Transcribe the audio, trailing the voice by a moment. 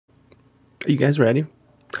Are you guys ready?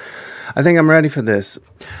 I think I'm ready for this.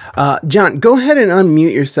 John, go ahead and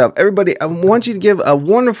unmute yourself. Everybody, I want you to give a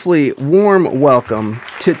wonderfully warm welcome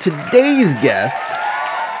to today's guest.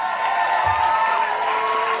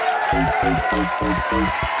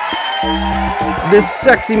 This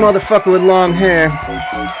sexy motherfucker with long hair.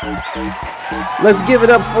 Let's give it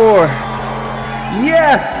up for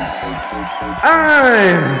Yes,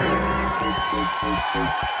 I'm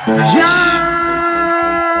John.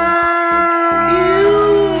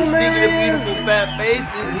 Speaking of beautiful fat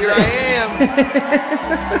faces, here I am.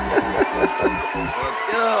 Let's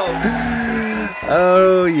go.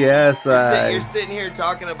 Oh yes, You're sitting here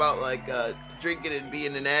talking about like drinking and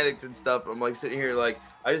being an addict and stuff. I'm like sitting here like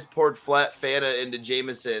I just poured flat Fanta into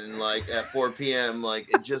Jameson like at 4 p.m.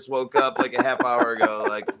 Like it just woke up like a half hour ago.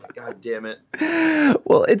 Like God damn it.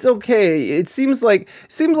 Well, it's okay. It seems like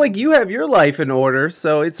you have your life in order,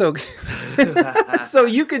 so it's okay. So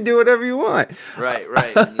you can do whatever you want. Right.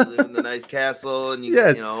 And you live in the nice castle, and you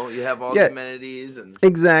have all the amenities and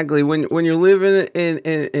exactly. When you're living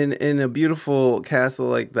in a beautiful castle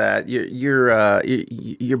like that,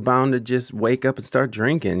 you're bound to just wake up and start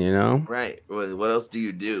drinking. You know. Right. What else do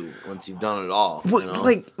you do once you've done it all? What, you know?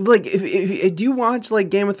 Like if do you watch like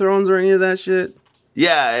Game of Thrones or any of that shit?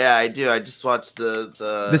 Yeah, I do. I just watched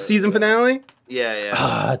the season finale.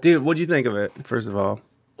 Yeah. Dude, what'd you think of it? First of all,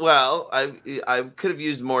 well, I could have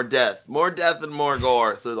used more death and more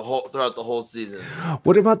gore throughout the whole season.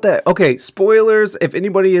 What about that? Okay, spoilers. If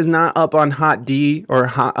anybody is not up on Hot D or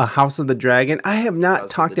House of the Dragon, I have not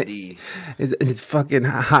talked to D. It's fucking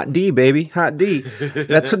Hot D, baby, Hot D.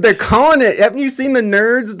 That's what they're calling it. Haven't you seen the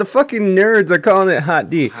nerds? The fucking nerds are calling it Hot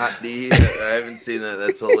D. Hot D. I haven't seen that.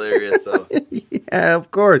 That's hilarious. So. Yeah, of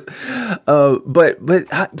course. But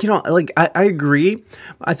you know, like I agree.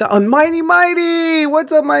 I thought on Mighty Mighty.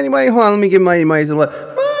 What's up, Mighty Mighty? Hold on, let me give Mighty Mighty some love.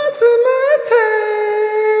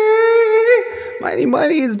 Mighty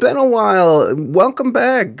Mighty, it's been a while. Welcome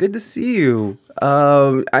back. Good to see you.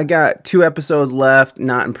 I got 2 episodes left.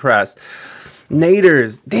 Not impressed.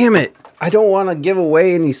 Naders, damn it. I don't want to give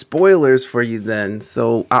away any spoilers for you then.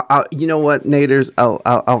 So, you know what, Naders?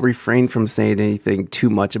 I'll refrain from saying anything too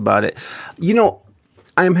much about it. You know,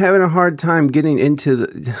 I'm having a hard time getting into the...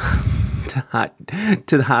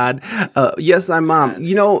 to the hard. Yes, I'm mom.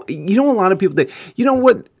 You know, a lot of people think, you know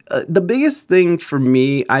what, the biggest thing for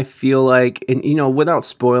me, I feel like, and you know, without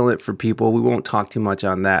spoiling it for people, we won't talk too much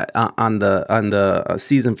on that, on the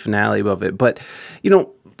season finale of it. But, you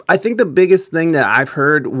know, I think the biggest thing that I've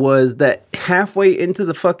heard was that halfway into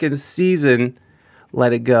the fucking season,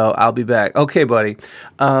 let it go, I'll be back. Okay, buddy.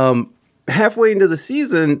 Halfway into the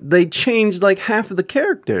season, they changed like half of the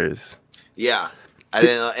characters. Yeah.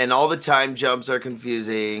 And all the time jumps are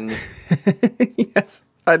confusing. Yes,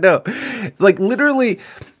 I know. Like literally,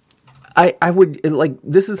 I would like,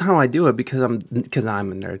 this is how I do it because I'm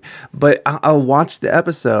a nerd. But I'll watch the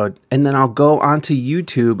episode and then I'll go onto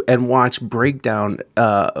YouTube and watch breakdown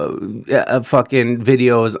fucking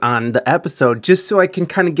videos on the episode just so I can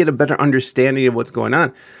kind of get a better understanding of what's going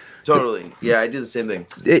on. Totally. Yeah, I do the same thing.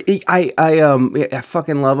 I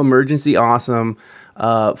fucking love Emergency Awesome.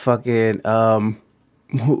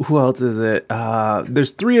 Who else is it?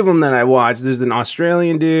 There's 3 of them that I watch. There's an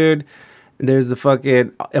Australian dude. There's the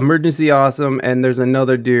fucking Emergency Awesome, and there's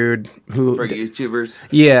another dude who for YouTubers.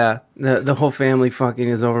 Yeah, the whole family fucking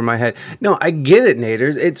is over my head. No, I get it,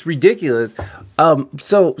 Naders. It's ridiculous.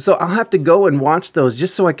 So I'll have to go and watch those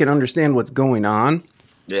just so I can understand what's going on.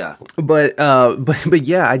 Yeah. But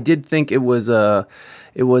yeah, I did think it was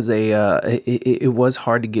it was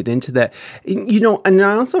hard to get into that, you know, and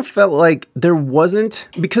I also felt like there wasn't,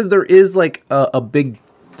 because there is like a big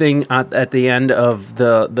thing at the end of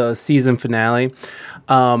the season finale.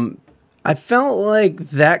 I felt like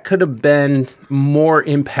that could have been more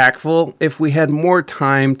impactful if we had more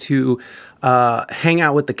time to hang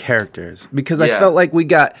out with the characters, because I felt like we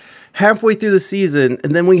got halfway through the season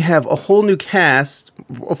and then we have a whole new cast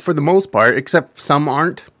for the most part, except some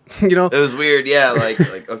aren't. You know, it was weird. Yeah,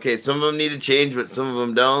 like okay, some of them need to change, but some of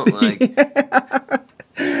them don't. Like,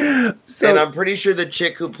 and I'm pretty sure the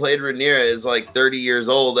chick who played Rhaenyra is like 30 years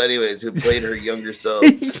old, anyways. Who played her younger self?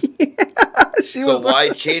 So why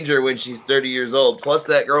change her when she's 30 years old? Plus,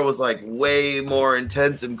 that girl was like way more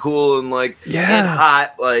intense and cool and like and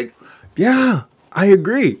hot. Like, yeah. I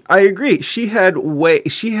agree. She had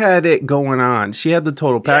it going on. She had the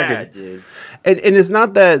total package. Yeah, dude. And it's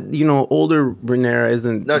not that, you know, older Rhaenyra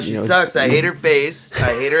isn't. No, she sucks. I hate her face.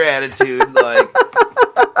 I hate her attitude. Like,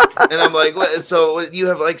 and I'm like, what? So you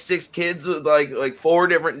have like 6 kids with like 4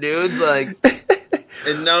 different dudes? Like,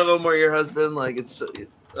 And none of them were your husband. Like I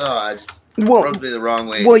just rubs me the wrong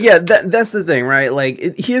way. Well, yeah, that's the thing, right? Like,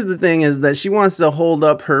 here's the thing: is that she wants to hold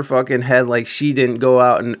up her fucking head like she didn't go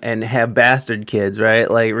out and have bastard kids, right?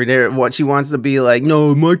 Like, what she wants to be like,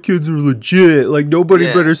 no, my kids are legit. Like, nobody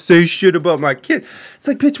better say shit about my kid. It's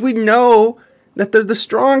like, bitch, we know that they're the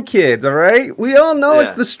strong kids, all right? We all know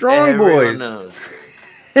it's the strong boys. Knows.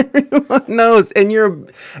 Everyone knows, and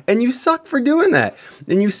you suck for doing that,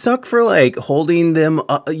 and you suck for like holding them,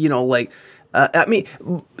 you know, like. I mean,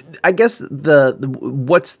 I guess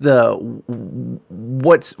what's the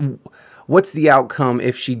outcome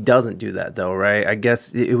if she doesn't do that, though, right? I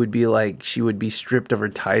guess it would be like she would be stripped of her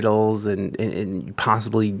titles and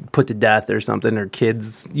possibly put to death or something. Her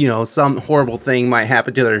kids, you know, some horrible thing might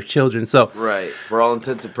happen to their children. So right, for all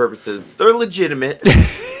intents and purposes, they're legitimate.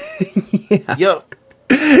 Yeah. Yep.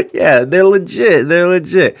 Yeah, they're legit. They're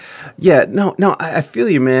legit. Yeah, no, I feel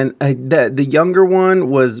you, man. The younger one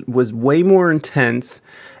was way more intense,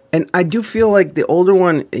 and I do feel like the older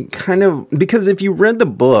one, it kind of, because if you read the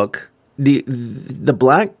book, the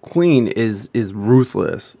Black Queen is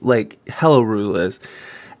ruthless, like hella ruthless,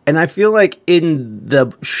 and I feel like in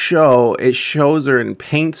the show it shows her and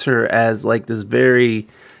paints her as like this very,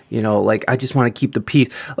 you know, like I just want to keep the peace,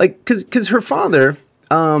 like because her father,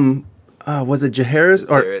 was it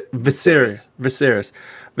Jaehaerys or Viserys?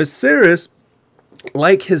 Viserys,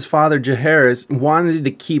 like his father Jaehaerys, wanted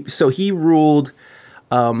to keep. So he ruled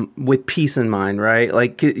with peace in mind, right?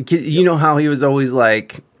 Like, you know how he was always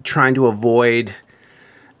like trying to avoid.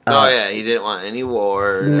 He didn't want any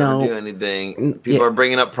war. Never do anything. People are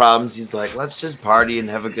bringing up problems. He's like, let's just party and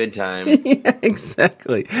have a good time. Yeah,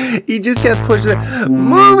 exactly. He just kept pushing it.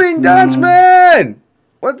 Moving Dutchman!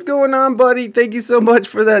 What's going on, buddy? Thank you so much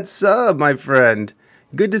for that sub, my friend.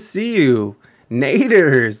 Good to see you.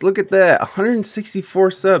 Naders, look at that.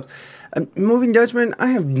 164 subs. Moving Dutchman, I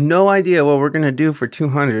have no idea what we're gonna do for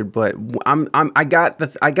 200, but I got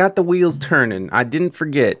the wheels turning. I didn't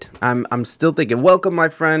forget. I'm still thinking. Welcome, my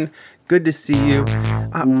friend. Good to see you.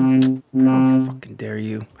 How fucking dare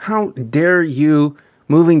you? How dare you,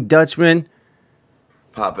 Moving Dutchman?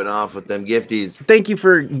 Popping off with them gifties. Thank you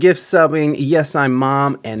for gift subbing. Yes, I'm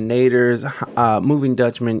Mom and Naders. Moving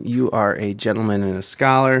Dutchman, you are a gentleman and a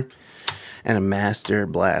scholar and a master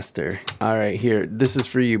blaster. All right, here. This is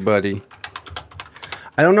for you, buddy.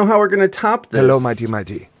 I don't know how we're going to top this. Hello,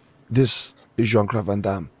 mighty. This is Jean-Claude Van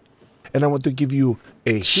Damme. And I want to give you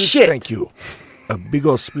a huge thank you. A big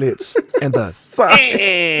old splits and a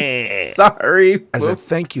sorry as a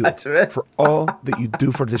thank you for all that you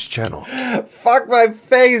do for this channel. Fuck my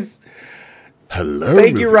face. Hello.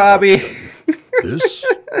 Thank you, Robbie. This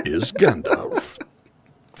is Gandalf.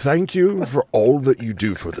 Thank you for all that you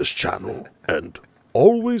do for this channel, and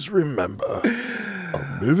always remember,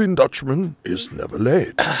 a moving Dutchman is never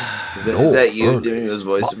late. Is that you doing those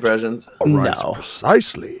voice impressions? Arrives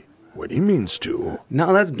precisely when he means to.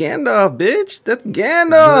 No, that's Gandalf, bitch. That's Gandalf.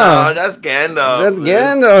 No, that's Gandalf. That's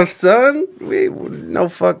Gandalf, son. No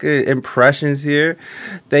fucking impressions here.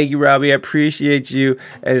 Thank you, Robbie. I appreciate you.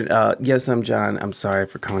 And yes, I'm John. I'm sorry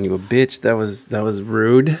for calling you a bitch. That was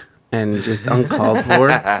rude and just uncalled for.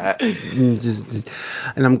 And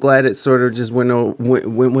I'm glad it sort of just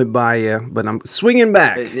went by you. But I'm swinging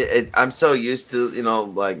back. I'm so used to, you know,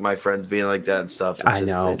 like my friends being like that and stuff. I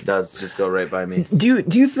know. It does just go right by me. Do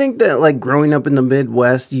you think that like growing up in the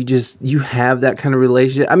Midwest, you have that kind of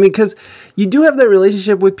relationship? I mean, because you do have that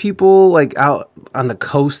relationship with people like out on the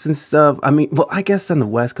coast and stuff. I mean, well, I guess on the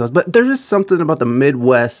West Coast, but there's just something about the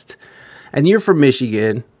Midwest. And you're from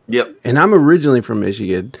Michigan. Yep. And I'm originally from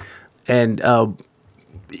Michigan. And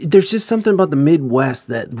there's just something about the Midwest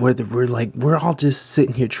that we're all just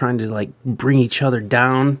sitting here trying to like bring each other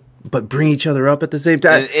down, but bring each other up at the same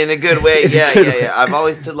time. In a good way. Yeah. I've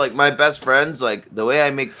always said like my best friends, like the way I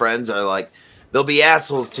make friends are like they'll be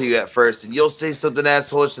assholes to you at first, and you'll say something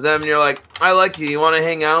assholeish to them, and you're like, I like you. You want to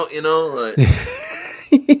hang out? You know, like.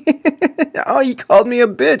 Oh, you called me a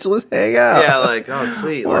bitch. Let's hang out. Yeah, like, oh,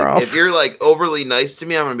 sweet. Like, if you're like overly nice to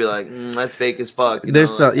me, I'm gonna be like, that's fake as fuck.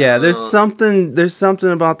 There's something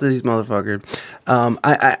about these motherfuckers.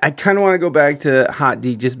 I kind of want to go back to Hot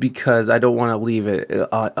D just because I don't want to leave it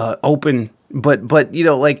open. But you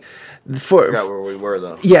know, like I forgot where we were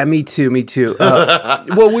though. Yeah, me too.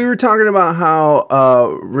 Well, we were talking about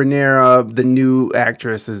how Reina, the new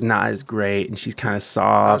actress, is not as great, and she's kind of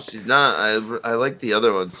soft. No, she's not. I like the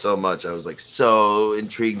other one so much. I was like so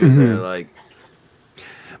intrigued with her. Like,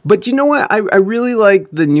 but you know what? I really like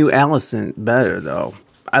the new Allison better though.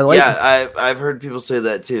 I've heard people say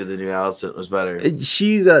that too. The new Allison was better.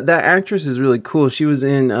 She's that actress is really cool. She was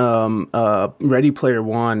in Ready Player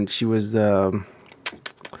One. She was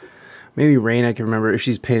Maybe Reina can remember if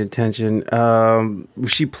she's paying attention.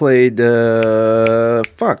 She played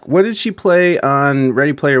fuck. What did she play on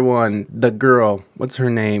Ready Player One? The girl. What's her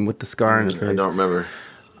name with the scar on her face? I don't remember.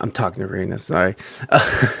 I'm talking to Reina. Sorry.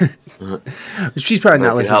 She's probably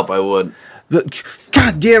not listening. Help, I would.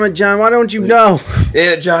 God damn it, John! Why don't you know?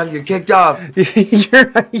 Yeah, John, you're kicked off.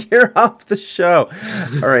 you're off the show.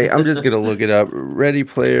 All right, I'm just gonna look it up. Ready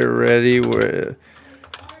Player Ready. Where?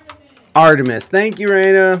 Artemis. Thank you,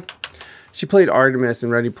 Reina. She played Artemis in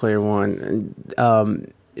Ready Player One.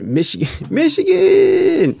 And,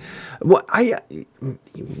 Michigan. Well,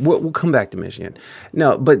 we'll come back to Michigan.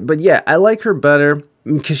 No, but yeah, I like her better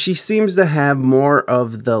because she seems to have more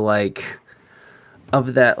of the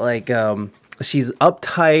she's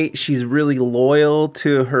uptight. She's really loyal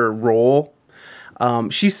to her role.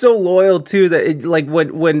 She's so loyal too that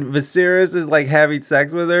when Viserys is like having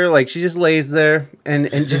sex with her, like she just lays there and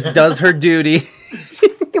just does her duty.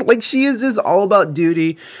 Like she is just all about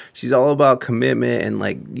duty. She's all about commitment and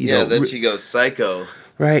then she goes psycho.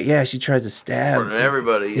 Right, yeah, she tries to stab in front of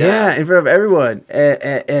everybody. Yeah, in front of everyone.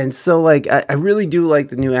 And so like I really do like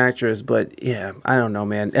the new actress, but yeah, I don't know,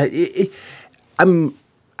 man. I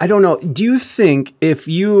don't know. Do you think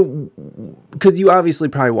because you obviously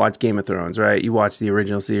probably watched Game of Thrones, right? You watched the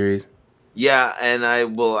original series. Yeah, and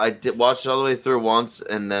I did watch it all the way through once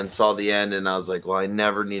and then saw the end and I was like, well, I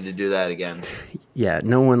never need to do that again. Yeah,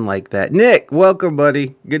 no one liked that. Nick, welcome,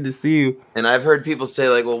 buddy. Good to see you. And I've heard people say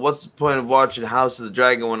like, well, what's the point of watching House of the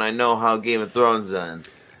Dragon when I know how Game of Thrones ends?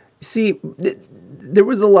 See, there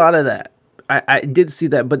was a lot of that. I did see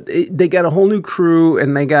that, but they got a whole new crew,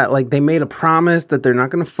 and they made a promise that they're not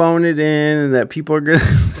going to phone it in, and that people are going to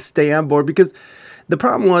stay on board. Because the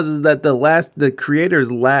problem is that the creators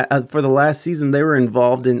for the last season, they were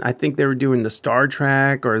involved in, I think they were doing the Star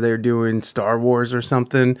Trek or they're doing Star Wars or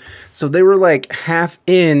something. So they were like half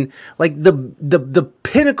in, like the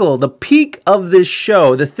pinnacle, the peak of this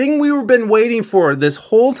show, the thing we were been waiting for this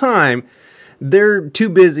whole time. They're too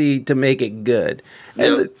busy to make it good.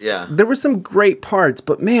 And there were some great parts,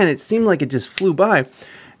 but man, it seemed like it just flew by.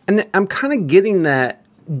 And I'm kind of getting that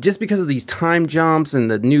just because of these time jumps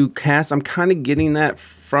and the new cast. I'm kind of getting that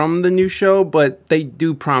from the new show, but they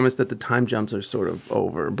do promise that the time jumps are sort of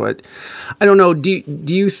over. But I don't know. Do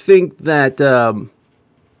you think that?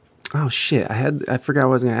 Oh shit! I forgot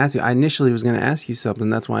what I was going to ask you. I initially was going to ask you something.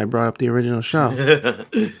 That's why I brought up the original show.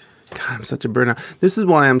 God, I'm such a burnout. This is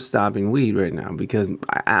why I'm stopping weed right now, because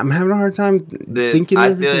I'm having a hard time thinking.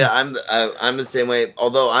 I feel you. I'm the same way.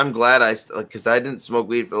 Although I'm glad because I didn't smoke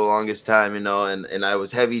weed for the longest time, and I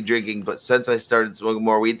was heavy drinking. But since I started smoking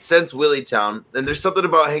more weed, since Willy Town, and there's something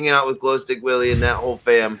about hanging out with Glow Stick Willy and that whole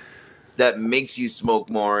fam that makes you smoke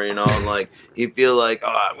more. And like you feel like,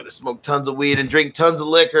 oh, I'm gonna smoke tons of weed and drink tons of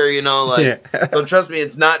liquor. So trust me,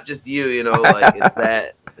 it's not just you. Like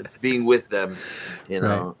it's being with them.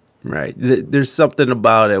 Right. There's something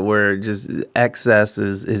about it where just excess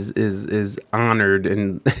is honored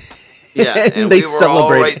and and they were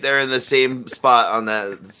celebrate. All right there in the same spot on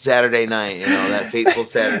that Saturday night, that fateful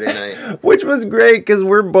Saturday night. Which was great because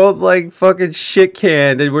we're both like fucking shit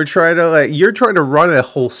canned and we're trying to you're trying to run a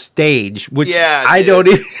whole stage, which I don't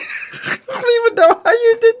even know how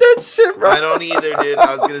you did that shit, bro. I don't either, dude.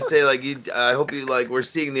 I was gonna say I hope you we're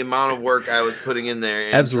seeing the amount of work I was putting in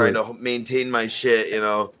there and trying to maintain my shit,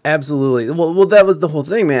 Absolutely. Well, that was the whole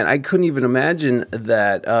thing, man. I couldn't even imagine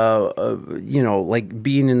that,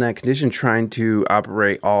 being in that condition, trying to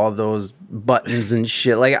operate all those buttons and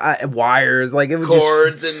shit, wires, it was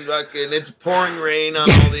cords and fucking. It's pouring rain on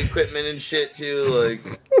all the equipment and shit too,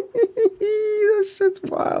 That shit's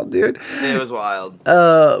wild, dude. It was wild.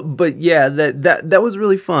 But yeah, that was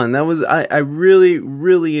really fun. That was I really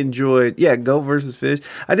really enjoyed. Yeah, Go versus Fish.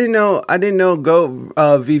 I didn't know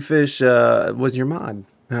Go v Fish was your mod.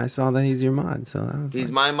 I saw that he's your mod. So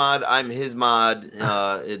he's my mod. I'm his mod.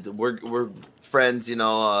 We're friends.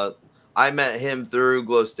 I met him through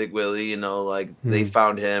Glow Stick Willy. They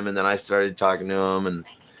found him, and then I started talking to him, and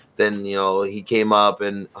then he came up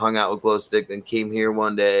and hung out with Glow Stick, then came here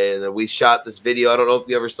one day, and then we shot this video. I don't know if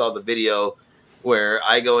you ever saw the video where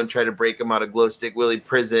I go and try to break him out of Glow Stick Willy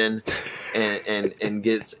prison and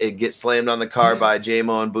get slammed on the car by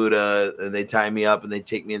J-Mo and Buddha, and they tie me up and they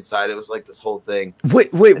take me inside. It was like this whole thing.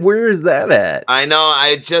 Wait, where is that at? I know.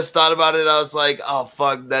 I just thought about it. I was like, oh,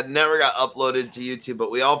 fuck. That never got uploaded to YouTube, but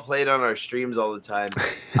we all played on our streams all the time.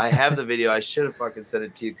 I have the video. I should have fucking sent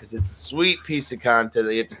it to you because it's a sweet piece of content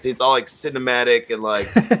that you have to see. It's all cinematic and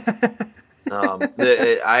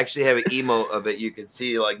I actually have an emote of it. You can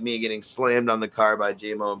see me getting slammed on the car by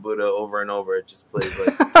J-Mo and Buddha over and over. It just plays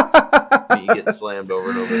me getting slammed over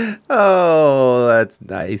and over. Oh, that's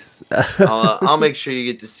nice. I'll make sure you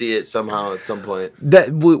get to see it somehow at some point.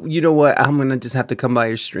 You know what? I'm gonna just have to come by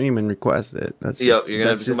your stream and request it. That's just, you're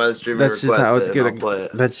gonna have to come by the stream and request it. And I'll play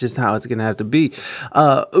it. That's just how it's gonna have to be.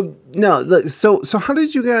 No, so how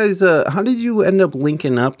did you guys? How did you end up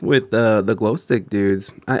linking up with the glow stick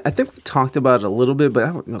dudes? I think we talked about it a little bit, but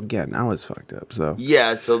I was fucked up. So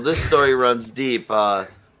yeah, so this story runs deep.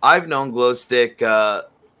 I've known Glow Stick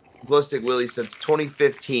Willy since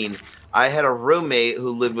 2015. I had a roommate who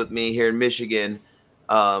lived with me here in Michigan.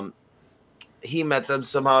 He met them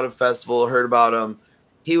somehow at a festival, heard about them.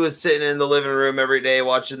 He was sitting in the living room every day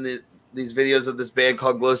watching these videos of this band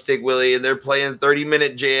called Glow Stick Willy, and they're playing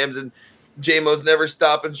 30-minute jams, and J-Mo's never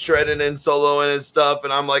stopping shredding and soloing and stuff.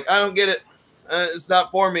 And I'm like, I don't get it. It's not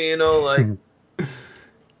for me, like.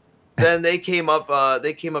 Then they came up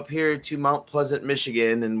here to Mount Pleasant,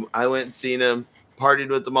 Michigan, and I went and seen them, partied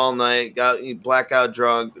with them all night, got blackout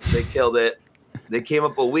drunk. They killed it. They came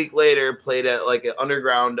up a week later, played at like an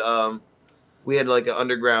underground. We had like an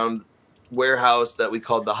underground warehouse that we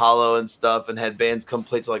called the Hollow and stuff, and had bands come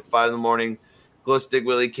play till like 5 in the morning. Glow Stick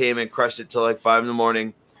Willy came and crushed it till like 5 in the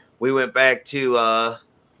morning. We went back to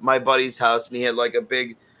my buddy's house, and he had like a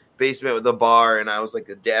big basement with a bar, and I was like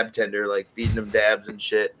a dab tender, like feeding him dabs and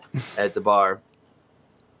shit at the bar.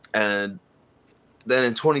 And then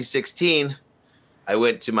in 2016, I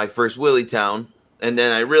went to my first Willy town, and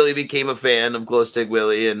then I really became a fan of Glow Stick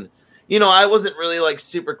Willy. And I wasn't really like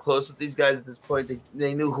super close with these guys at this point.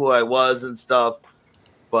 They knew who I was and stuff,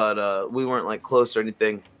 but we weren't like close or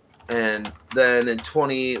anything. And then in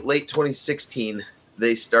late 2016,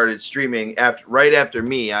 they started streaming right after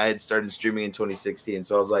me. I had started streaming in 2016,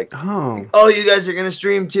 so I was like, "Oh, you guys are gonna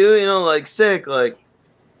stream too? Like sick!" Like,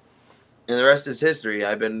 and the rest is history.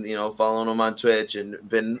 I've been, following them on Twitch and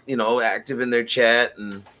been, active in their chat,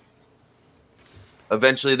 and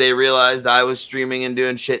eventually they realized I was streaming and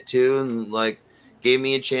doing shit too, and like gave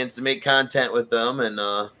me a chance to make content with them. And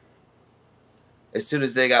as soon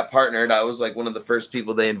as they got partnered, I was like one of the first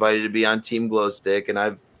people they invited to be on Team Glow Stick, and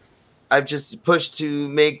I've just pushed to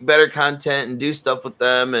make better content and do stuff with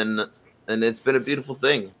them, and it's been a beautiful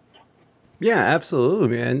thing. Yeah, absolutely,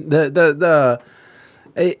 man.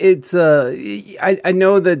 I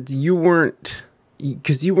know that you weren't,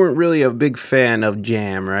 because you weren't really a big fan of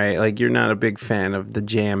jam, right? Like you're not a big fan of the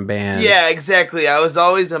jam band. Yeah, exactly. I was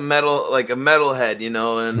always a metalhead,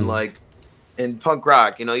 and like in punk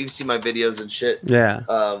rock, you've seen my videos and shit.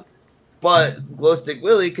 Yeah. But Glow Stick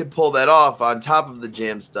Willy could pull that off on top of the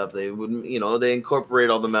jam stuff. They wouldn't, they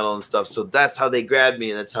incorporate all the metal and stuff. So that's how they grabbed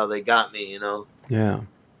me, and that's how they got me,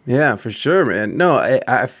 Yeah, for sure, man. No,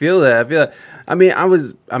 I feel that. I'm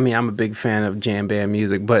a big fan of jam band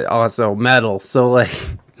music, but also metal. So like,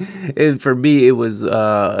 for me, it was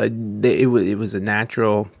a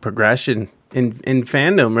natural progression in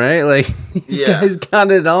fandom, right? Like these guys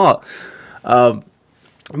got it all.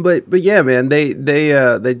 But yeah, man, they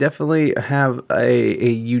definitely have a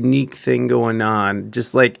unique thing going on,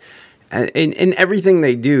 just like in everything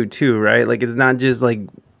they do too, right? Like it's not just like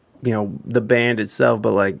the band itself,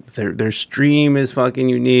 but like their stream is fucking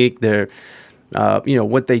unique. Their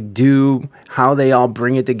what they do, how they all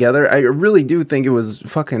bring it together. I really do think it was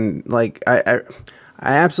fucking like I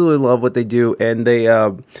absolutely love what they do, and they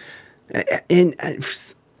and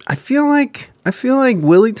I feel like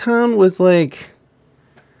Willytown was like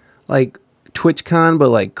TwitchCon, but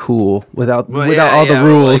like cool without all the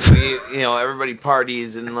rules. Like everybody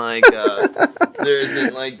parties, and like there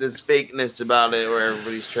isn't like this fakeness about it where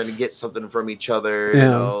everybody's trying to get something from each other.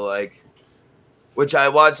 Like, which I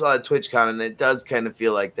watch a lot of TwitchCon, and it does kind of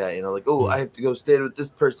feel like that. Like, oh, I have to go stand with this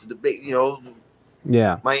person to make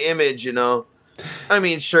my image. I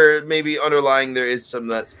mean, sure, maybe underlying there is some of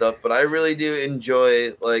that stuff, but I really do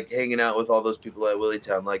enjoy like hanging out with all those people at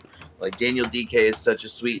Willytown. Like Daniel DK is such a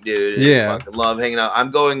sweet dude. And I fucking love hanging out. I'm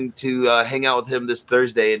going to hang out with him this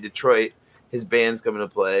Thursday in Detroit. His band's coming to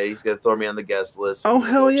play. He's gonna throw me on the guest list. Oh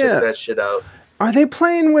hell yeah! Check that shit out. Are they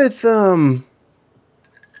playing with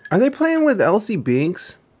Elsie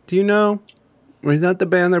Binks? Do you know? Or is that the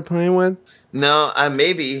band they're playing with? No,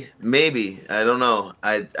 maybe. I don't know.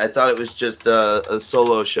 I thought it was just a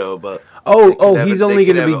solo show, but he's only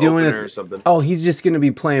going to be doing it or something. Oh, he's just going to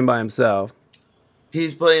be playing by himself.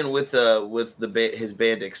 He's playing with his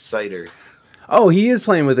band Exciter. Oh, he is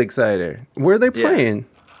playing with Exciter. Where are they playing?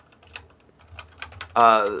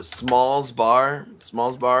 Smalls Bar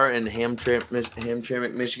in Hamtramck,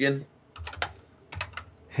 Michigan.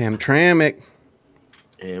 Hamtramck.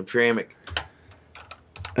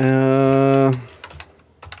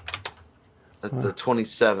 That's the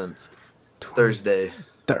 27th, Thursday.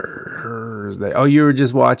 Thursday. Oh, you were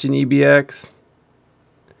just watching EBX?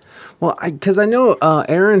 Well, because I know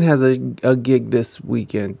Aaron has a gig this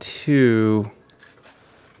weekend too.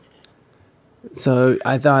 So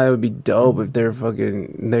I thought it would be dope if they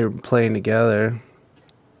were playing together.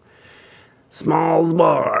 Smalls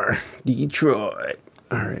Bar, Detroit.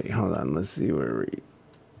 All right, hold on. Let's see where we.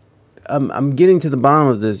 I'm getting to the bottom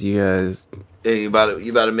of this, you guys. Yeah, you about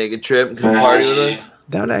to make a trip and come party with us?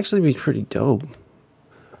 That would actually be pretty dope.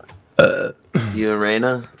 You and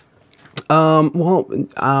Reina? Well,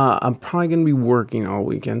 I'm probably gonna be working all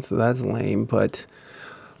weekend, so that's lame. But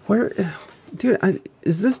where, dude?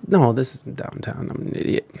 Is this? No, this isn't downtown. I'm an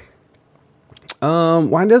idiot.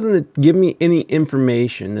 Why doesn't it give me any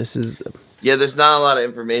information? This is. Yeah, there's not a lot of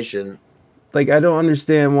information. Like, I don't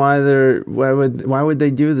understand why would they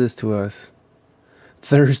do this to us?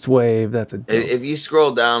 Thirst wave. That's a. Dope. If you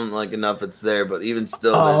scroll down like enough, it's there. But even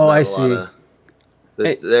still, there's not a lot of.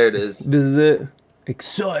 There it is. This is it.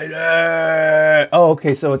 Excited. Oh,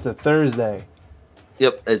 okay. So it's a Thursday.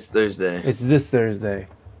 Yep, it's Thursday. It's this Thursday.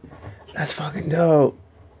 That's fucking dope.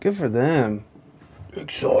 Good for them.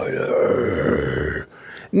 Exciter.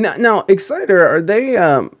 Now, Exciter, are they?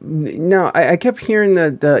 Now, I kept hearing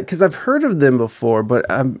that because I've heard of them before, but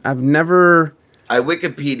I've never. I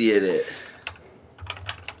Wikipedia'd it.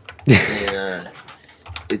 And,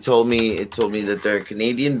 it told me that they're a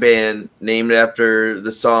Canadian band named after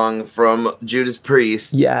the song from Judas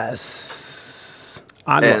Priest. Yes.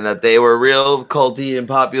 And that they were real culty and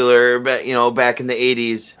popular, back in the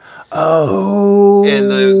 80s. Oh. And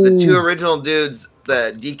the two original dudes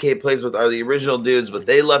that DK plays with are the original dudes, but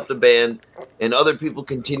they left the band and other people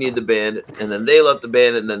continued the band, and then they left the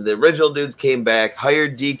band, and then the original dudes came back,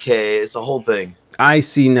 hired DK. It's a whole thing. I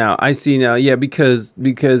see now. Yeah, because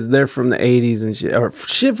they're from the 80s and shit, or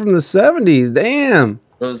shit from the 70s. Damn.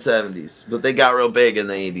 From the 70s, but they got real big in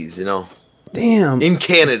the 80s, Damn. In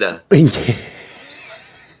Canada.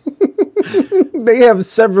 They have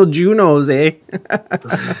several Junos, eh? We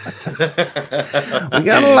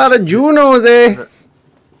got a lot of Junos, eh?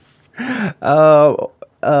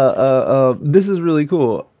 This is really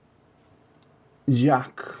cool.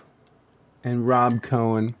 Jacques and Rob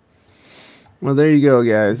Cohen. Well, there you go,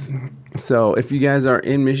 guys. So if you guys are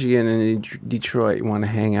in Michigan and in Detroit, you want to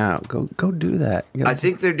hang out, go do that. I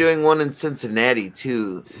think they're doing one in Cincinnati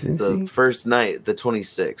too. Cincy? The first night, the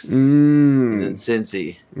 26th. It's in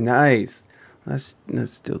Cincy. Nice. That's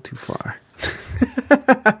still too far.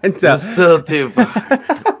 That's still too far.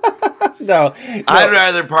 No, I'd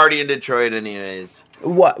rather party in Detroit anyways.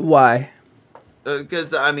 What? Why?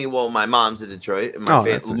 Because my mom's in Detroit,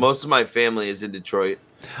 and most of my family is in Detroit.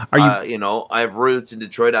 Are you? I have roots in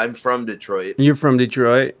Detroit. I'm from Detroit. You're from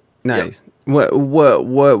Detroit. Nice. Yep.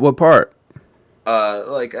 What part?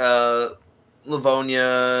 Livonia.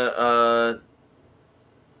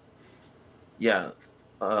 Yeah.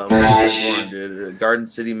 Where I was born, dude. Garden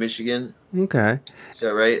City, Michigan. Okay. Is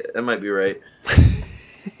that right? That might be right.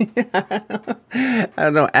 I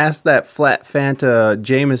don't know. Ask that Flat Fanta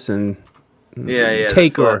Jameson. Yeah.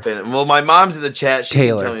 Taker. Well, my mom's in the chat. She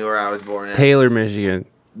Taylor. can tell me where I was born at. Taylor, Michigan.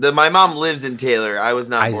 My mom lives in Taylor. I was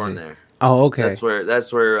not born there. Oh, okay.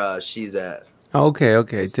 That's where she's at.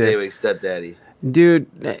 Okay. Stay with stepdaddy. Dude,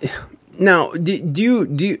 now do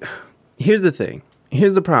you? Here's the thing.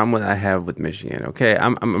 Here's the problem I have with Michigan. Okay,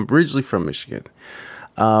 I'm originally from Michigan,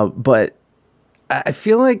 but I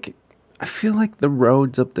feel like the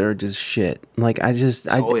roads up there are just shit. Like I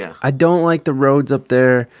don't like the roads up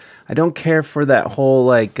there. I don't care for that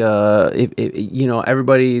whole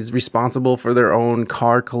everybody's responsible for their own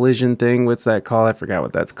car collision thing. What's that called? I forgot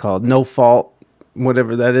what that's called. No fault,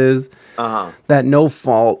 whatever that is. That no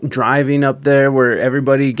fault driving up there where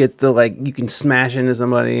everybody gets to you can smash into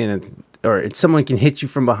somebody and someone can hit you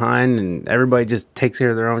from behind and everybody just takes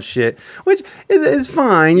care of their own shit, which is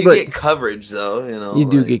fine. You but get coverage though, You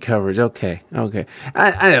do get coverage. Okay.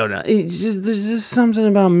 I don't know. It's just there's just something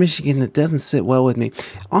about Michigan that doesn't sit well with me.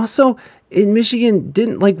 Also, in Michigan,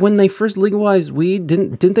 when they first legalized weed,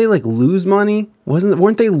 didn't they lose money?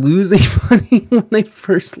 Weren't they losing money when they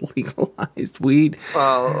first legalized weed?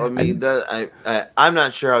 Well, I'm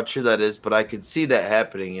not sure how true that is, but I could see that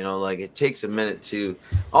happening. It takes a minute to.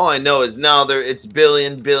 All I know is now it's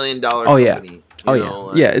 $billion company.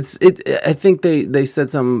 I think they said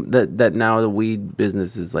something that now the weed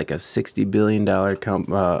business is like a $60 billion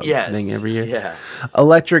thing every year. Yeah.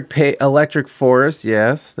 Electric Forest,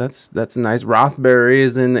 yes, that's nice. Rothbury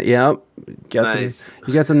is in the Nice.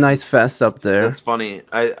 You got some nice fest up there. That's funny.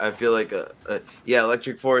 I feel like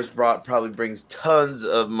Electric Forest probably brings tons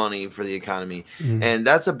of money for the economy, and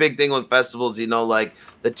that's a big thing with festivals. You know, like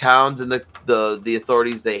the towns and the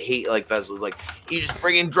authorities, they hate like festivals. Like, you just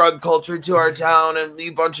bringing drug culture to our town and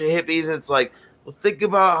you bunch of hippies. And it's like, well, think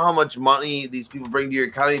about how much money these people bring to your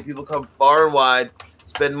economy. People come far and wide,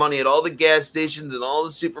 spend money at all the gas stations and all the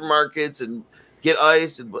supermarkets and get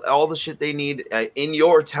ice and all the shit they need in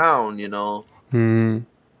your town, you know.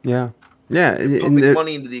 Yeah. Yeah. Pumping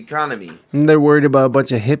money into the economy. And they're worried about a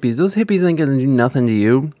bunch of hippies. Those hippies ain't gonna do nothing to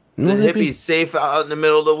you. The hippies safe out in the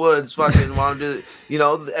middle of the woods, fucking want to do, you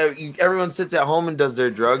know, everyone sits at home and does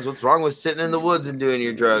their drugs. What's wrong with sitting in the woods and doing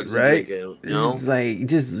your drugs? Right. And drinking, you know? It's like,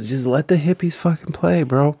 just let the hippies fucking play,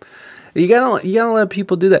 bro. You gotta let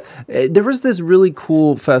people do that. There was this really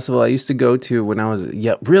cool festival I used to go to when I was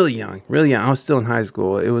really young. I was still in high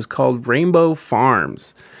school. It was called Rainbow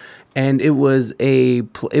Farms, and it was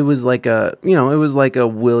like a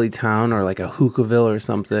Willy town or like a Hookahville or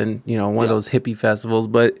something. You know, one of those hippie festivals.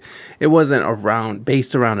 But it wasn't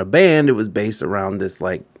based around a band. It was based around this,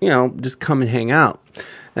 like, you know, just come and hang out.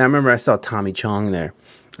 And I remember I saw Tommy Chong there,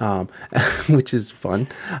 which is fun.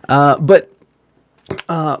 But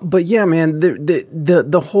yeah, man,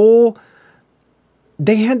 the whole,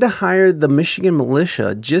 they had to hire the Michigan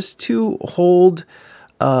militia just to hold,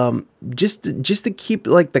 just to keep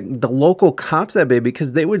like the local cops at bay,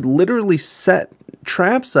 because they would literally set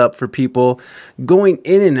traps up for people going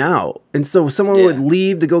in and out. And so someone would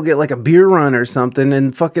leave to go get like a beer run or something,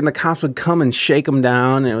 and fucking the cops would come and shake them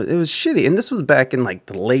down. And it was shitty. And this was back in like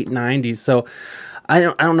the late 90s. So I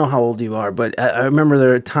don't know how old you are, but I remember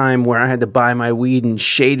there was a time where I had to buy my weed in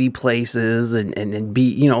shady places and be,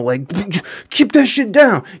 you know, like, keep that shit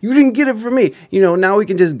down. You didn't get it from me. You know, now we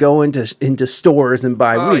can just go into stores and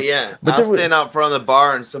buy weed. Oh, yeah. But I'll stand out front of the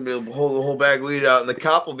bar and somebody will hold the whole bag of weed out, and the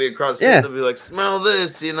cop will be across the street. They'll be like, smell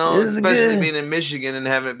this, you know, especially being in Michigan and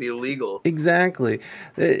having it be illegal. Exactly.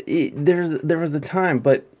 There was a time,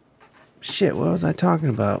 but shit, what was I talking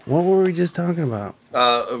about? What were we just talking about?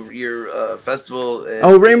 Your festival.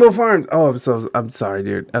 Rainbow Farms. Oh, I'm sorry,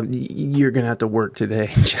 dude. You're gonna have to work today.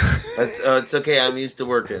 It's okay. I'm used to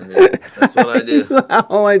working. Man. That's what I do.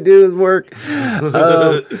 All I do is work.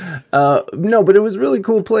 No, but it was a really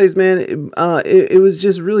cool place, man. It was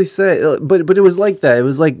just really sad, but it was like that. It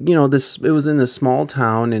was like, you know, this. It was in this small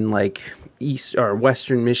town in like east or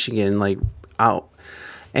western Michigan, like out.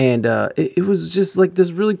 And it was just like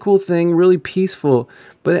this really cool thing, really peaceful.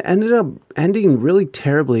 But it ended up ending really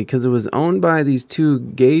terribly because it was owned by these two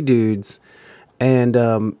gay dudes. And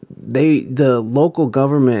the local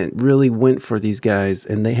government really went for these guys.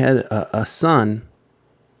 And they had a son.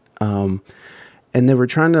 And they were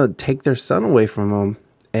trying to take their son away from them.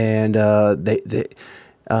 And there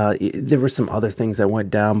were some other things that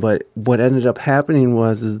went down, but what ended up happening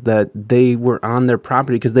is that they were on their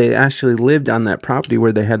property, because they actually lived on that property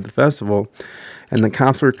where they had the festival, and the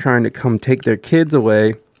cops were trying to come take their kids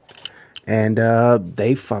away, and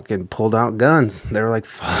they fucking pulled out guns. They were like,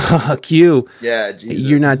 fuck you. Yeah, Jesus.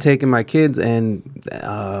 You're not taking my kids. And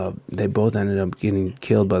they both ended up getting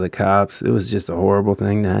killed by the cops. It was just a horrible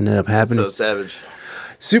thing that ended up happening. So savage.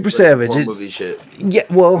 Super savage. Movie shit. Yeah,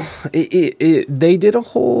 well, they did a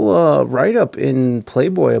whole write-up in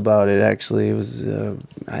Playboy about it, actually. It was,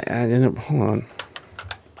 I ended up, hold on.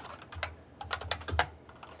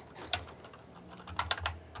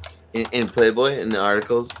 In Playboy, in the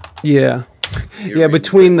articles? Yeah. Yeah,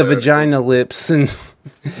 between the vagina lips and,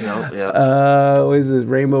 what is it,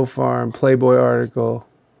 Rainbow Farm, Playboy article.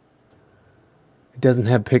 It doesn't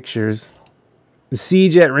have pictures. The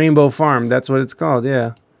Siege at Rainbow Farm. That's what it's called,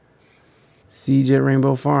 yeah. Siege at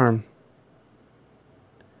Rainbow Farm.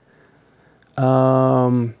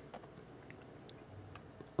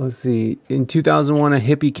 Let's see. In 2001, a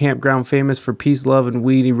hippie campground famous for peace, love, and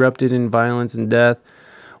weed erupted in violence and death.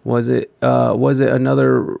 Was it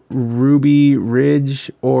another Ruby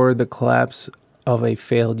Ridge or the collapse of a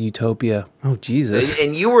failed utopia? Oh, Jesus.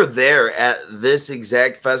 And you were there at this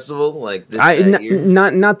exact festival? Like that year?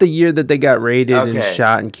 Not the year that they got raided and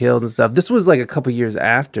shot and killed and stuff. This was like a couple years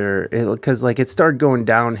after, because like it started going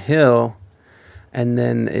downhill, and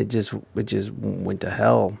then it just went to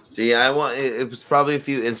hell. See, it was probably a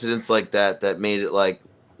few incidents like that made it like,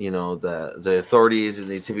 you know, the authorities in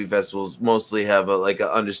these hippie festivals mostly have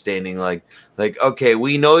a understanding, like, okay,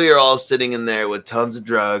 we know you're all sitting in there with tons of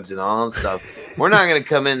drugs and all that stuff. We're not gonna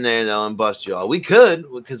come in there though and bust you all. We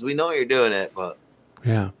could, because we know you're doing it, but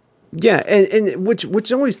yeah, and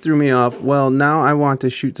which always threw me off. Well, now I want to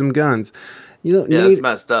shoot some guns. You know, yeah, that's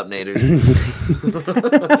messed up, Naders.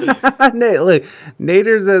 Look,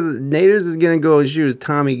 Naders is gonna go and shoot his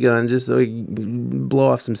Tommy gun just so he can blow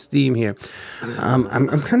off some steam here. I'm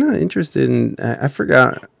kind of interested in. I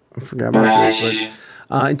forgot about this.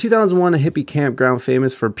 But, in 2001, a hippie campground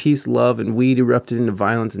famous for peace, love, and weed erupted into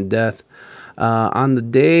violence and death. On the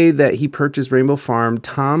day that he purchased Rainbow Farm,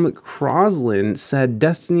 Tom Crosland said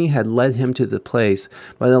destiny had led him to the place.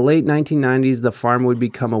 By the late 1990s, the farm would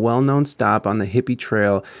become a well-known stop on the hippie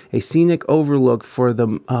trail, a scenic overlook for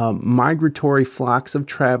the migratory flocks of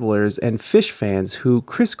travelers and fish fans who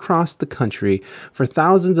crisscrossed the country. For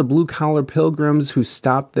thousands of blue-collar pilgrims who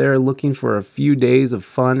stopped there looking for a few days of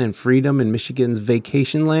fun and freedom in Michigan's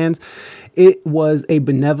vacation lands, it was a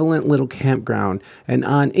benevolent little campground, and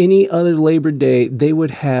on any other Labor Day, they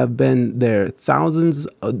would have been there.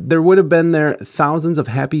 There would have been there thousands of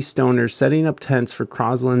happy stoners setting up tents for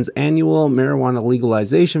Crosland's annual marijuana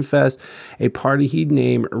legalization fest, a party he'd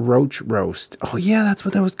named Roach Roast. Oh yeah, that's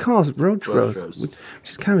what that was called, Roach Roast, which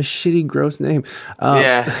is kind of a shitty, gross name.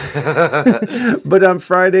 Yeah. But on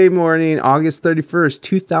Friday morning, August 31st,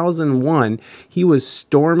 2001, he was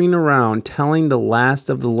storming around telling the last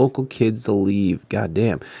of the local kids to leave.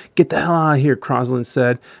 Goddamn. Get the hell out of here, Crosland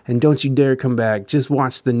said, and don't you dare come back. Just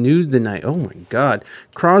watch the news tonight. Oh my God.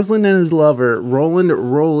 Crosland and his lover, Roland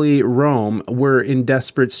Rolly Rome, were in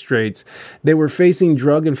desperate straits. They were facing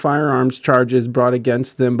drug and firearms charges brought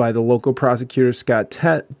against them by the local prosecutor, Scott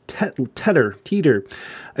Teeter.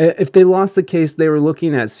 If they lost the case, they were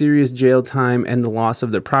looking at serious jail time and the loss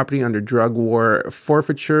of their property under drug war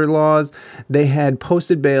forfeiture laws. They had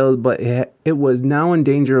posted bail, but it was now in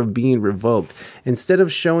danger of being revoked. Instead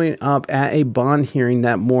of showing up at a bond hearing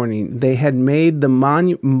that morning, they had made the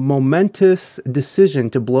momentous decision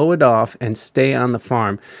to blow it off and stay on the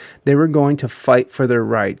farm. They were going to fight for their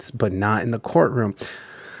rights, but not in the courtroom.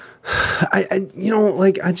 Sounds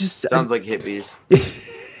like hippies.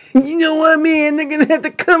 You know what, man? They're gonna have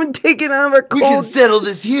to come and take it out of our cold. We can settle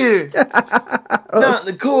this here, not in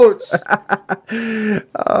the courts.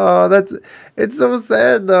 Oh, it's so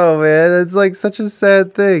sad though, man. It's like such a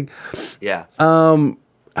sad thing. Yeah.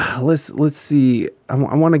 Let's see. I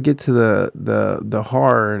want to get to the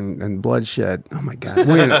horror and bloodshed. Oh my God,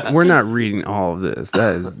 we're not reading all of this.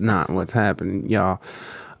 That is not what's happening, y'all.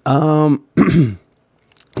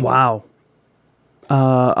 Wow.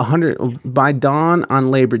 100 by dawn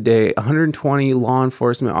on Labor Day, 120 law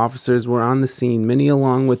enforcement officers were on the scene, many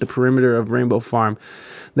along with the perimeter of Rainbow Farm.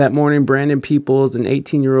 That morning, Brandon Peoples, an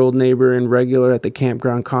 18-year-old neighbor and regular at the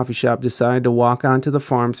campground coffee shop, decided to walk onto the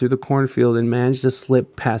farm through the cornfield and managed to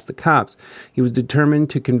slip past the cops. He was determined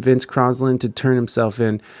to convince Crosland to turn himself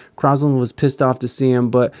in. Crosland was pissed off to see him,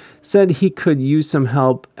 but said he could use some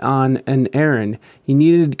help on an errand. He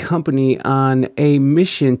needed company on a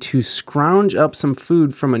mission to scrounge up some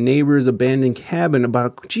food from a neighbor's abandoned cabin.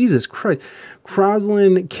 Jesus Christ.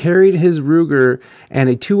 Crosland carried his Ruger and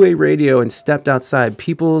a two-way radio and stepped outside.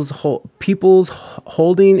 People's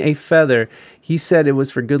holding a feather. He said it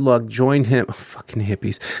was for good luck. Joined him. Oh, fucking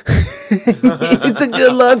hippies. It's a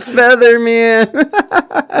good luck feather, man.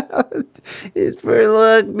 It's for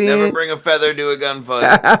luck, man. Never bring a feather to a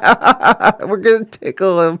gunfight. We're going to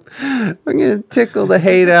tickle him. We're going to tickle the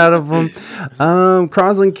hate out of him.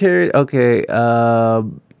 Crosland carried... Okay.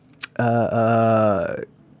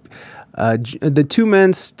 The two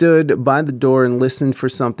men stood by the door and listened for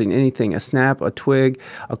something, anything, a snap, a twig,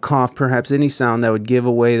 a cough, perhaps any sound that would give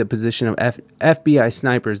away the position of FBI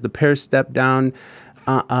snipers. The pair stepped down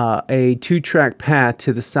a two-track path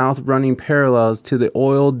to the south running parallels to the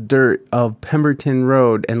oiled dirt of Pemberton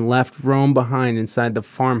Road and left Rome behind inside the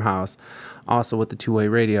farmhouse, also with the two-way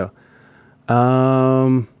radio.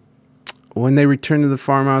 When they returned to the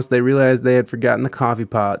farmhouse, they realized they had forgotten the coffee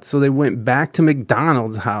pot, so they went back to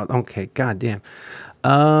McDonald's house. Okay, goddamn.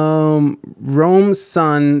 Rome's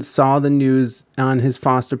son saw the news on his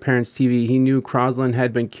foster parents' TV. He knew Crosland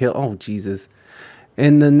had been killed. Oh, Jesus.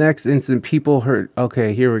 In the next instant, people heard...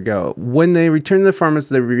 Okay, here we go. When they returned to the farmhouse,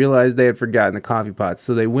 they realized they had forgotten the coffee pot,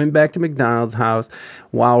 so they went back to McDonald's house.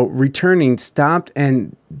 While returning, stopped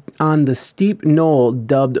and on the steep knoll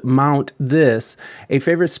dubbed Mount This, a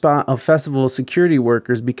favorite spot of festival security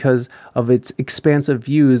workers because of its expansive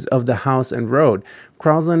views of the house and road.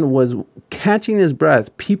 Crosland was catching his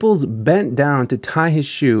breath. Peoples bent down to tie his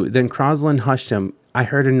shoe. Then Crosland hushed him. I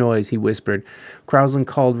heard a noise, he whispered. Crosland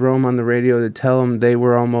called Rome on the radio to tell him they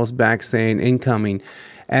were almost back, saying, incoming.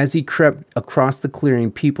 As he crept across the clearing,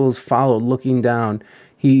 Peoples followed, looking down.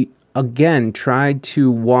 He again tried to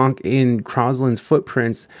walk in Crosland's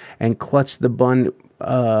footprints and clutched the bun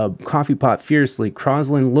coffee pot fiercely.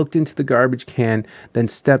 Crosland looked into the garbage can, then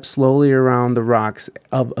stepped slowly around the rocks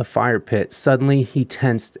of a fire pit. Suddenly, he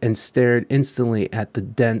tensed and stared instantly at the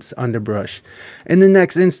dense underbrush. In the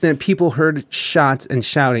next instant, people heard shots and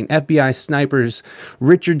shouting. FBI snipers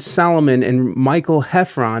Richard Solomon and Michael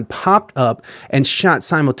Heffron popped up and shot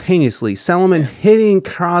simultaneously. Solomon hitting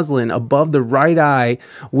Crosland above the right eye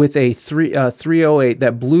with a 308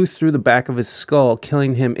 that blew through the back of his skull,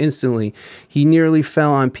 killing him instantly. He nearly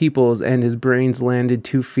fell on Peoples, and his brains landed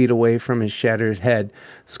 2 feet away from his shattered head.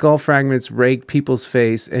 Skull fragments raked Peoples'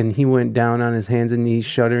 face, and he went down on his hands and knees,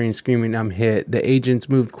 shuddering and screaming, "I'm hit." The agents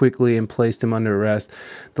moved quickly and placed him under arrest.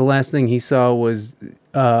 The last thing he saw was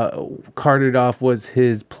carted off was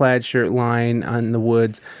his plaid shirt lying on the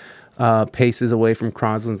woods, paces away from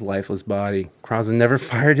Crosland's lifeless body. Crosland never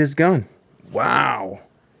fired his gun. Wow.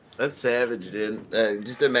 That's savage, dude.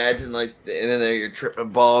 Just imagine, like, standing there, you're tripping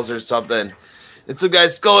balls or something, and some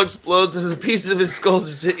guy's skull explodes, and the pieces of his skull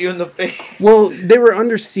just hit you in the face. Well, they were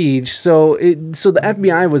under siege, so the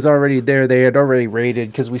FBI was already there. They had already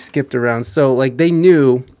raided because we skipped around. So, like, they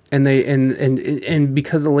knew, and they and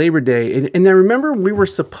because of Labor Day, and I remember we were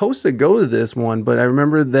supposed to go to this one, but I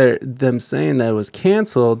remember them saying that it was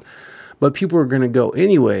canceled, but people were going to go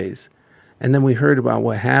anyways. And then we heard about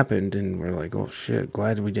what happened, and we're like, oh, shit,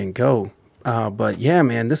 glad we didn't go. But, yeah,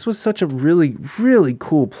 man, this was such a really, really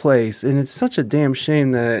cool place. And it's such a damn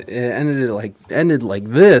shame that it ended like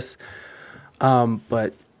this.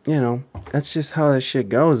 But, you know, that's just how that shit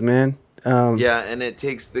goes, man. Yeah, and it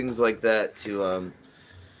takes things like that to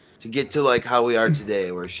get to, like, how we are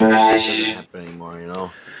today, where shit doesn't happen anymore, you know?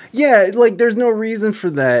 Yeah, like there's no reason for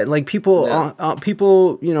that. Like people,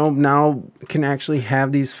 people, you know, now can actually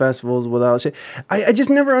have these festivals without shit. I just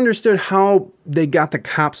never understood how they got the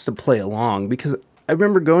cops to play along, because I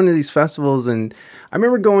remember going to these festivals, and I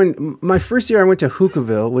remember going my first year. I went to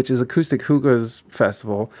Hookahville, which is Acoustic Hookah's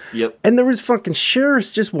festival. Yep. And there was fucking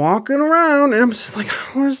sheriffs just walking around, and I'm just like,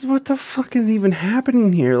 what the fuck is even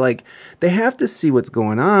happening here? Like, they have to see what's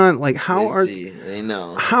going on. Like, they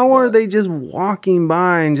know. How are they just walking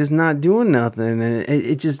by and just not doing nothing? And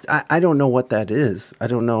it just, I don't know what that is. I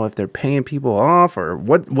don't know if they're paying people off or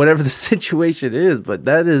whatever the situation is. But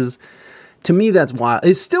that is, to me, that's wild.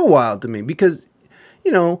 It's still wild to me because,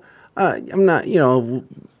 you know, I'm not, you know,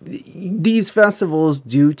 these festivals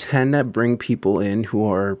do tend to bring people in who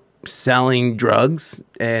are selling drugs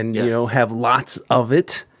and, you know, have lots of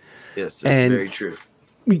it. Yes, that's very true.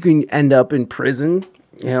 You can end up in prison.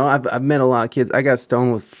 You know, I've met a lot of kids. I got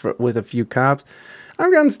stoned with a few cops.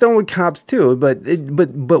 I've gotten stoned with cops too. But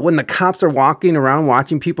when the cops are walking around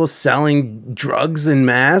watching people selling drugs en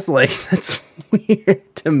masse, like, that's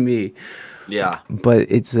weird to me. Yeah, but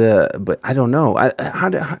it's but I don't know. How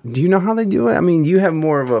do you know how they do it? I mean, you have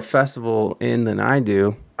more of a festival in than I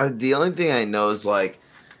do. The only thing I know is, like,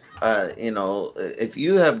 you know, if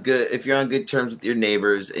you're on good terms with your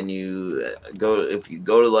neighbors, and if you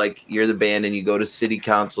go to, like, you're the band and you go to city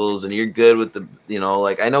councils and you're good with the, you know,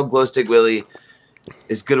 like, I know Glow Stick Willy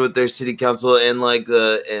is good with their city council, and like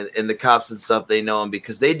and the cops and stuff. They know them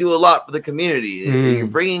because they do a lot for the community. You're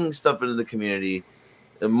bringing stuff into the community,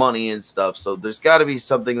 the money and stuff. So there's got to be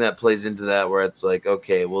something that plays into that, where it's like,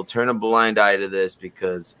 okay, we'll turn a blind eye to this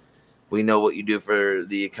because we know what you do for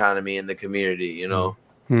the economy and the community, you know?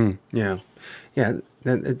 Yeah.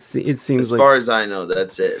 It seems as far as I know,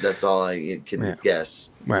 that's it. That's all I can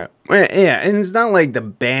guess. Right. Yeah, and it's not like the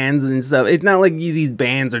bands and stuff. It's not like these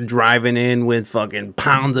bands are driving in with fucking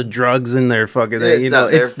pounds of drugs in their fucking. You know,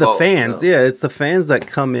 it's the fans. No. Yeah, it's the fans that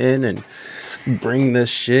come in and bring this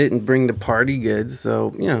shit and bring the party goods.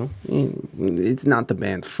 So, you know, it's not the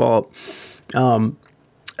band's fault.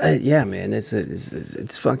 Yeah, man,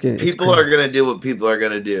 it's fucking. People are gonna do what people are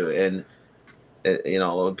gonna do, and you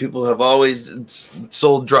know, people have always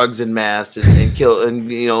sold drugs in mass and kill,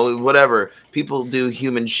 and you know, whatever. People do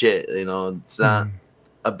human shit. You know, it's not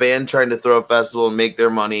a band trying to throw a festival and make their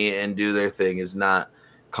money and do their thing is not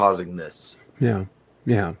causing this.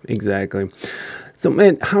 Yeah, exactly. So,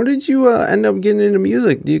 man, how did you end up getting into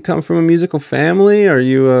music? Do you come from a musical family? Are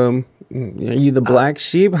you the black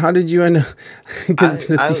sheep? How did you end up? Because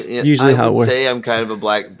that's usually how it works. I would say I'm kind of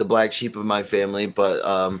the black sheep of my family,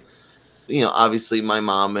 but you know, obviously my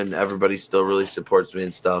mom and everybody still really supports me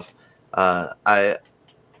and stuff.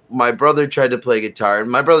 My brother tried to play guitar,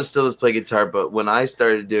 and my brother still does play guitar, but when I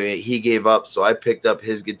started doing it, he gave up, so I picked up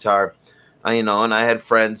his guitar. You know, and I had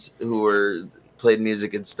friends who played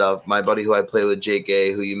music and stuff. My buddy who I play with, Jake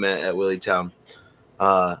A, who you met at Willy Town,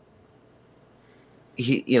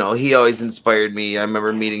 he always inspired me. I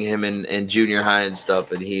remember meeting him in junior high and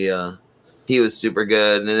stuff, and he he was super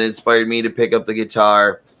good, and it inspired me to pick up the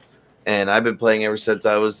guitar. And I've been playing ever since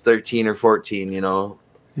I was 13 or 14, you know.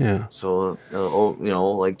 Yeah. So, you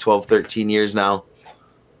know, like 12, 13 years now.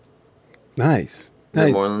 Nice.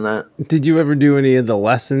 More than that. Did you ever do any of the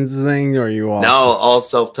lessons thing, or are you all? No, all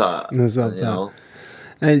self-taught. Self-taught.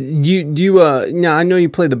 You know? Now I know you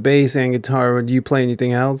play the bass and guitar, but do you play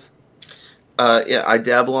anything else? Yeah, I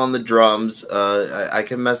dabble on the drums. I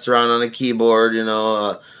can mess around on a keyboard, you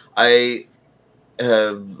know. I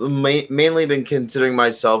have mainly been considering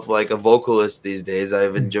myself like a vocalist these days.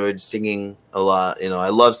 I've enjoyed singing a lot. You know, I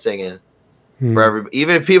love singing for everybody.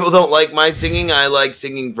 Even if people don't like my singing, I like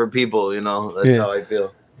singing for people. You know, that's how I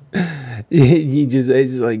feel.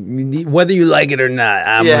 It's like whether you like it or not,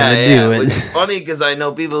 I'm gonna do it. Which is funny because I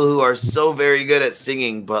know people who are so very good at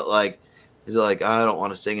singing, but like, he's like, I don't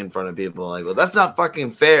want to sing in front of people. Like, well, that's not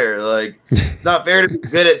fucking fair. Like, it's not fair to be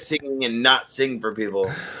good at singing and not sing for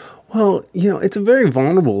people. Well, you know, it's a very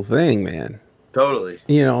vulnerable thing, man. Totally.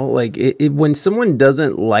 You know, like when someone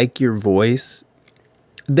doesn't like your voice,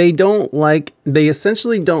 they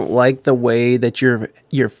essentially don't like the way that your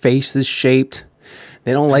face is shaped.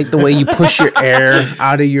 They don't like the way you push your air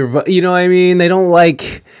out of your, you know what I mean? They don't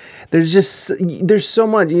like, there's so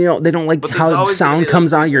much, you know, they don't like how sound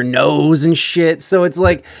comes out of your nose and shit. So it's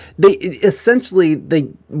like,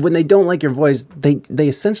 when they don't like your voice, they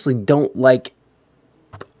essentially don't like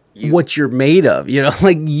what you're made of, you know,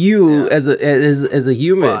 like you as a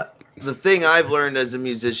human. But the thing I've learned as a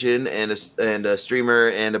musician and a streamer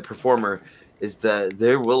and a performer is that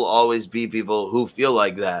there will always be people who feel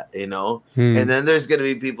like that, you know, and then there's gonna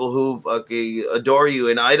be people who fucking adore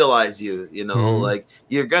you and idolize you, you know, like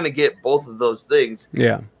you're gonna get both of those things.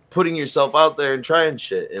 Yeah, putting yourself out there and trying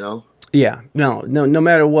shit, you know. Yeah, no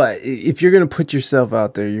matter what, if you're gonna put yourself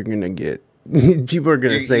out there, you're gonna get. People are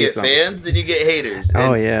gonna say something. You get fans and you get haters.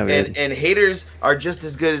 Oh yeah, man. And haters are just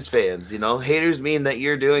as good as fans. You know, haters mean that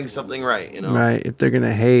you're doing something right. You know, right? If they're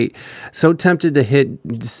gonna hate, so tempted to hit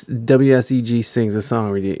WSEG sings a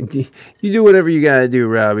song. You do whatever you gotta do,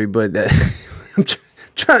 Robbie. But I'm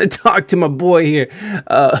trying to talk to my boy here.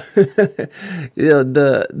 You know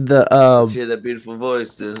let's hear that beautiful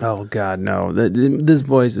voice, dude. Oh God, no! This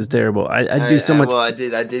voice is terrible. I do so much. Well, I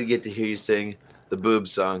did get to hear you sing the boob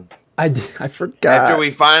song. I forgot.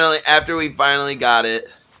 After we finally got it.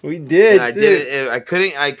 We did. And I did it. I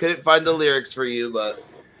couldn't find the lyrics for you, but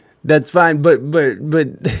that's fine. But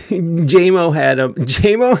JMO had them.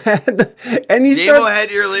 JMO had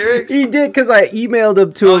your lyrics. He did because I emailed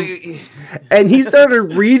them to him, and he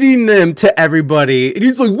started reading them to everybody. And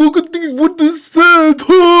he's like, "Look at these. What this says." And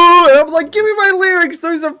I'm like, "Give me my lyrics.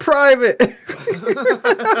 Those are private." Then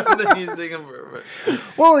you sing them forever.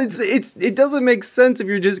 Well, it doesn't make sense if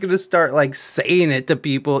you're just gonna start like saying it to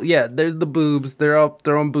people. Yeah, there's the boobs. They're all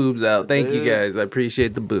throwing boobs out. Thank you guys. I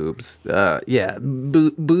appreciate the boobs. Yeah,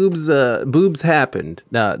 boobs happened.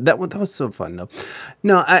 That was so fun though.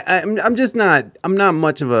 No, I'm just not. I'm not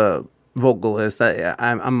much of a vocalist.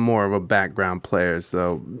 I'm more of a background player.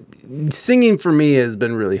 So singing for me has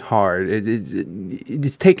been really hard.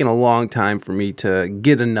 It's taken a long time for me to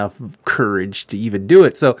get enough courage to even do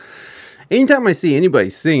it. So anytime I see anybody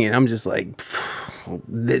singing, I'm just like,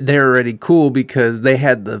 they're already cool because they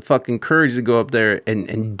had the fucking courage to go up there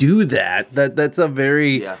and do that. That's a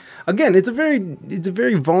very again, it's a very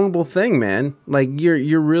vulnerable thing, man. Like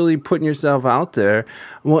you're really putting yourself out there.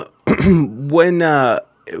 When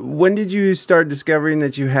did you start discovering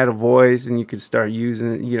that you had a voice and you could start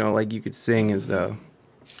using it, you know, like you could sing and stuff?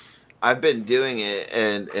 I've been doing it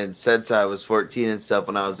and since I was 14 and stuff,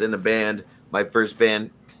 when I was in a band, my first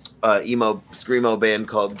band, emo screamo band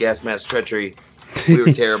called Gas Mask Treachery. We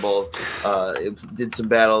were terrible. Did some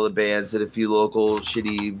battle of the bands, did a few local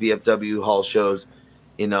shitty VFW hall shows,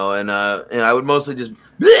 you know, and I would mostly just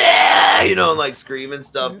you know, like scream and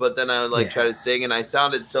stuff, but then I would like try to sing and I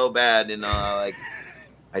sounded so bad, you know, like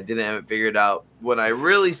I didn't have it figured out. When I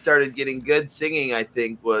really started getting good singing, I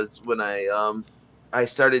think, was when I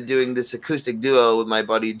started doing this acoustic duo with my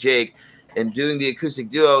buddy Jake. And doing the acoustic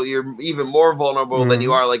duo, you're even more vulnerable than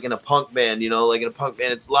you are like in a punk band. You know, like in a punk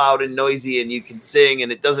band, it's loud and noisy, and you can sing,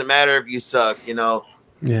 and it doesn't matter if you suck. You know.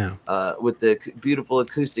 Yeah. With the beautiful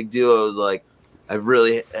acoustic duos, like I've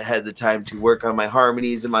really had the time to work on my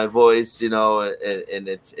harmonies and my voice. You know, and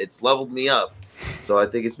it's leveled me up. So I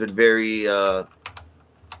think it's been very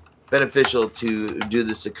beneficial to do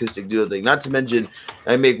this acoustic duo thing. Not to mention,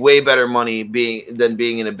 I make way better money than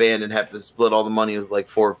being in a band and have to split all the money with like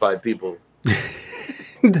 4 or 5 people.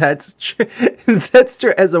 That's true. That's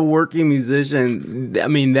true. As a working musician, I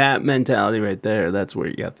mean, that mentality right there, that's where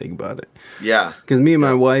you got to think about it. Yeah. Because me and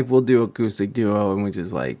my wife will do acoustic duo, and we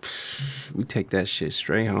just like, we take that shit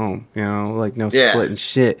straight home, you know, like no splitting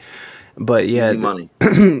shit. But yeah, easy money.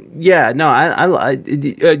 Yeah,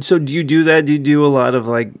 no, so do you do that? Do you do a lot of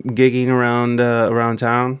like gigging around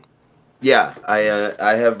town? Yeah, I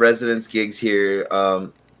have residence gigs here,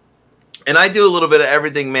 and I do a little bit of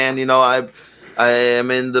everything, man. You know, I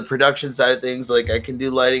am in the production side of things. Like I can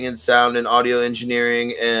do lighting and sound and audio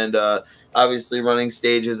engineering, and obviously running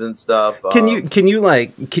stages and stuff. Can you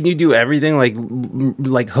do everything,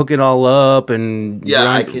 like hook it all up and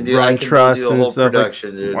I can do a whole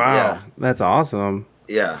production, dude. Wow, yeah. That's awesome.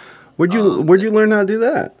 Yeah. Where'd you learn how to do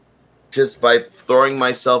that? Just by throwing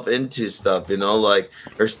myself into stuff, you know, like,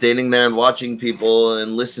 or standing there and watching people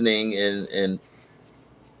and listening and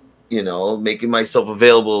you know, making myself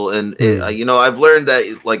available. And you know, I've learned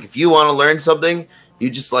that like if you want to learn something, you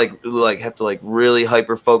just like have to like really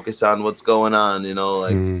hyper focus on what's going on, you know,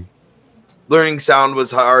 like learning sound was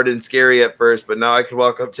hard and scary at first, but now I can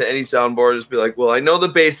walk up to any soundboard and just be like, well, I know the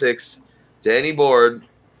basics to any board.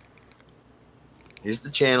 Here's the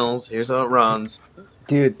channels. Here's how it runs.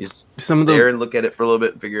 Dude, just stare and look at it for a little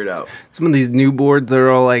bit and figure it out. Some of these new boards,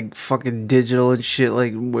 they're all like fucking digital and shit,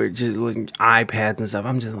 like we're just like iPads and stuff.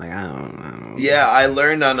 I'm just like, I don't. Yeah, I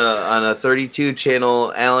learned on a 32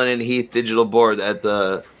 channel Allen and Heath digital board at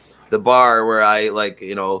the bar where I like,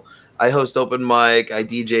 you know, I host open mic, I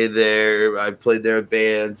DJ there, I played there with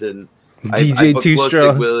bands, and DJ I Two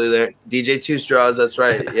Straws. Willy there. DJ Two Straws, that's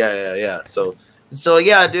right. Yeah. So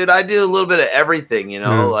yeah, dude, I do a little bit of everything, you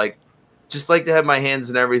know, like. Just like to have my hands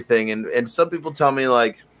in everything, and some people tell me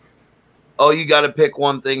like, oh, you got to pick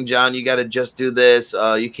one thing, John, you got to just do this,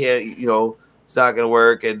 you can't, you know, it's not gonna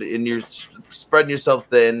work, and you're spreading yourself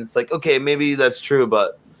thin. It's like, okay, maybe that's true,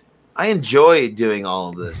 but I enjoy doing all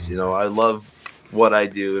of this, you know. I love what I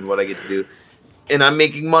do and what I get to do, and I'm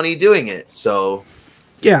making money doing it. So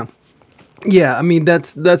yeah, I mean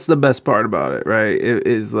that's the best part about it, right? It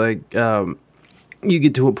is like you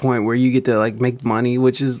get to a point where you get to like make money,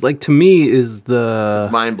 which is like, to me, is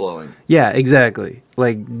it's mind blowing. Yeah, exactly.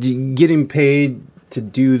 Like getting paid to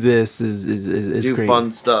do this is do great.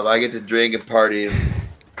 Fun stuff. I get to drink and party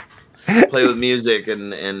and play with music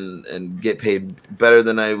and get paid better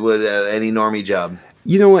than I would at any normie job.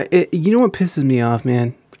 You know what? You know what pisses me off,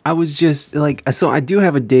 man? I was just like, so I do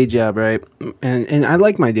have a day job, right? And I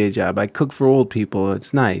like my day job. I cook for old people.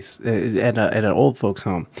 It's nice at an old folks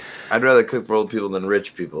home. I'd rather cook for old people than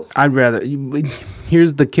rich people.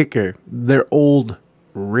 Here's the kicker. They're old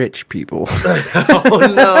rich people.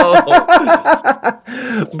 Oh no.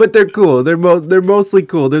 But they're cool. They're mostly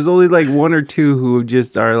cool. There's only like one or two who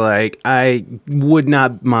just are like, I would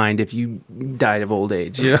not mind if you died of old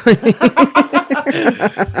age, you know?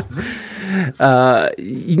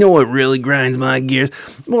 You know what really grinds my gears?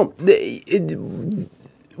 Well,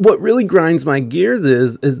 what really grinds my gears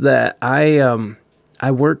is that I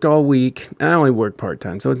work all week, and I only work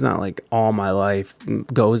part-time, so it's not like all my life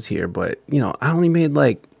goes here, but you know, I only made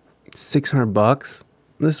like $600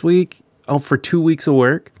 this week, for 2 weeks of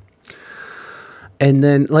work. And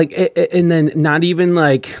then not even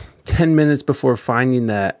like 10 minutes before finding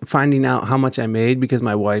out how much I made, because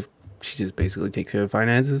my wife, she just basically takes care of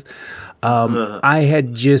finances. I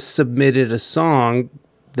had just submitted a song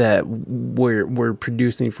that we're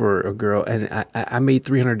producing for a girl, and I made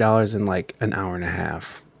 $300 in like an hour and a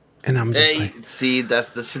half. And I'm just like, see,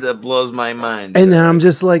 that's the shit that blows my mind. And then I'm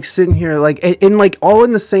just like sitting here like, and like all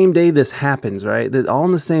in the same day this happens, right? All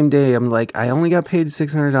in the same day, I'm like, I only got paid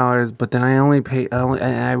 $600, but then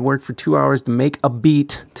I worked for 2 hours to make a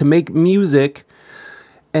beat, to make music.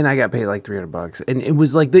 And I got paid like $300, and it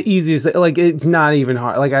was like the easiest. Like, it's not even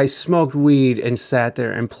hard. Like, I smoked weed and sat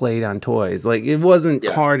there and played on toys. Like, it wasn't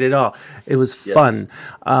hard at all. It was fun.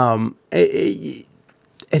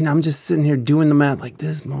 And I'm just sitting here doing the math like,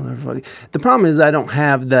 this motherfucker. The problem is I don't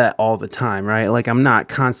have that all the time, right? Like, I'm not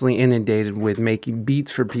constantly inundated with making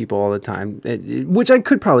beats for people all the time, which I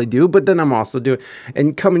could probably do, but then I'm also doing,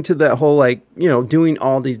 and coming to that whole, like, you know, doing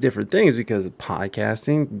all these different things because of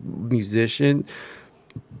podcasting, musician,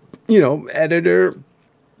 you know, editor,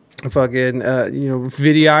 fucking, you know,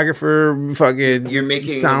 videographer, fucking, you're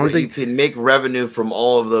making sound. You can make revenue from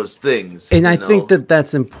all of those things. And I think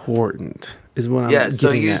that's important. Is what I'm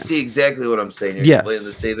so you at. See exactly what I'm saying. You're explaining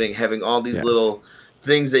the same thing, having all these little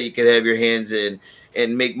things that you can have your hands in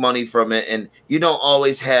and make money from it. And you don't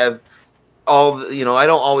always have you know, I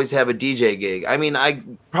don't always have a DJ gig. I mean, I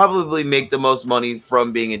probably make the most money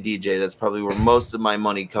from being a DJ. That's probably where most of my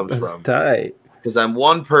money comes from. Tight. because I'm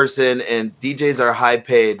one person and DJs are high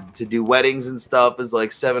paid. To do weddings and stuff is like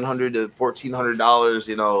 $700 to $1,400,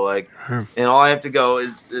 you know, like, and all I have to do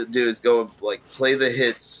is go like play the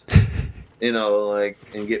hits, you know, like,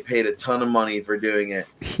 and get paid a ton of money for doing it.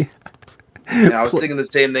 Yeah. And I was thinking the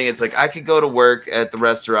same thing. It's like I could go to work at the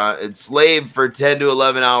restaurant and slave for 10 to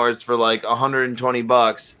 11 hours for like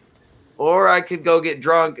 $120, or I could go get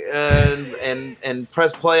drunk and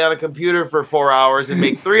press play on a computer for 4 hours and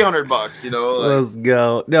make $300. You know, like, let's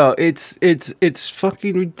go. No, it's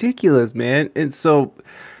fucking ridiculous, man. And so,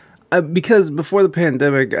 because before the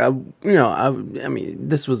pandemic, I mean,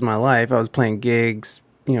 this was my life. I was playing gigs,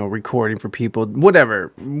 you know, recording for people,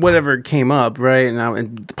 whatever came up, right?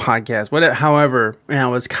 And the podcast, whatever, however, and I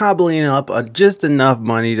was cobbling up just enough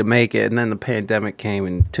money to make it, and then the pandemic came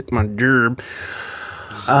and took my job,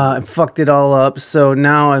 and fucked it all up. So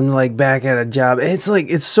now I'm like back at a job. It's like,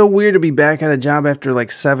 it's so weird to be back at a job after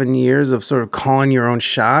like 7 years of sort of calling your own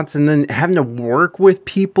shots and then having to work with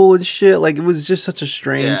people and shit. Like, it was just such a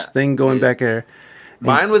strange thing going back there.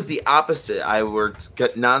 Mine was the opposite. I worked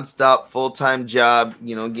nonstop, full-time job,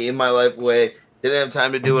 you know, gave my life away, didn't have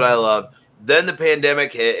time to do what I loved. Then the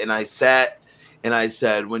pandemic hit, and I sat and I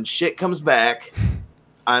said, when shit comes back,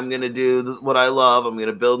 I'm going to do what I love. I'm going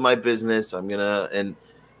to build my business. I'm going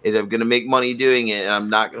to make money doing it, and I'm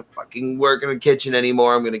not going to fucking work in the kitchen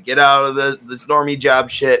anymore. I'm going to get out of this normie job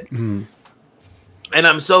shit. And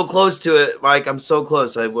I'm so close to it, Mike. I'm so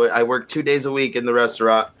close. I work 2 days a week in the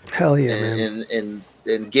restaurant. Hell yeah, man.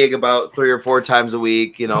 And gig about 3 or 4 times a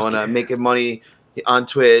week, you know, and I'm making money on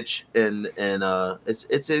Twitch, and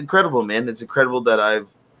it's incredible, man. It's incredible that I've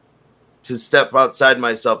to step outside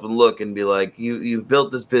myself and look and be like, you've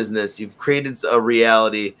built this business, you've created a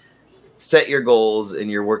reality, set your goals, and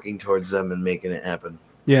you're working towards them and making it happen.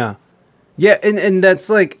 Yeah. Yeah, and that's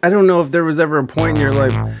like, I don't know if there was ever a point in your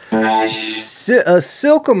life.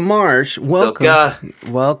 Silka Marsh, welcome.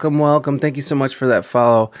 Silka. Welcome. Thank you so much for that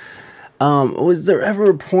follow. Was there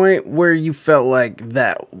ever a point where you felt like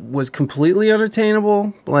that was completely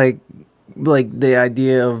unattainable? Like the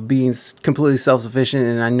idea of being completely self-sufficient,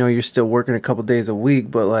 and I know you're still working a couple days a week,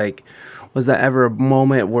 but like, was that ever a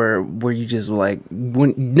moment where you just like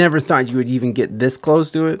never thought you would even get this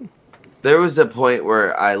close to it? There was a point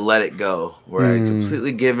where I let it go, where I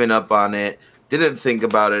completely given up on it, didn't think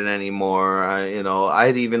about it anymore. I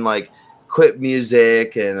had even like quit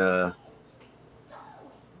music, and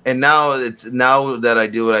now that I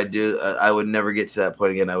do what I do, I would never get to that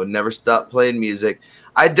point again. I would never stop playing music.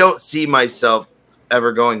 I don't see myself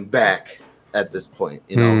ever going back at this point,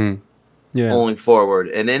 you know. Only forward.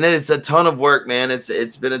 And then it's a ton of work, man.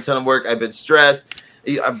 It's been a ton of work. I've been stressed.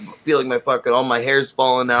 I'm feeling all my hair's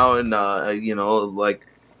falling out, and like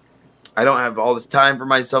I don't have all this time for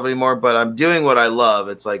myself anymore, but I'm doing what I love.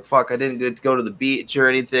 It's like, fuck, I didn't get to go to the beach or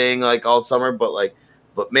anything like all summer, but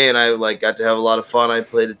man, I like got to have a lot of fun. I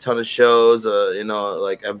played a ton of shows,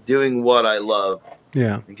 like I'm doing what I love.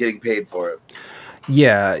 Yeah. And getting paid for it.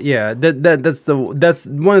 Yeah. That's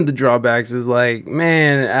one of the drawbacks is like,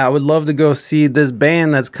 man, I would love to go see this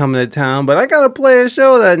band that's coming to town, but I gotta play a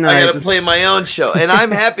show that night. I gotta play my own show, and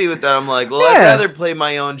I'm happy with that. I'm like, well, I'd rather play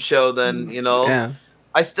my own show than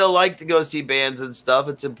I still like to go see bands and stuff.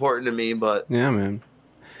 It's important to me, but yeah, man.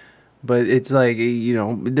 But it's like,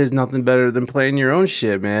 there's nothing better than playing your own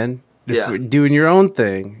shit, man. Yeah. Doing your own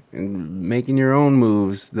thing and making your own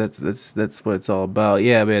moves. That's what it's all about.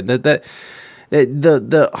 Yeah, man.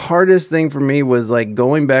 The hardest thing for me was like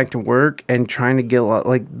going back to work and trying to get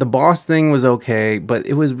like the boss thing was okay, but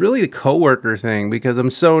it was really the coworker thing because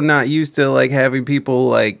I'm so not used to like having people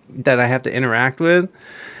like that I have to interact with.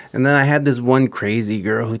 And then I had this one crazy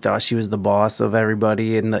girl who thought she was the boss of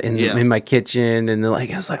everybody in my kitchen, and I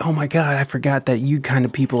was like, oh my god, I forgot that you kind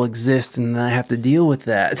of people exist, and I have to deal with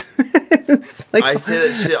that. Like, I say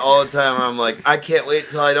that shit all the time. I'm like, I can't wait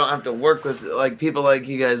till I don't have to work with like people like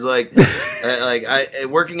you guys. Like,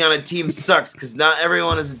 working on a team sucks because not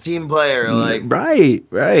everyone is a team player. Like, right.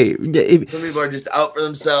 Some people are just out for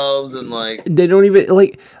themselves and like they don't even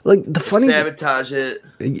like the funny sabotage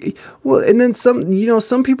it. Well, and then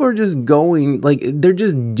some people are just going like they're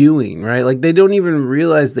just doing right. Like they don't even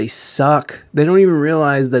realize they suck. They don't even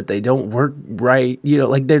realize that they don't work right.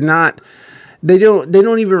 Like they're not. They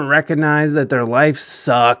don't even recognize that their life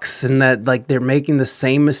sucks and that like they're making the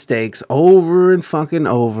same mistakes over and fucking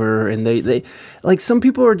over, and they like some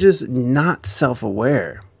people are just not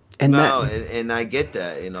self-aware. And and I get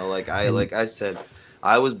that, like I said,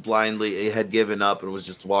 I was had given up and was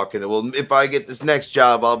just walking. Well, if I get this next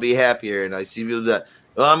job, I'll be happier. And I see people that,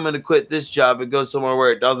 well, I'm going to quit this job and go somewhere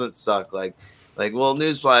where it doesn't suck. Like, Like, well,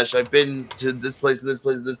 newsflash, I've been to this place and this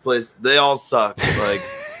place and this place. They all suck. Like,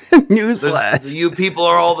 newsflash, you people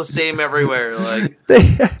are all the same everywhere. Like,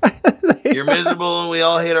 you're miserable and we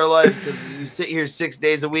all hate our lives because you sit here 6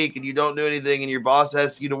 days a week and you don't do anything and your boss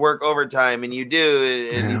asks you to work overtime and you do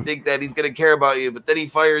and you think that he's going to care about you, but then he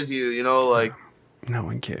fires you, you know, like. No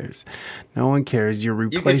one cares. No one cares. You're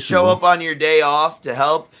replaceable. You can show up on your day off to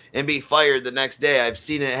help and be fired the next day. I've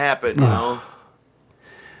seen it happen, you know.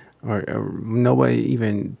 Or nobody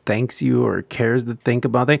even thanks you or cares to think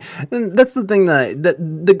about things. And that's the thing that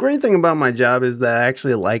the great thing about my job is that I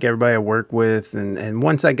actually like everybody I work with. And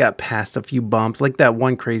once I got past a few bumps, like that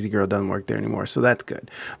one crazy girl doesn't work there anymore. So that's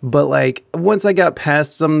good. But like once I got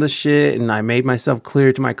past some of the shit and I made myself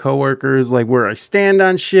clear to my coworkers, like where I stand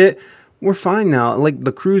on shit, we're fine now. Like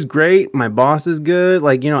the crew's great. My boss is good.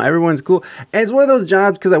 Like, you know, everyone's cool. And it's one of those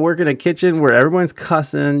jobs because I work in a kitchen where everyone's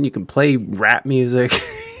cussing. You can play rap music.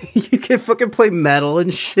 You can fucking play metal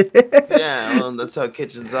and shit. Yeah, well, that's how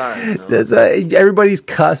kitchens are. You know? That's everybody's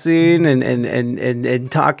cussing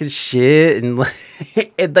and talking shit and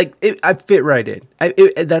I fit right in.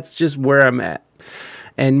 That's just where I'm at,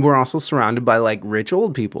 and we're also surrounded by like rich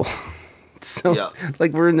old people. So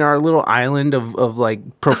like we're in our little island of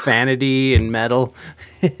like profanity and metal,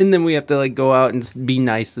 and then we have to like go out and be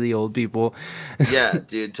nice to the old people. Yeah,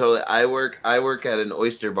 dude, totally. I work at an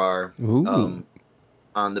oyster bar. Ooh.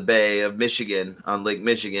 On the Bay of Michigan, on Lake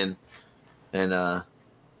Michigan, and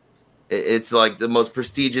it's like the most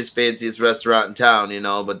prestigious, fanciest restaurant in town, you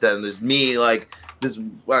know. But then there's me, like this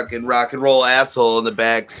fucking rock and roll asshole in the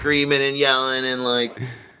back, screaming and yelling and like,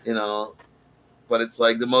 you know. But it's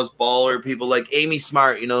like the most baller people, like Amy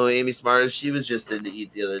Smart, you know. Amy Smart, she was just in to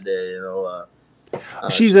eat the other day, you know.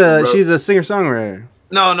 She's a singer songwriter.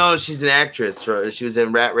 No, she's an actress. She was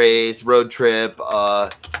in Rat Race, Road Trip.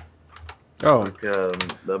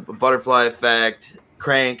 The Butterfly Effect,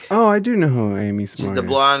 Crank. Oh, I do know who Amy Smart is. She's the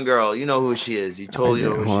blonde girl. You know who she is. You totally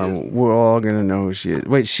know who she is. We're all gonna know who she is.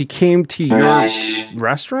 Wait, she came to your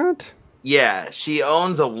restaurant? Yeah, she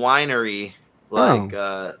owns a winery,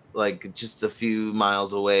 like just a few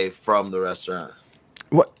miles away from the restaurant.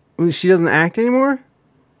 What? She doesn't act anymore?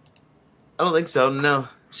 I don't think so. No,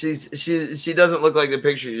 she doesn't look like the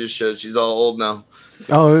picture you just showed. She's all old now.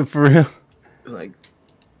 Oh, for real? Like.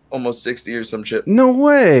 Almost 60 or some shit. No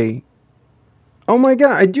way. Oh my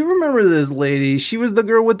god, I do remember this lady. She was the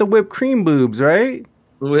girl with the whipped cream boobs, right?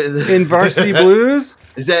 In Varsity Blues?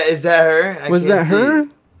 Is that her? Was that her?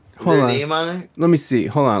 Hold on. Name on her? Let me see.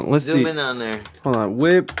 Hold on. Let's Zoom in on there. Hold on.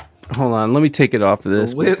 Hold on. Let me take it off of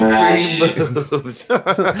this. Whipped cream boobs. Hold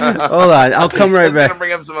on. I'll come right back. Gonna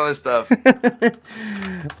bring up some other stuff.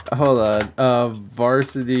 Hold on.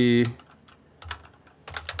 Varsity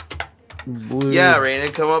Blue. Yeah,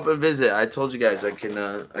 Reina, come up and visit. I told you guys I can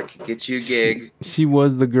get you a gig. She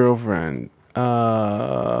was the girlfriend.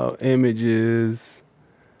 Images.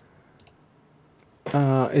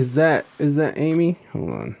 Is that Amy?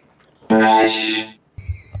 Hold on.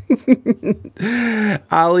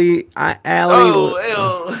 Allie.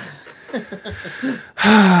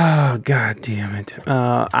 Oh, God damn it.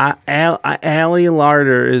 Allie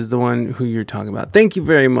Larder is the one who you're talking about. Thank you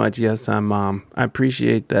very much. Yes, I'm Mom. I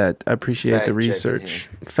appreciate that. I appreciate the research.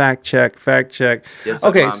 Fact check. Yes,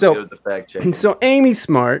 okay, Mom's good with the fact check. So Amy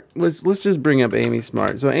Smart. Let's just bring up Amy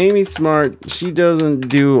Smart. So Amy Smart, she doesn't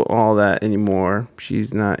do all that anymore.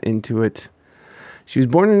 She's not into it. She was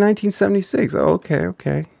born in 1976. Oh,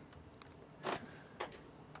 okay.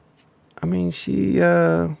 I mean, she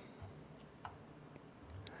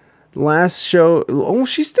last show. Oh,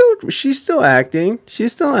 she's still acting.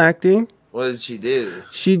 What did she do?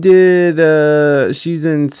 She did. She's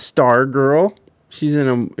in Stargirl. She's in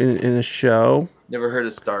a show. Never heard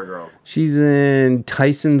of Stargirl. She's in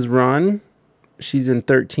Tyson's Run. She's in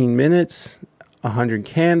 13 Minutes. 100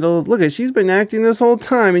 Candles. Look at, she's been acting this whole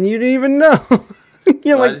time, and you didn't even know.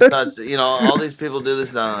 You're like, I just thought, all these people do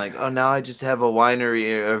this now. Like, oh, now I just have a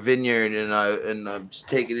winery or a vineyard, and I'm just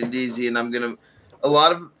taking it easy, and I'm gonna. A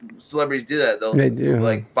lot of celebrities do that. They do,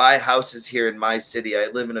 like, buy houses here in my city. I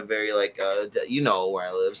live in a very where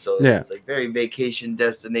I live, so it's like very vacation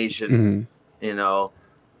destination. Mm-hmm.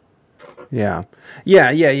 Yeah.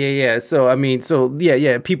 So I mean,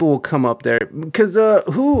 people will come up there because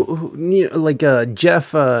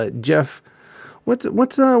Jeff. What's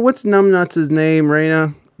Numbnuts' name,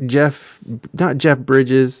 Reina? Not Jeff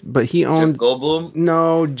Bridges, but he owns Jeff Goldblum.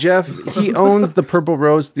 No, Jeff. He owns the Purple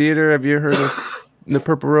Rose Theater. Have you heard of the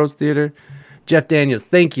Purple Rose Theater? Jeff Daniels.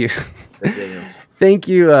 Thank you. Thank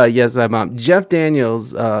you. Yes, I'm Mom. Jeff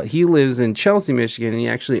Daniels. He lives in Chelsea, Michigan, and he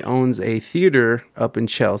actually owns a theater up in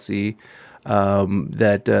Chelsea.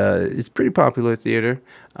 that is pretty popular theater.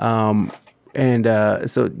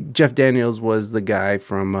 So Jeff Daniels was the guy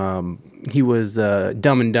from he was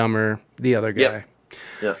Dumb and Dumber, the other guy.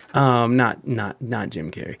 Yep. Yeah. Not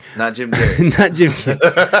Jim Carrey. Not Jim Carrey. Not Jim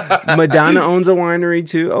Carrey. Madonna owns a winery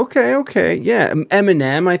too. Okay. Yeah.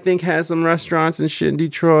 Eminem, I think, has some restaurants and shit in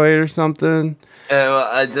Detroit or something.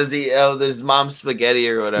 Does he? Oh, there's Mom's Spaghetti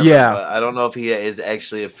or whatever. Yeah. But I don't know if he is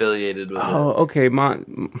actually affiliated with it. Oh, okay.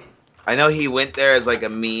 I know he went there as like a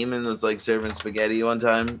meme and was like serving spaghetti one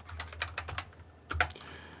time.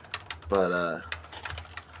 But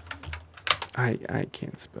I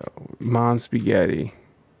can't spell. Mom's Spaghetti.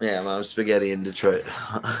 Yeah, Mom's Spaghetti in Detroit.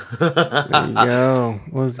 There you go.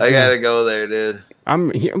 I gotta go there, dude.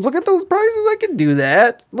 I'm here. Look at those prices. I can do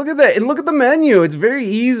that. Look at that, and look at the menu. It's very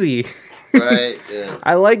easy. Right. Yeah.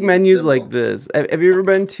 I like menus like this. Have you ever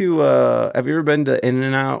been to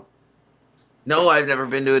In-N-Out? No, I've never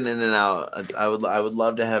been to an In-N-Out. I would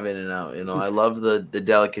love to have In-N-Out. You know, I love the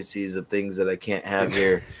delicacies of things that I can't have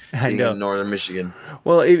here in northern Michigan.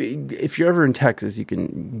 Well, if you're ever in Texas, you can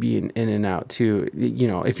be in In-N-Out too. You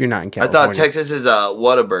know, if you're not in California. I thought Texas is a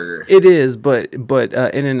Whataburger. It is, but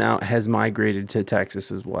In-N-Out has migrated to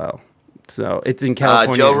Texas as well. So it's in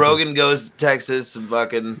California. Joe Rogan goes to Texas and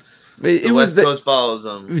fucking the West Coast follows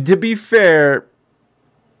him. To be fair,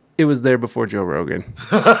 it was there before Joe Rogan.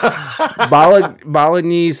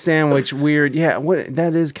 Bolognese sandwich, weird. Yeah, what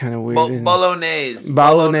that is kind of weird. Bolognese.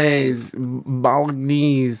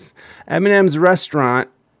 Eminem's restaurant,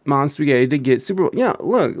 Mom's Spaghetti, to get Super Bowl. Yeah,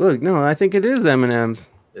 look. No, I think it is Eminem's.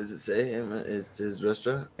 Does it say it's his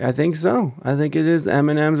restaurant? I think so. I think it is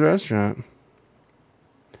Eminem's restaurant.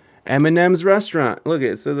 Eminem's restaurant. Look,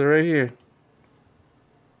 it says it right here.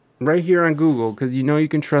 Right here on Google, because you know you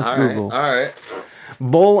can trust Google. All right.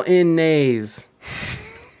 Bolognese.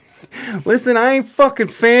 Listen, I ain't fucking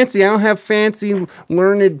fancy. I don't have fancy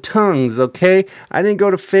learned tongues, okay? I didn't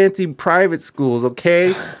go to fancy private schools,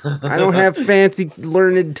 okay? I don't have fancy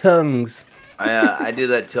learned tongues. I do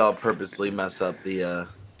that too. I'll purposely mess up the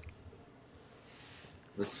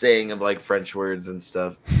saying of like French words and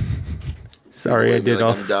stuff. Sorry, I did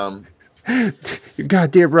all. I'm dumb. You're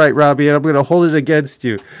goddamn right, Robbie, and I'm gonna hold it against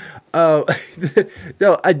you. No,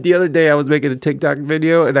 the other day I was making a TikTok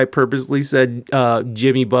video and I purposely said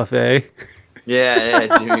Jimmy Buffet.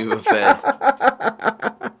 Yeah, Jimmy Buffet.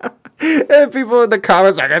 And people in the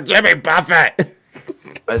comments are like, Jimmy Buffett.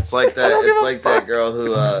 It's like that. It's like that girl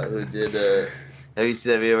who did. Have you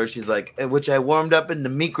seen that video where she's like, which I warmed up in the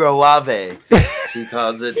microwave? She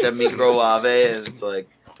calls it the microwave, and it's like.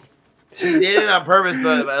 She did it on purpose,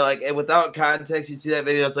 but like without context, you see that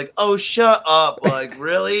video. It's like, oh, shut up! Like,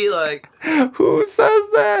 really? Like, who says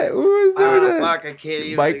that? Who is that? Fuck, I can't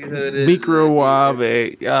even think who it is.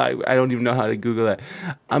 Microwave. Yeah, I don't even know how to Google that.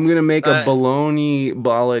 I'm gonna make a bologna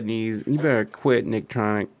bolognese. You better quit,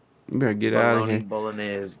 Nicktronic. You better get out of here.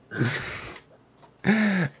 Bolognese.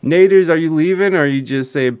 Naders, are you leaving, or are you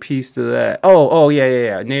just saying peace to that? Oh,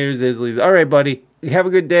 yeah. Naders is leaving. All right, buddy. Have a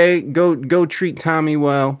good day. Go treat Tommy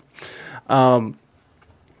well. No,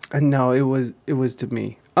 it was to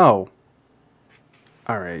me. Oh.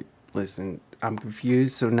 All right. Listen, I'm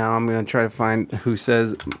confused. So now I'm going to try to find who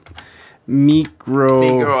says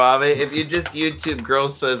microwave. If you just YouTube girl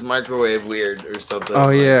says microwave weird or something. Oh,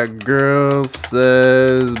 yeah. Girl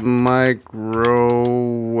says microwave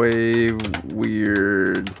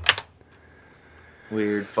weird.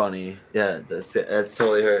 Weird, funny. Yeah, that's it. That's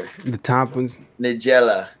totally her. The top one's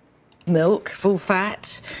Nigella. Milk, full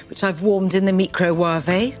fat, which I've warmed in the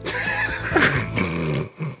microwave.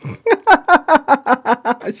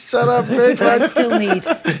 Shut up, bitch. But I still need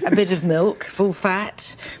a bit of milk, full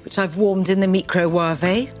fat, which I've warmed in the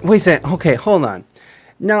microwave. Wait a second. Okay, hold on.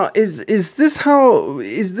 Now, is this how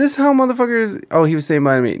motherfuckers? Oh, he was saying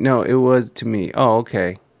bye to me. No, it was to me. Oh,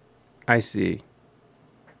 okay. I see.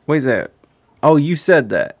 Wait a second. Oh, you said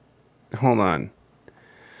that. Hold on.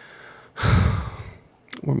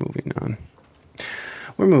 We're moving on.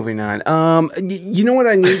 You know what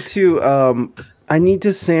I need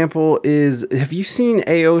to sample is, have you seen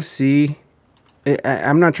AOC?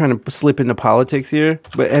 I'm not trying to slip into politics here,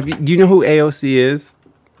 but do you know who AOC is?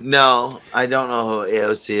 No, I don't know who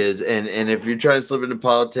AOC is, and if you're trying to slip into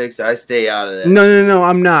politics, I stay out of that. No,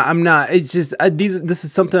 I'm not. It's just this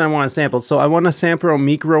is something I want to sample. So I want to sample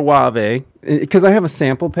microwave because I have a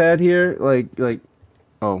sample pad here. Like,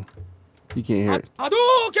 oh, you can't hear it. I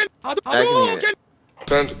can hear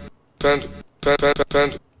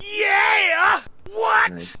it. Yeah!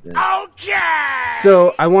 What? Nice. Okay!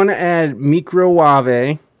 So I want to add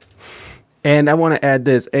microwave, and I want to add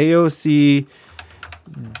this AOC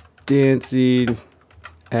dancing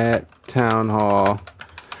at town hall.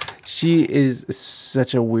 She is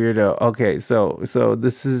such a weirdo. Okay, so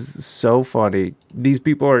this is so funny. These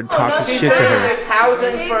people are talking shit to her. It's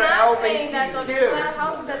housing for LBTQ.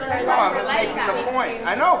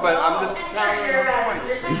 I know, but I'm just telling you the point.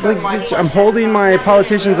 It's like, bitch, I'm holding my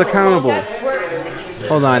politicians accountable.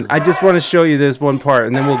 Hold on, I just want to show you this one part,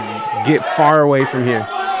 and then we'll get far away from here.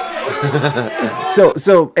 So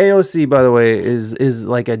AOC, by the way, is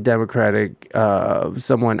like a Democratic,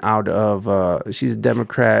 someone out of, she's a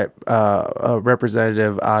Democrat, a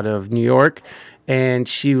representative out of New York. And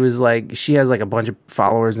she was like, she has like a bunch of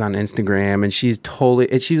followers on Instagram, and she's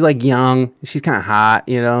like young, she's kind of hot,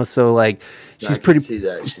 you know. So like, she's pretty. See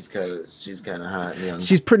that she's kind of hot and young.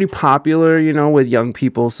 She's pretty popular, you know, with young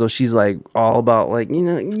people. So she's like all about like, you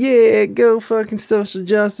know, yeah, go fucking social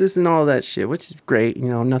justice and all that shit, which is great. You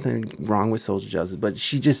know, nothing wrong with social justice, but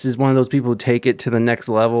she just is one of those people who take it to the next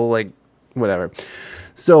level, like whatever.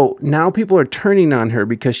 So now people are turning on her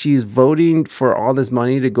because she's voting for all this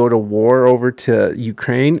money to go to war over to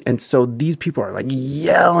Ukraine. And so these people are like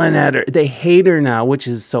yelling at her. They hate her now, which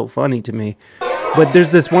is so funny to me. But there's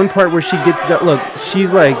this one part where she gets that look.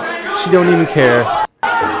 She's like, she don't even care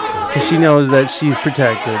because she knows that she's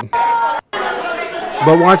protected.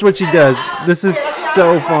 But watch what she does. This is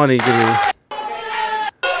so funny to me.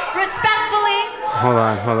 Respectfully. Hold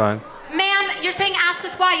on. Ma'am, you're saying ask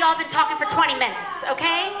us why y'all been talking for 20 minutes,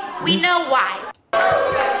 okay? We know why.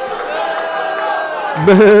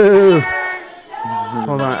 Boo.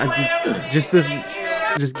 Hold on. Just give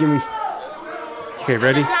me. Okay,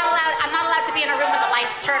 ready? I'm not allowed to be in a room when the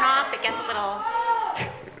lights turn off. It gets a little.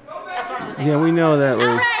 That's one of the things. Yeah, we know that. All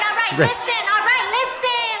right. Listen.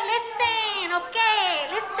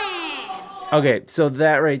 Okay, so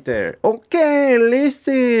that right there. Okay,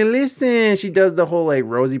 listen. She does the whole like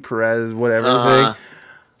Rosie Perez, whatever thing.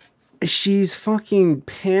 She's fucking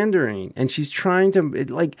pandering, and she's trying to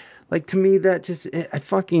like to me that just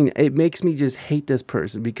it makes me just hate this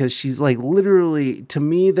person because she's like literally, to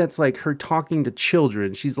me that's like her talking to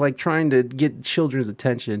children. She's like trying to get children's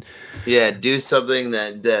attention. Yeah, do something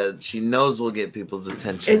that she knows will get people's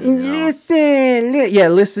attention. And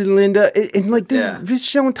listen, Linda. And like this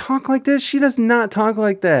she don't talk like this. She does not talk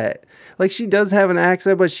like that. Like, she does have an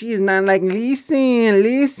accent, but she is not like, listen.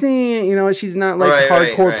 You know, she's not like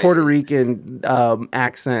hardcore Puerto Rican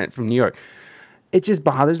accent from New York. It just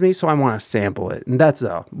bothers me, so I want to sample it. And that's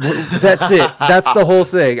all. That's it. That's the whole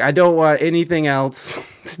thing. I don't want anything else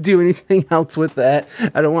to do anything else with that.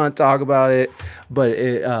 I don't want to talk about it. But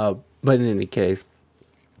in any case,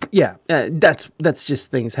 yeah, that's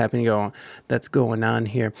just things happening that's going on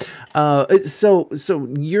here. So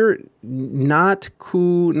you're not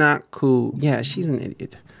cool. Yeah, she's an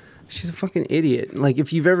idiot. She's a fucking idiot. Like,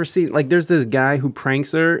 if you've ever seen, like, there's this guy who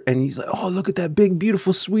pranks her, and he's like, oh, look at that big,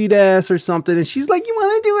 beautiful, sweet ass or something. And she's like, you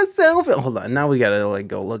want to do a selfie? Hold on. Now we got to, like,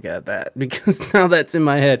 go look at that because now that's in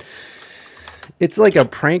my head. It's like a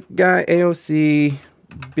prank guy, AOC,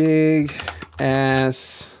 big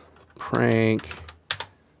ass prank.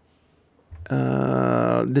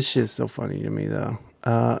 This shit's so funny to me, though.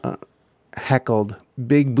 Heckled.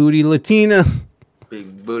 Big booty Latina.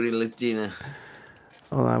 Big booty Latina.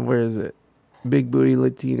 Hold on, where is it? Big booty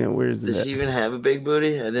Latina, where is it? Does she even have a big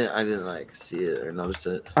booty? I didn't like see it or notice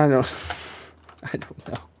it. I don't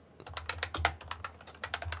know.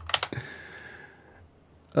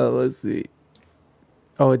 Oh, let's see.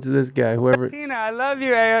 Oh, it's this guy, whoever. Latina, I love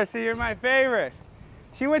you, AOC. You're my favorite.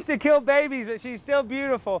 She wants to kill babies, but she's still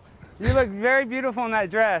beautiful. You look very beautiful in that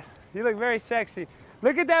dress. You look very sexy.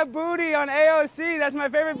 Look at that booty on AOC. That's my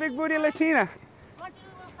favorite big booty Latina. I want to do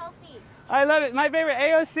a little selfie. I love it. My favorite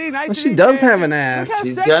AOC. Nice to meet you. She does have an ass.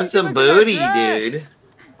 She's got some booty, dude.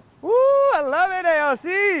 Woo, I love it,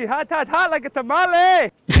 AOC. Hot like a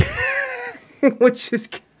tamale. Which is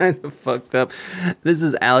kind of fucked up. This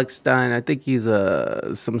is Alex Stein. I think he's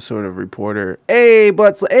some sort of reporter. Hey,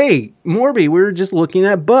 butts. Hey, Morby, we were just looking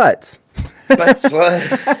at butts. Butt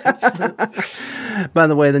sluts. By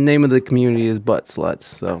the way, the name of the community is Butt Sluts,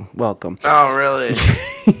 so welcome. Oh, really?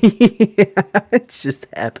 Yeah, it just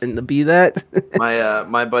happened to be that.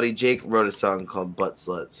 My buddy Jake wrote a song called Butt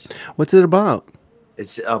Sluts. What's it about?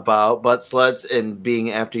 It's about butt sluts and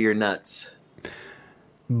being after your nuts.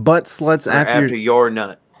 Butt sluts after your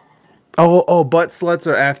nut. Oh, butt sluts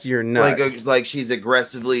are after your nut. Like she's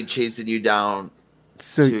aggressively chasing you down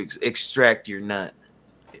to extract your nut.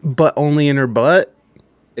 But only in her butt?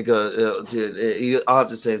 It goes, dude, I'll have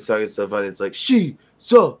to say it's so funny. It's like, she's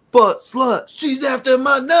a butt slut. She's after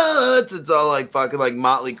my nuts. It's all like fucking like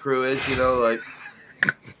Motley Crue-ish, you know, like.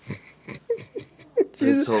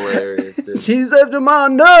 It's hilarious, dude. She's after my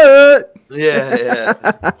nut.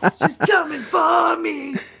 Yeah. She's coming for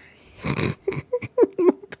me.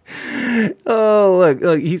 Oh,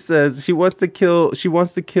 look, he says she wants to kill,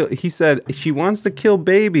 he said she wants to kill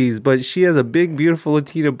babies, but she has a big, beautiful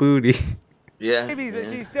Latina booty. Yeah. Babies,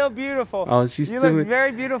 but she's still beautiful. Oh, you look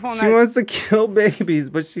very beautiful. She wants to kill babies,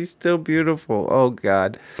 but she's still beautiful. Oh,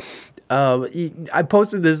 God. I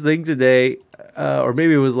posted this thing today, or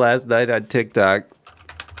maybe it was last night on TikTok,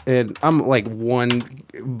 and I'm like one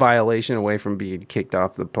violation away from being kicked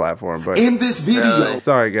off the platform. But in this video,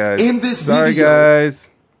 sorry, guys. Sorry, guys.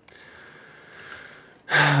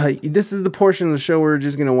 This is the portion of the show where we're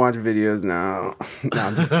just gonna watch videos now. No,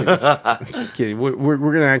 I'm just kidding. I'm just kidding. We're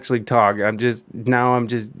gonna actually talk. I'm just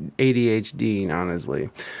ADHDing, honestly.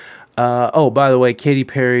 Oh, by the way, Katy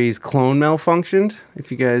Perry's clone malfunctioned.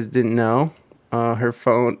 If you guys didn't know, her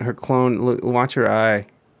clone. Look, watch her eye.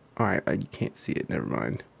 All right, you can't see it. Never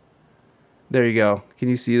mind. There you go. Can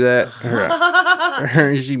you see that?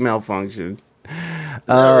 She malfunctioned.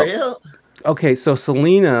 Real? Okay, so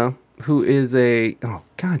Selena, who is oh,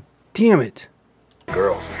 God damn it.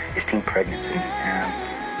 Girls, it's teen pregnancy. And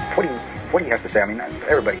what do you have to say? I mean,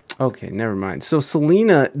 everybody. Okay, never mind. So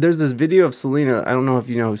Selena, there's this video of Selena. I don't know if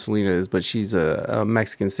you know who Selena is, but she's a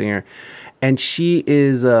Mexican singer. And she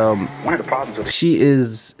is one of the problems with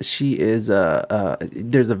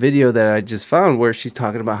there's a video that I just found where she's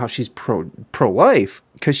talking about how she's pro-life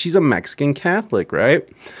because she's a Mexican Catholic, right?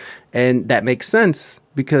 And that makes sense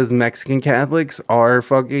because Mexican Catholics are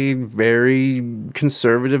fucking very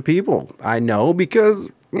conservative people. I know because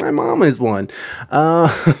my mom is one.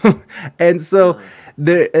 And so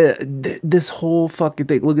this whole fucking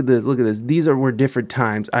thing, look at this. These were different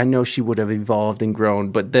times. I know she would have evolved and grown,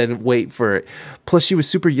 but then wait for it. Plus, she was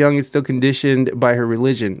super young and still conditioned by her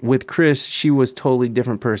religion. With Chris, she was totally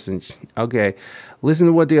different person. Okay, listen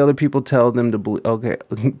to what the other people tell them to believe. Okay,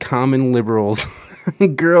 common liberals.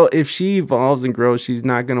 Girl, if she evolves and grows, she's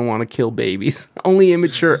not going to want to kill babies. Only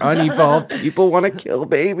immature, unevolved people want to kill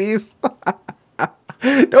babies.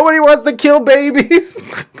 Nobody wants to kill babies.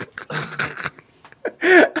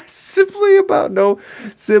 Simply about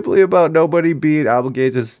nobody being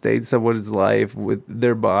obligated to sustain someone's life with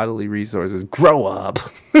their bodily resources. Grow up.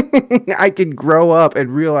 I can grow up and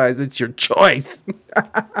realize it's your choice.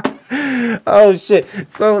 Oh shit.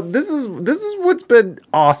 So this is what's been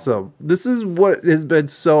awesome. This is what has been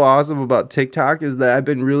so awesome about TikTok is that I've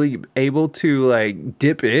been really able to like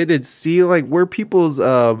dip in and see like where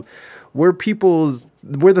the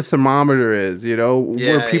thermometer is, you know,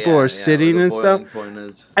 where people are sitting and stuff.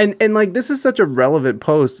 And like this is such a relevant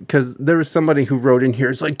post because there was somebody who wrote in here,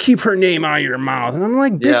 it's like, keep her name out of your mouth. And I'm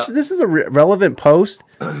like, bitch, this is a relevant post,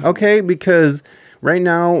 okay? Because right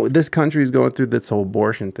now this country is going through this whole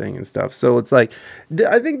abortion thing and stuff. So it's like,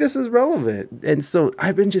 I think this is relevant. And so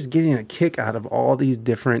I've been just getting a kick out of all these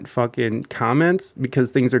different fucking comments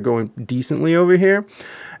because things are going decently over here.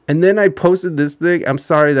 And then I posted this thing. I'm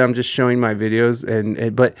sorry that I'm just showing my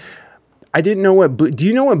videos, but I didn't know do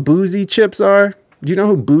you know what boozy chips are? Do you know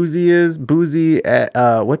who Boozy is? Boozy,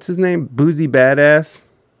 what's his name? Boozy Badass?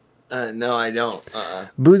 No, I don't.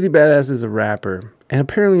 Boozy Badass is a rapper, and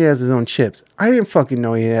apparently he has his own chips. I didn't fucking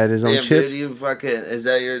know he had his own chips. Dude, is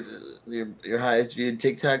that your highest viewed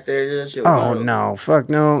TikTok there? That shit no, fuck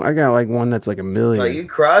no. I got like one that's like 1 million. So you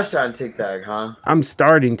crushed on TikTok, huh? I'm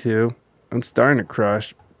starting to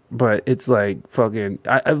crush. But it's like fucking,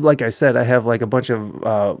 like I said, I have like a bunch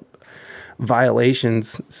of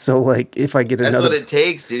violations. So like if I get that's another. That's what it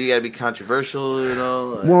takes, dude. You gotta be controversial, you know?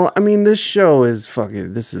 Like... Well, I mean, this show is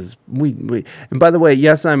fucking, this is, and by the way,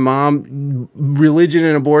 Yes, I'm Mom, religion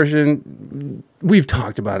and abortion, we've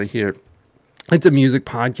talked about it here. It's a music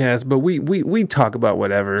podcast, but we talk about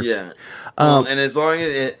whatever. Yeah. And as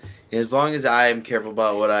long as I am careful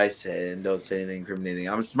about what I say and don't say anything incriminating,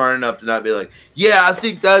 I'm smart enough to not be like, yeah, I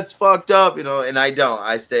think that's fucked up, you know, and I don't.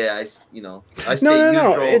 I stay neutral,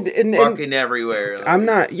 fucking everywhere. Like, I'm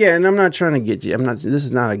not, and I'm not trying to get you. This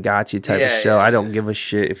is not a gotcha type of show. I don't give a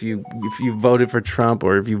shit if you voted for Trump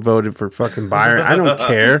or if you voted for fucking Byron. I don't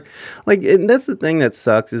care. Like, and that's the thing that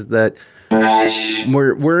sucks is that this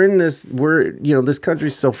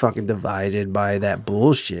country's so fucking divided by that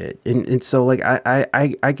bullshit, and so like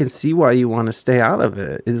I can see why you want to stay out of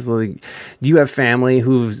it. It's like, do you have family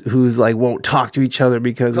who's like won't talk to each other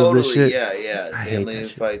because of this shit? Yeah. Family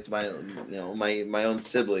fights, my own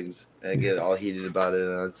siblings. I get all heated about it,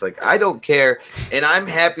 and it's like I don't care, and I'm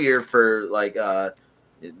happier for like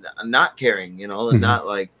not caring, and not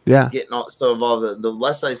like getting so involved. The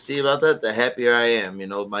less I see about that, the happier I am,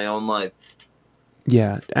 with my own life.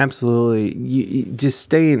 Yeah, absolutely. You just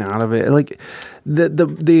staying out of it. Like the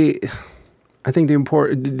I think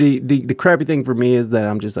the crappy thing for me is that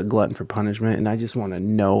I'm just a glutton for punishment, and I just want to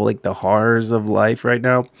know like the horrors of life right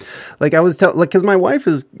now. Like I was because my wife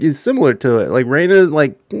is similar to it. Like Reina,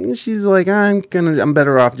 like she's like I'm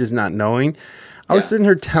better off just not knowing. I was sitting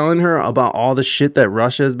here telling her about all the shit that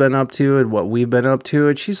Russia has been up to and what we've been up to,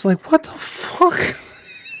 and she's like, "What the fuck?"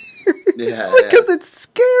 Because it's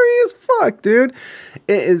scary as fuck, dude.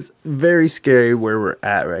 It is very scary where we're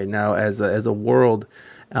at right now as a world.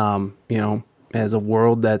 You know, as a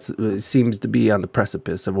world that seems to be on the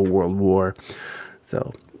precipice of a world war.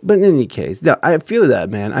 So, but in any case, yeah, I feel that,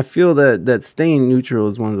 man. I feel that staying neutral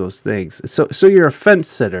is one of those things. So you're a fence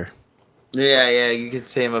sitter. Yeah, you could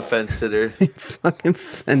say I'm a fence sitter. Fucking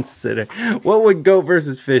fence sitter. What would Goat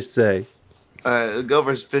versus Fish say? Goat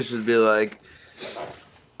versus Fish would be like,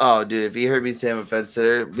 oh, dude, if you heard me say I'm a fence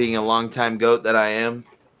sitter, being a longtime goat that I am,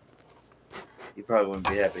 you probably wouldn't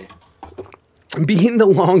be happy. Being the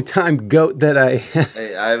longtime goat that I am.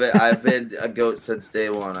 Hey, I've been a goat since day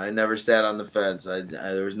one. I never sat on the fence.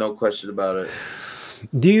 There was no question about it.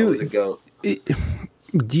 I was a goat.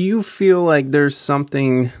 Do you feel like there's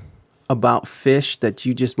something about fish that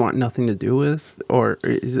you just want nothing to do with? Or,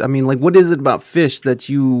 like, what is it about fish that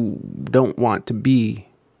you don't want to be?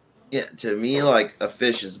 Yeah, to me, like, a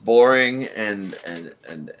fish is boring and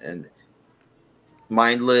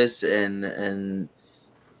mindless and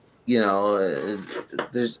you know,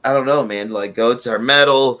 I don't know, man. Like, goats are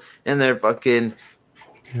metal and they're fucking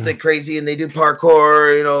they're crazy and they do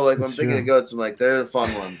parkour. You know, like when I'm thinking of goats, I'm like, they're the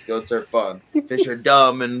fun ones. Goats are fun. Fish are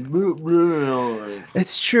dumb and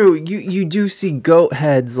it's true. You do see goat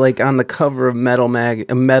heads like on the cover of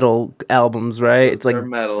metal albums, right? Goats it's like are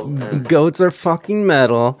metal. Goats are fucking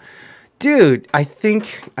metal, dude. I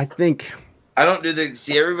think. I don't do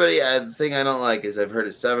everybody. The thing I don't like is I've heard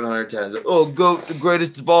it 700 times. Oh, goat, the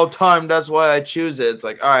greatest of all time. That's why I choose it. It's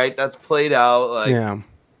like, all right, that's played out. Like,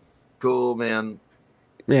 cool, man.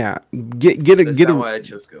 Yeah, get a why I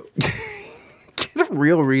chose goat. Get a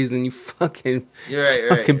real reason, you fucking You're right,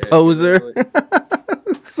 fucking poser.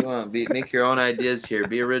 Come on, make your own ideas here.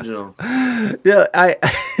 Be original. Yeah,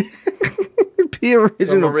 be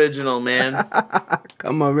original. Come original, man.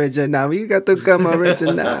 Come original. You got to come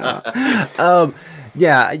original.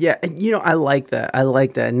 Yeah. You know, I like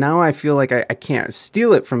that. Now I feel like I can't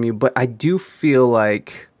steal it from you, but I do feel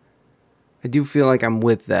like I'm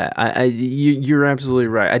with that. You're absolutely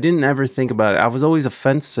right. I didn't ever think about it. I was always a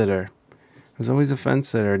fence sitter.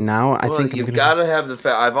 Now I think you've got to have the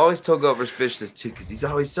fence. I've always told Goat vs. Fish this too, because he's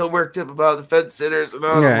always so worked up about the fence sitters. And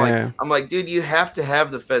I'm like, dude, you have to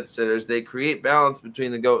have the fence sitters. They create balance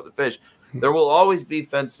between the goat and the fish. There will always be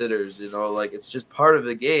fence sitters. You know, like it's just part of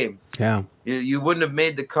the game. Yeah. You wouldn't have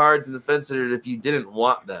made the cards and the fence sitters if you didn't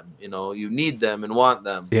want them. You know, you need them and want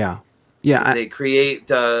them. Yeah. Yeah, they create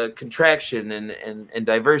contraction and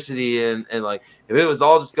diversity and like if it was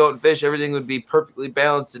all just goat and fish, everything would be perfectly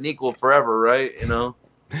balanced and equal forever, right? You know,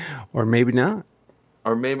 or maybe not.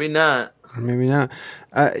 Yeah,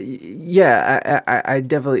 I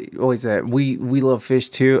definitely always said we love fish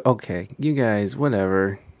too. Okay, you guys,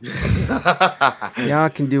 whatever. Y'all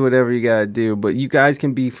can do whatever you gotta do, but you guys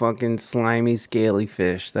can be fucking slimy, scaly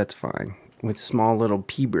fish. That's fine with small little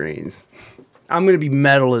pea brains. I'm gonna be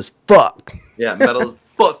metal as fuck. Yeah, metal as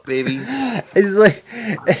fuck, baby. It's like,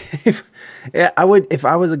 if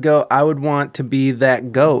I was a goat, I would want to be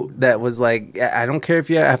that goat that was like, I don't care if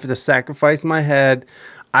you have to sacrifice my head.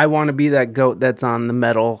 I want to be that goat that's on the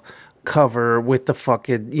metal cover with the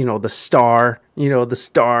fucking, you know, the star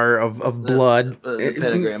of blood. The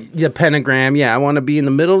pentagram. The pentagram. Yeah, I want to be in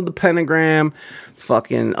the middle of the pentagram,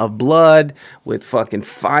 fucking of blood with fucking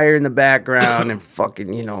fire in the background and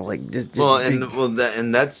fucking, you know, like just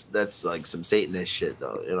that's like some Satanist shit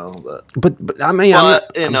though, you know, but I mean,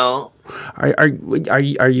 you know, are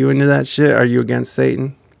you into that shit? Are you against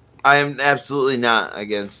Satan? I am absolutely not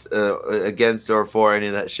against or for any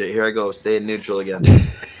of that shit. Here I go, staying neutral again.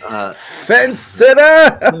 Fence sitter.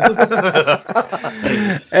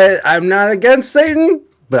 I'm not against Satan,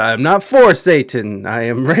 but I'm not for Satan. I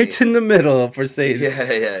am right in the middle for Satan.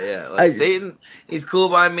 Yeah. Like Satan, he's cool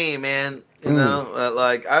by me, man. You know,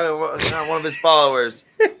 like I'm not one of his followers.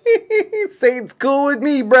 Satan's cool with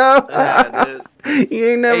me, bro. Yeah, dude. You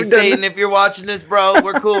ain't never hey, Satan, if you're watching this, bro,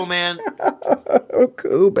 we're cool, man. We're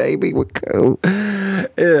cool, baby. We're cool.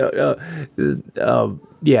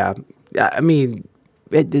 Yeah. I mean,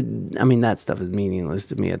 that stuff is meaningless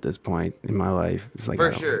to me at this point in my life. It's like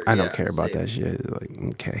I don't care about that shit. It's like,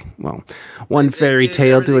 okay, well, one fairy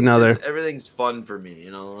tale to another. Everything's fun for me, you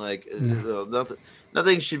know. Like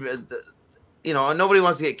nothing should be. You know, nobody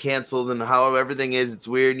wants to get canceled, and how everything is, it's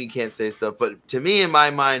weird, and you can't say stuff. But to me, in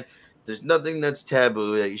my mind, There's nothing that's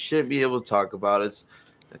taboo that you shouldn't be able to talk about. It's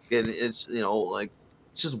like it's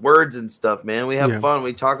just words and stuff, man. We have fun.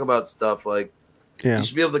 We talk about stuff like. Yeah. You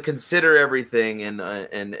should be able to consider everything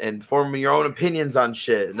and form your own opinions on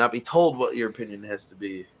shit and not be told what your opinion has to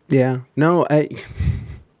be. Yeah. No, and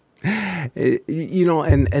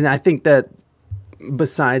I think that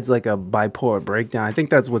besides like a bipolar breakdown, I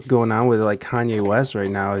think that's what's going on with like Kanye West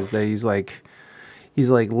right now is that he's like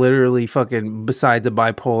literally fucking besides a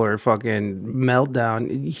bipolar fucking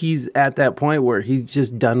meltdown, he's at that point where he's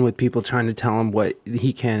just done with people trying to tell him what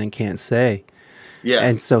he can and can't say. Yeah.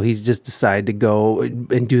 And so he's just decided to go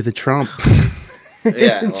and do the Trump.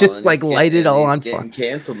 Yeah. Just like light it all on fire.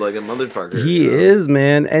 Canceled like a motherfucker. He is,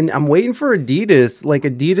 man. And I'm waiting for Adidas. Like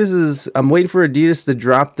I'm waiting for Adidas to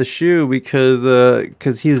drop the shoe because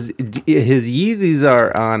his Yeezys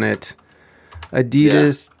are on it.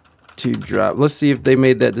 Adidas to drop. Let's see if they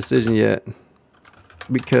made that decision yet.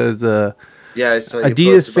 Because I saw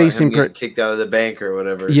Adidas facing getting kicked out of the bank or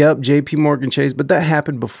whatever. Yep, JP Morgan Chase, but that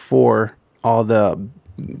happened before all the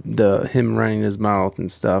him running his mouth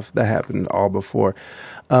and stuff. That happened all before.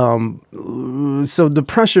 So the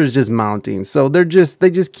pressure is just mounting. So they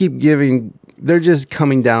just keep giving. They're just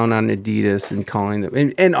coming down on Adidas and calling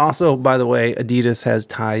them. And also, by the way, Adidas has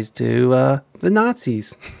ties to the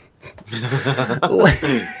Nazis.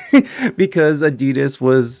 Because Adidas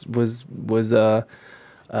was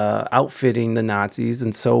outfitting the Nazis,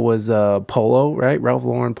 and so was Polo, right? Ralph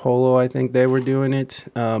Lauren Polo, I think they were doing it.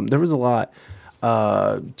 There was a lot.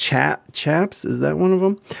 Chaps, is that one of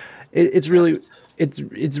them? It's really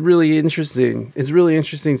interesting. It's really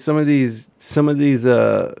interesting. Some of these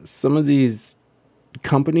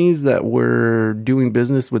companies that were doing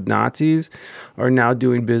business with Nazis are now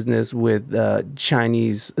doing business with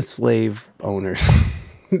Chinese slave owners.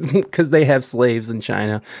 Because they have slaves in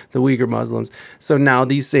China, the Uyghur Muslims. So now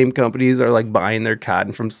these same companies are like buying their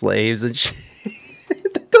cotton from slaves and shit.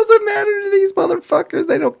 It doesn't matter to these motherfuckers.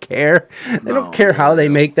 They don't care. They don't care how they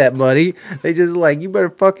make that money. They just like, you better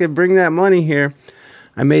fucking bring that money here.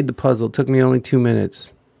 I made the puzzle. It took me only 2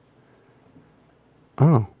 minutes.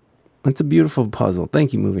 Oh, that's a beautiful puzzle.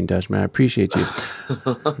 Thank you, Moving Dutchman. I appreciate you.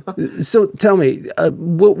 So tell me,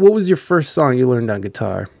 what was your first song you learned on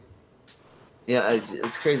guitar? Yeah,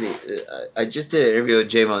 it's crazy. I just did an interview with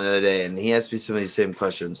J-Mo the other day, and he asked me some of these same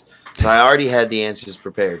questions. So I already had the answers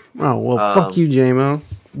prepared. Oh, well, fuck you, J-Mo.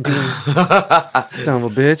 Son of a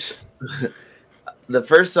bitch. The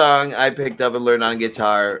first song I picked up and learned on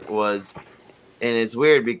guitar was, and it's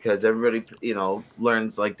weird because everybody,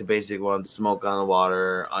 learns like the basic ones, Smoke on the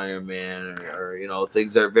Water, Iron Man, or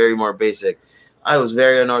things that are very more basic. I was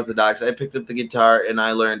very unorthodox. I picked up the guitar, and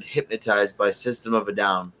I learned Hypnotized by System of a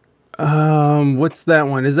Down. What's that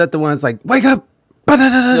one? Is that the one that's like, wake up?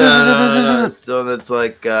 No. It's the one that's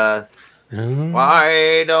like,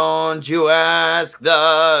 why don't you ask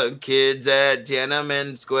the kids at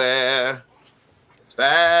Tiananmen Square? Is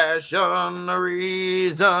fashion the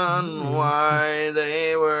reason why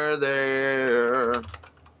they were there?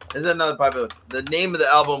 There's another popular. The name of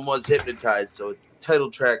the album was Hypnotized, so it's the title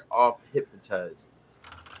track off Hypnotized.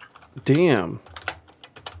 Damn.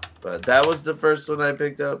 But that was the first one I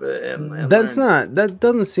picked up, and that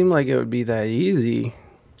doesn't seem like it would be that easy.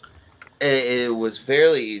 It was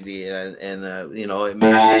fairly easy, and it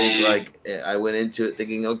made me think, like, I went into it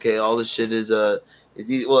thinking, okay, all this shit is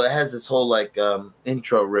easy. Well, it has this whole like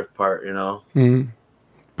intro riff part, Mm-hmm.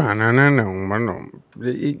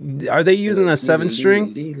 Are they using a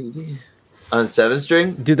 7-string? On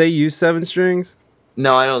 7-string? Do they use 7 strings?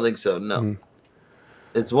 No, I don't think so. No,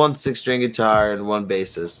 it's 1 6-string guitar and 1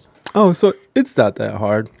 bassist. Oh, so it's not that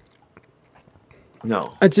hard.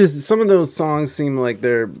 No, it's just some of those songs seem like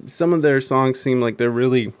they're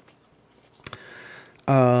really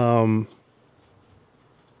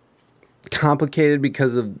complicated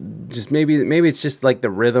because of just maybe it's just like the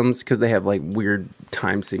rhythms because they have like weird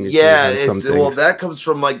time signatures. Yeah, that comes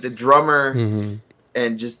from like the drummer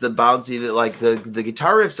and just the bouncy. That like the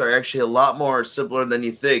guitar riffs are actually a lot more simpler than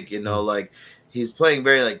you think. Like. He's playing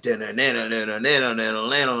very like like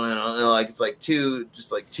it's like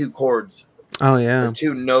two chords. Oh yeah, or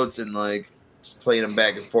 2 notes and like just playing them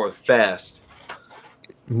back and forth fast,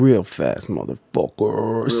 real fast,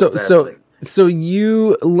 motherfucker. So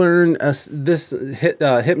you learned this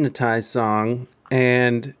Hypnotized song,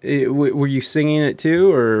 and were you singing it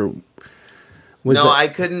too, or? I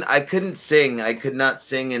couldn't sing. I could not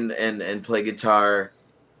sing and play guitar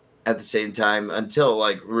at the same time until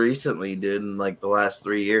like recently, dude, in like the last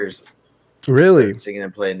 3 years. Really? Singing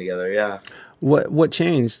and playing together, yeah. What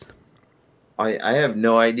changed? I have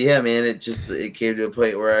no idea, man. It came to a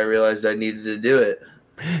point where I realized I needed to do it.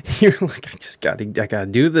 You're like, I gotta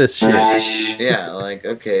do this shit. Yeah, like,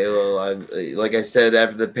 okay, well, like I said,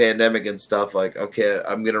 after the pandemic and stuff, like, okay,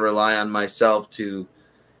 I'm gonna rely on myself to,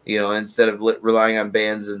 you know, instead of relying on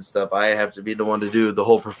bands and stuff, I have to be the one to do the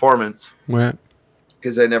whole performance. Right.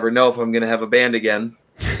 Because I never know if I'm gonna have a band again.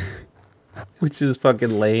 Which is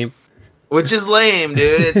fucking lame. Which is lame,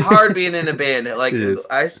 dude. It's hard being in a band. Like,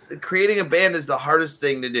 creating a band is the hardest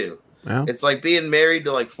thing to do. Well. It's like being married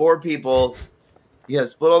to like 4 people. You gotta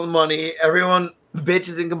split all the money. Everyone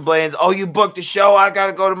bitches and complains. Oh, you booked a show. I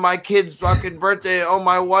gotta go to my kid's fucking birthday. Oh,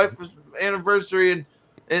 my wife's anniversary. And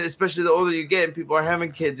especially the older you get, and people are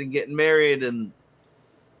having kids and getting married. And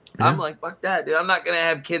I'm like, fuck that, dude. I'm not gonna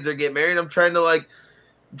have kids or get married. I'm trying to like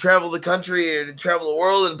travel the country and travel the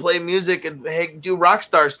world and play music and do rock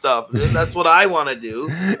star stuff. That's what I want to do.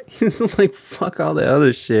 It's like, fuck all the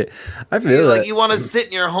other shit. I feel like you want to sit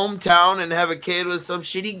in your hometown and have a kid with some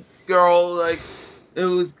shitty girl, like,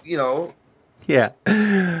 who's, you know,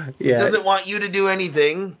 doesn't want you to do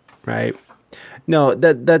anything, right? No,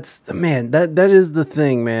 that's man, that is the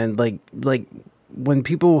thing, man. Like when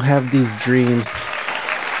people have these dreams.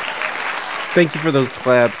 Thank you for those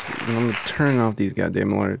claps. I'm gonna turn off these goddamn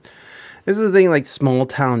alerts. This is the thing, like small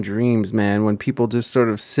town dreams, man. When people just sort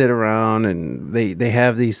of sit around and they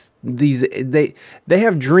have they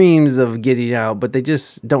have dreams of getting out, but they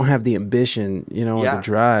just don't have the ambition, you know, the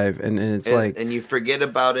drive, and it's like, and you forget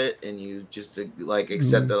about it, and you just like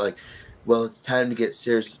accept that, like, well, it's time to get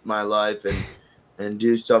serious with my life and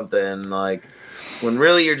do something, like, when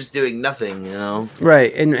really you're just doing nothing, you know?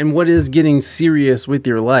 Right. And what is getting serious with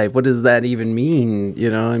your life? What does that even mean?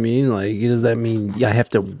 You know what I mean? Like, does that mean I have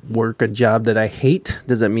to work a job that I hate?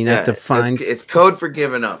 Does that mean I have to find... It's code for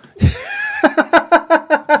giving up.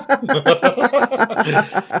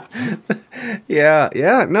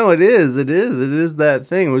 Yeah. No, it is. It is that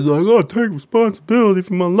thing. It's like, oh, take responsibility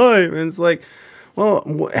for my life. And it's like...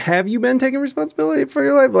 Well, have you been taking responsibility for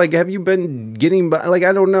your life? Like, have you been getting by? Like,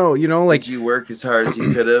 I don't know, you know, like... Did you work as hard as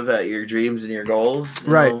you could have at your dreams and your goals?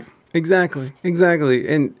 Right. Know? Exactly.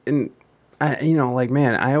 And I, you know, like,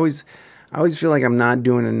 man, I always feel like I'm not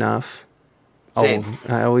doing enough. Same.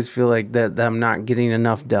 I always feel like that I'm not getting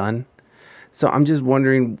enough done. So I'm just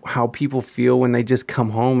wondering how people feel when they just come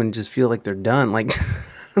home and just feel like they're done. Like...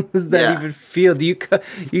 How does that even feel? Do you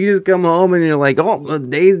just come home and you're like, oh, the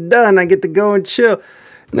day's done, I get to go and chill?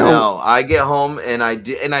 No, I get home and I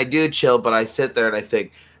do chill, but I sit there and I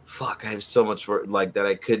think, fuck, I have so much work like that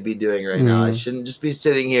I could be doing right now. I shouldn't just be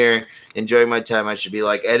sitting here enjoying my time. I should be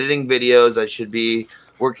like editing videos. I should be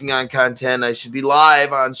working on content. I should be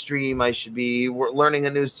live on stream. I should be learning a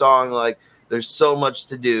new song. Like, there's so much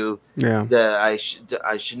to do that I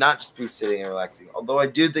should not just be sitting and relaxing. Although I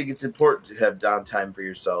do think it's important to have downtime for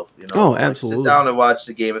yourself. You know, oh, absolutely. Like, sit down and watch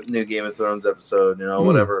the new Game of Thrones episode. You know,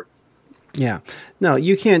 whatever. Yeah, no,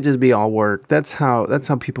 you can't just be all work. That's how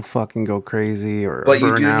people fucking go crazy or. But you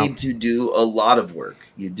burn do out. need to do a lot of work.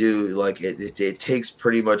 You do, like, it takes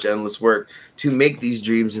pretty much endless work to make these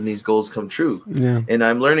dreams and these goals come true. Yeah, and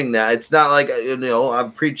I'm learning that it's not like, you know,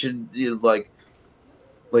 I'm preaching like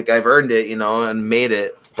I've earned it, you know, and made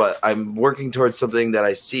it, but I'm working towards something that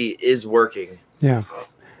I see is working. Yeah.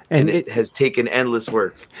 And it has taken endless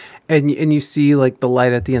work. And you see, like, the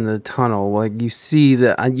light at the end of the tunnel. Like, you see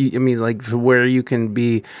that, I mean, like, where you can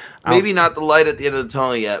be. Maybe not the light at the end of the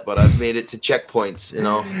tunnel yet, but I've made it to checkpoints, you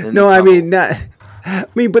know. No, I mean, not. I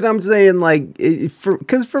mean, but I'm saying, like,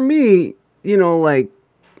 because for me, you know, like,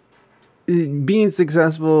 being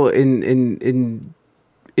successful in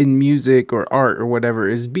music or art or whatever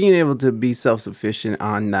is being able to be self-sufficient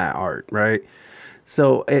on that art, right?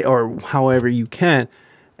 So, or however you can.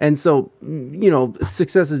 And so, you know,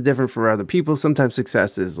 success is different for other people. Sometimes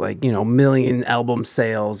success is like, you know, million album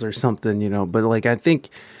sales or something, you know, but like, I think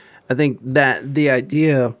that the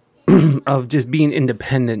idea of just being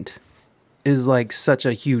independent is like such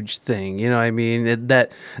a huge thing. You know what I mean?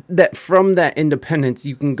 That from that independence,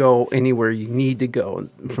 you can go anywhere you need to go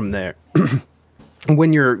from there.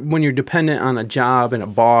 When you're dependent on a job and a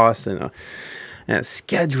boss and a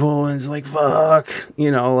schedule, and it's like, fuck,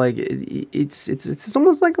 you know, like it's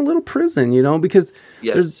almost like a little prison, you know, because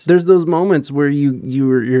there's those moments where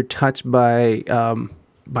you're touched by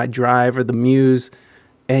Drive or the Muse,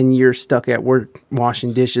 and you're stuck at work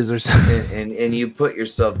washing dishes or something, and you put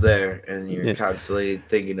yourself there, and you're constantly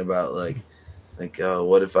thinking about like, oh,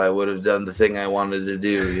 what if I would have done the thing I wanted to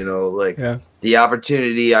do, you know, like the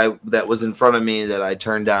opportunity that was in front of me that I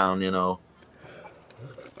turned down, you know.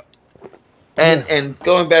 And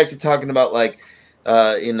going back to talking about like,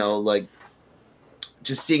 you know, like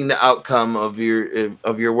just seeing the outcome of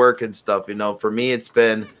your work and stuff, you know, for me, it's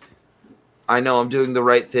been, I know I'm doing the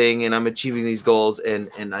right thing and I'm achieving these goals.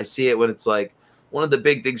 And I see it when it's like, one of the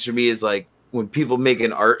big things for me is like when people make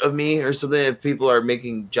an art of me or something. If people are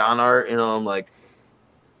making John art, you know, I'm like,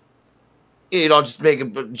 you don't just make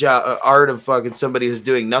art of fucking somebody who's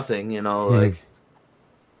doing nothing, you know, like.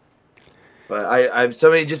 But I've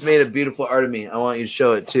somebody just made a beautiful art of me. I want you to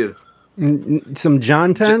show it too. Some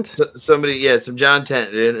John tent? Somebody, yeah, some John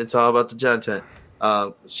tent, dude. It's all about the John tent.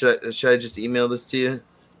 Should I just email this to you?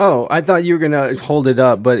 Oh, I thought you were gonna hold it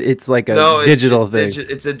up, but it's like a digital thing.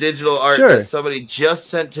 It's a digital art that somebody just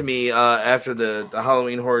sent to me after the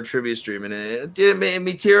Halloween horror trivia stream, and it made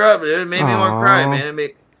me tear up. It made me want to cry, man.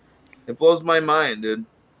 It blows my mind, dude.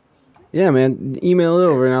 Yeah, man. Email it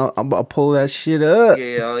over, and I'll pull that shit up.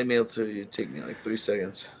 Yeah, I'll email it to you. Take me like 3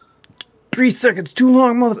 seconds. 3 seconds too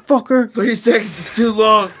long, motherfucker. 3 seconds is too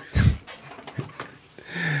long.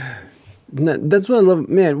 That's what I love,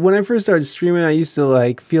 man. When I first started streaming, I used to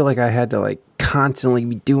like feel like I had to like constantly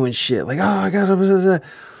be doing shit, like, oh, I gotta.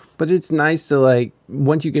 But it's nice to like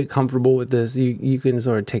once you get comfortable with this, you can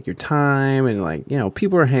sort of take your time and like, you know,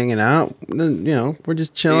 people are hanging out, you know, we're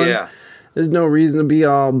just chilling. Yeah, there's no reason to be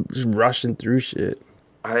all just rushing through shit.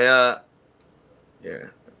 Yeah, I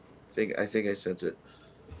think I sent it.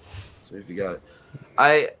 So if you got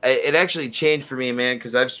it, it actually changed for me, man,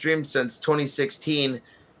 because I've streamed since 2016.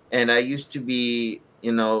 And I used to be,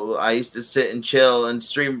 you know, I used to sit and chill and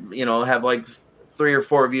stream, you know, have like 3 or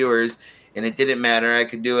 4 viewers, and it didn't matter. I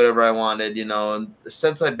could do whatever I wanted, you know. And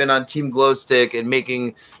since I've been on Team Glowstick and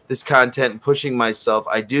making this content and pushing myself,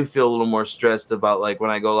 I do feel a little more stressed about like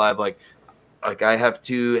when I go live, like I have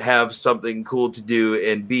to have something cool to do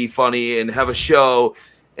and be funny and have a show,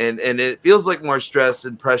 and it feels like more stress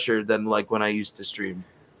and pressure than like when I used to stream.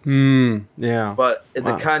 Yeah, but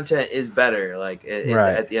the content is better, like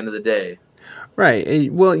at the end of the day.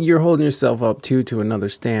 Right. Well, you're holding yourself up to another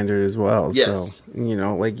standard as well. Yes. So, you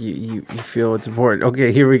know, like you feel it's important.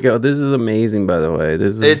 Okay, here we go. This is amazing, by the way.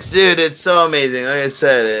 It's so amazing. Like I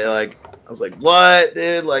said, I was like, what,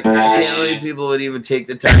 dude? Like, I can't believe people would even take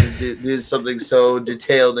the time to do something so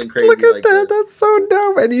detailed and crazy. Look at that. That's so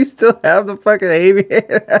dope. And you still have the fucking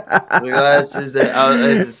aviator. The glasses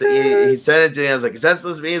he sent it to me. I was like, is that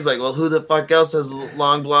supposed to be? He's like, well, who the fuck else has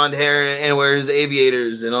long blonde hair and wears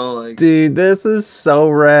aviators? You know, like, dude, this is so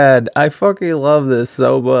rad. I fucking love this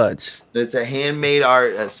so much. It's a handmade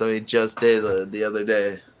art that somebody just did the other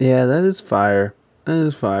day. Yeah, that is fire. That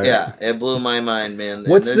is fire. Yeah, it blew my mind, man.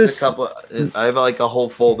 What's this? I have like a whole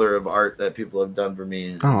folder of art that people have done for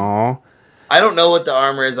me. Aww. I don't know what the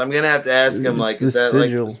armor is. I'm gonna have to ask him. Like, is that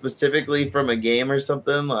sigil, like specifically from a game or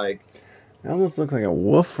something? Like, it almost looks like a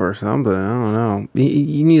wolf or something. I don't know.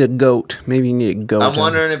 You need a goat. Maybe you need a goat. I'm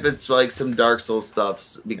wondering if it's like some Dark Souls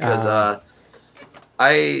stuff because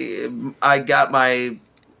I got my,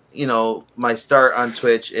 you know, my start on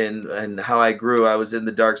Twitch and how I grew. I was in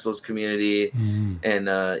the Dark Souls community,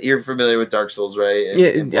 and you're familiar with Dark Souls, right?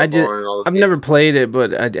 And I've never played it,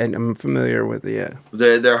 but I'm familiar with it. Yeah,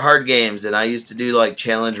 they're hard games, and I used to do like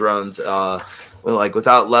challenge runs, like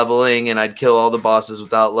without leveling, and I'd kill all the bosses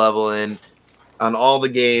without leveling on all the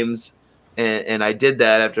games, and I did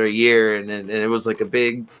that after a year, and it was like a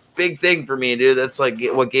big thing for me, dude. That's like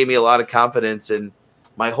what gave me a lot of confidence in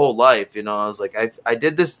my whole life, you know. I was like, I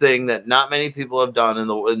did this thing that not many people have done in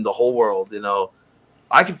the whole world, you know.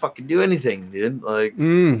 I can fucking do anything, dude. Like,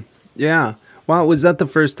 yeah. Wow, was that the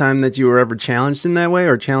first time that you were ever challenged in that way,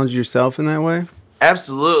 or challenged yourself in that way?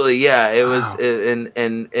 Absolutely, yeah. It was,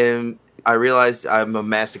 and I realized I'm a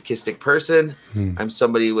masochistic person. I'm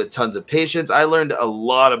somebody with tons of patience. I learned a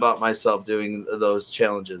lot about myself doing those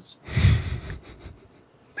challenges.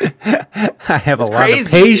 I have a lot of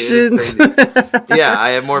patience. Yeah, I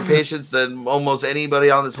have more patience than almost anybody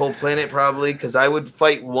on this whole planet, probably, because I would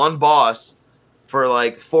fight one boss for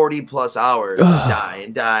like 40 plus hours,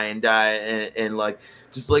 and die, and like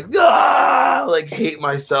just like hate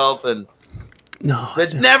myself, and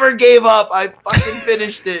but never gave up. I fucking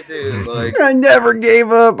finished it, dude. Like, I never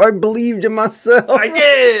gave up. I believed in myself. I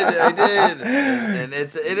did, and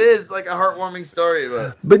it is like a heartwarming story,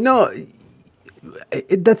 but no.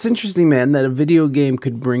 That's interesting, man, that a video game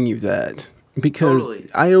could bring you that. Because totally.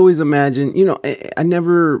 I always imagine, you know, I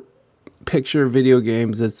never picture video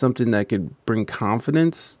games as something that could bring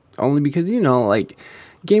confidence. Only because, you know, like,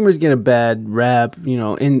 gamers get a bad rap, you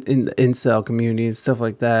know, in the incel community and stuff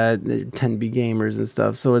like that. They tend to be gamers and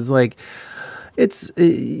stuff. So it's like,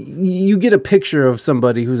 you get a picture of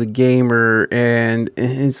somebody who's a gamer, and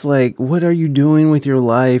it's like, what are you doing with your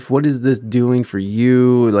life? What is this doing for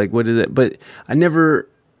you? Like, what is it? But I never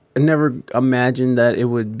imagined that it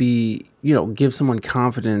would be, you know, give someone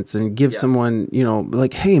confidence and give someone, you know,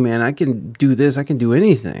 like, hey man, I can do this, I can do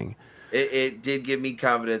anything. It did give me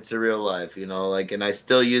confidence in real life, you know, like, and I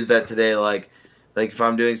still use that today. Like if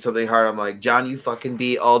I'm doing something hard, I'm like, John, you fucking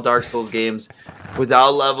beat all Dark Souls games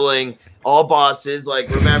without leveling, all bosses. Like,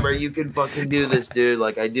 remember, you can fucking do this, dude.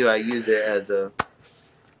 Like, I do. I use it as a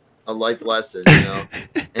life lesson, you know.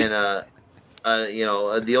 And you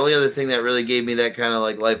know, the only other thing that really gave me that kind of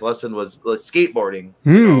like life lesson was skateboarding.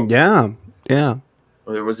 You know? Yeah.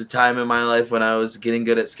 There was a time in my life when I was getting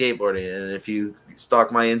good at skateboarding, and if you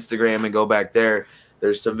stalk my Instagram and go back there,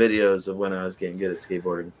 there's some videos of when I was getting good at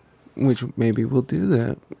skateboarding. Which maybe we'll do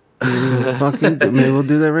that. Maybe we'll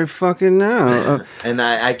do that right fucking now. And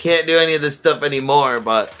I can't do any of this stuff anymore,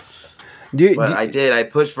 but I did. I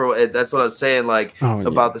pushed for it. That's what I was saying, like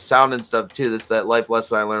about the sound and stuff too. That's that life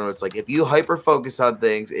lesson I learned. Where it's like if you hyper focus on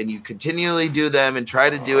things and you continually do them and try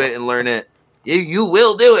to do it and learn it, you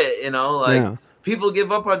will do it. You know, like people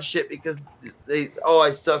give up on shit because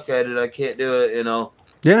I suck at it. I can't do it. You know.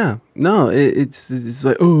 Yeah, no, it's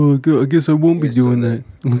like, oh, I guess I won't be doing that.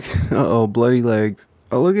 Uh-oh, bloody legs.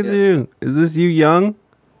 Oh, look at you. Is this you young?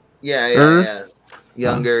 Yeah.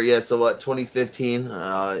 Younger, so what, 2015?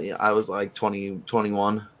 I was like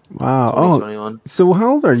 21. Wow. 21. So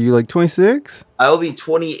how old are you, like 26? I will be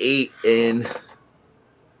 28 in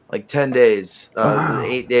like 10 days,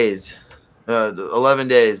 8 days, 11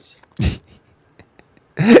 days.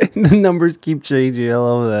 The numbers keep changing. I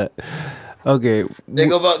love that. Okay. They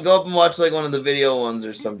go up and watch like one of the video ones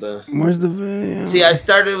or something. Where's the video? See, I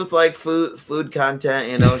started with like food content,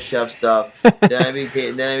 you know, chef stuff. then I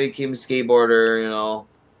became a skateboarder, you know.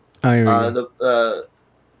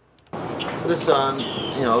 This song,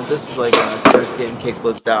 you know, this is like when I started getting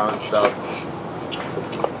kickflips down and stuff.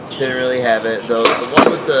 Didn't really have it. The one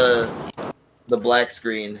with the black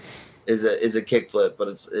screen is a kickflip, but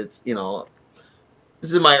it's you know.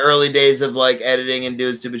 This is my early days of like editing and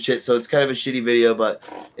doing stupid shit, so it's kind of a shitty video, but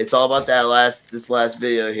it's all about this last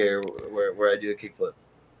video here where I do a kickflip.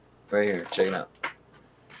 Right here, check it out.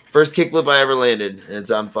 First kickflip I ever landed, and it's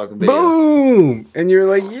on fucking video. Boom! And you're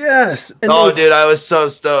like, yes. And dude, I was so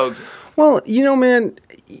stoked. Well, you know, man,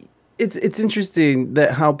 it's interesting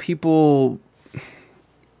that how people,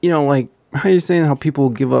 you know, like how you're saying how people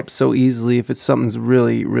give up so easily if it's something's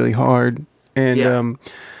really, really hard, and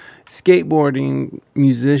skateboarding,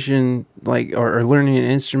 musician, like or learning an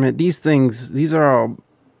instrument, these are all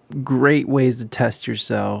great ways to test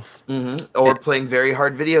yourself. Or playing very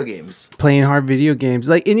hard video games.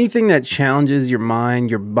 Like anything that challenges your mind,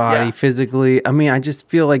 your body physically. I mean, I just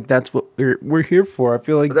feel like that's what we're here for. I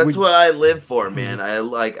feel like that's what I live for, man. I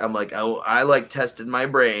like testing my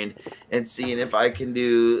brain and seeing if I can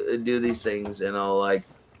do these things, you know, like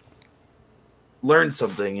learn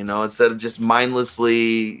something, you know, instead of just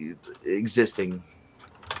mindlessly existing.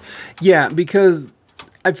 Yeah, because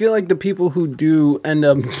I feel like the people who do end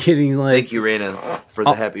up getting like, thank you, Reina, for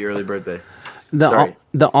the happy early birthday. The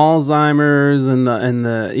Alzheimer's and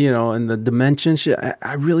the you know, and the dementia shit.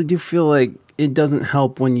 I really do feel like it doesn't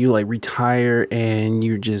help when you like retire and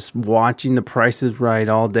you're just watching The Price is Right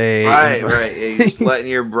all day. Right. Yeah, you're just letting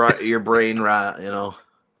your brain rot, you know.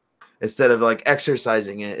 Instead of like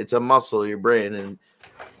exercising it, it's a muscle, your brain, and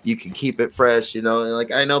you can keep it fresh, you know. And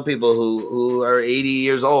like I know people who are 80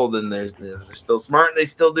 years old and they're still smart and they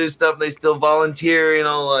still do stuff, they still volunteer, you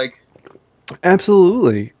know, like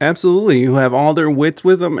absolutely, who have all their wits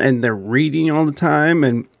with them and they're reading all the time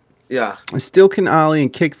and still can ollie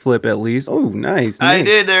and kickflip at least. Oh, nice. I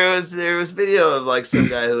did. There was video of like some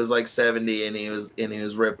guy who was like 70 and he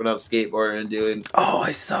was ripping up skateboarding and doing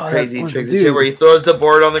I saw crazy tricks and shit where he throws the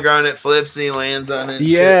board on the ground, it flips and he lands on it.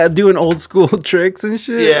 And doing old school tricks and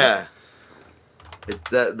shit. Yeah.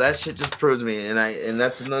 That shit just proves me, and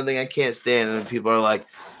that's another thing I can't stand. And people are like,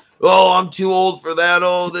 "Oh, I'm too old for that.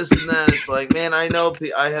 Oh, this and that." It's like, man, I know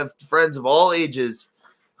I have friends of all ages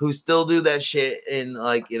who still do that shit, and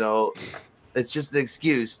like, you know, it's just an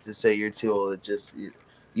excuse to say you're too old. It just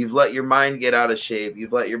you've let your mind get out of shape,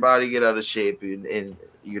 you've let your body get out of shape, and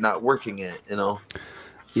you're not working it, you know.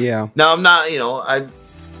 Yeah. Now I'm not, you know, I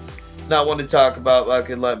not want to talk about I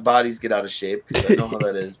can let bodies get out of shape because I know how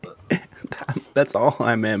that is, but that's all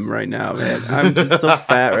I'm in right now, man. I'm just so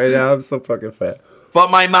fat right now. I'm so fucking fat. But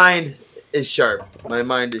my mind is sharp. My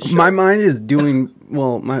mind is sharp. My mind is doing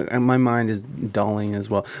well. My mind is dulling as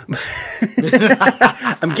well.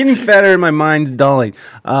 I'm getting fatter and my mind's dulling.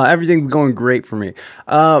 Everything's going great for me.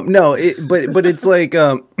 But it's like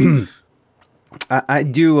I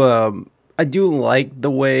do like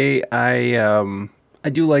the way I I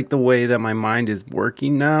do like the way that my mind is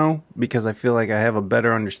working now because I feel like I have a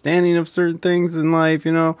better understanding of certain things in life,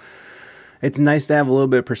 you know. It's nice to have a little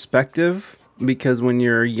bit of perspective because when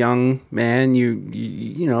you're a young man,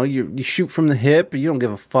 you shoot from the hip, you don't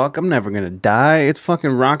give a fuck. I'm never going to die. It's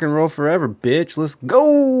fucking rock and roll forever, bitch. Let's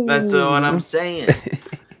go. That's what I'm saying.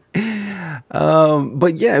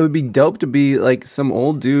 But yeah, it would be dope to be like some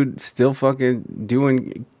old dude still fucking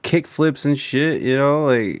doing kick flips and shit, you know,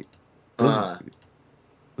 like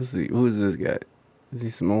let's see, who is this guy? Is he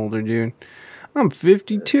some older dude? I'm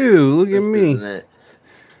 52. Look at me.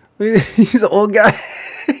 He's an old guy.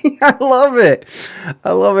 I love it.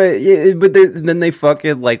 I love it. Yeah, but then they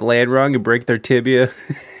fucking like land wrong and break their tibia.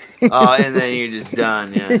 Oh, and then you're just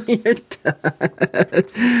done. Yeah, you're done.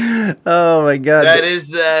 Oh my god, that is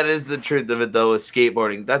the truth of it though with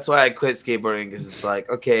skateboarding. That's why I quit skateboarding because it's like,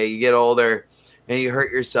 okay, you get older and you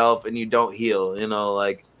hurt yourself and you don't heal. You know,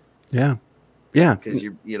 like yeah, because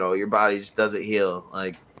your body just doesn't heal.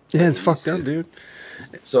 Like yeah, it's fucked up, dude.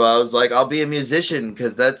 So I was like, I'll be a musician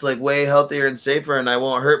because that's like way healthier and safer, and I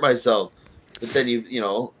won't hurt myself. But then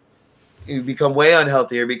you become way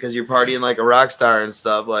unhealthier because you're partying like a rock star and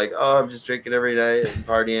stuff. Like, oh, I'm just drinking every night and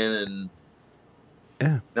partying, and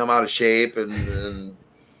yeah, I'm out of shape and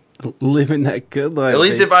living that good life. At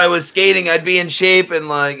least if I was skating, I'd be in shape and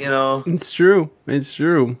like It's true. It's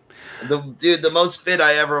true. The most fit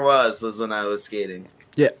I ever was when I was skating.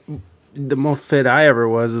 Yeah. The most fit I ever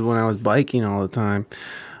was is when I was biking all the time.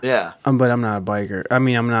 Yeah. But I'm not a biker. I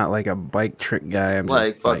mean, I'm not like a bike trick guy. I'm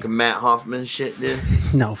like just fucking Matt Hoffman shit, dude.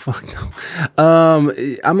 No, fuck no.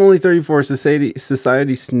 I'm only 34.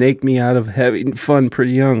 Society snaked me out of having fun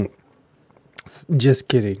pretty young. Just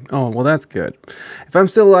kidding. Oh, well, that's good. If I'm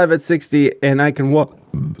still alive at 60 and I can walk,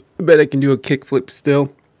 I bet I can do a kickflip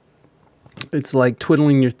still. It's like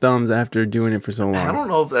twiddling your thumbs after doing it for so long. I don't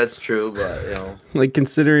know if that's true, but like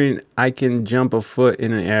considering I can jump a foot in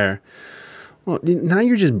the air. Well, now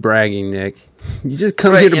you're just bragging, Nick. You just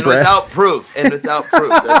come here to brag. Without proof. That's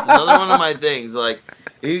another one of my things. Like,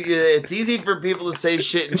 it's easy for people to say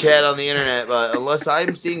shit in chat on the internet, but unless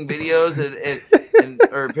I'm seeing videos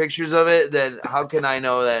or pictures of it, then how can I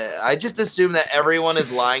know that? I just assume that everyone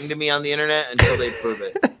is lying to me on the internet until they prove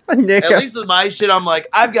it. Nick, at least with my shit, I'm like,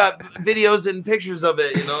 I've got videos and pictures of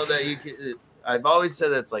it, that you can. I've always said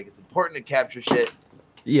that it's important to capture shit.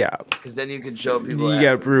 Yeah. Because then you can show people. You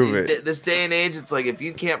gotta prove it. This day and age, it's like if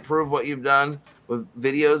you can't prove what you've done with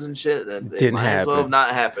videos and shit, then it might as well have not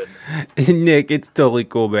happened. Nick, it's totally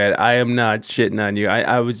cool, man. I am not shitting on you.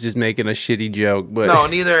 I was just making a shitty joke, but no,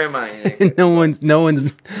 neither am I. no one's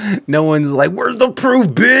like, where's the proof,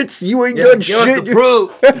 bitch? You ain't done shit. The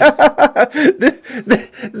proof.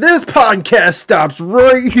 This podcast stops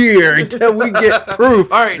right here until we get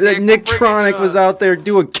proof. All right, that Nick Tronic was out there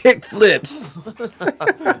doing kick flips.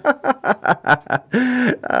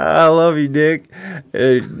 I love you, Nick.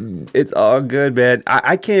 It's all good, man.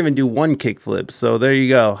 I can't even do one kickflip, so there you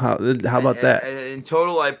go. How about that? In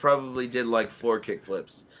total, I probably did like 4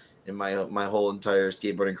 kickflips in my whole entire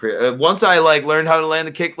skateboarding career. Once I learned how to land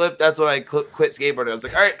the kickflip, that's when I quit skateboarding. I was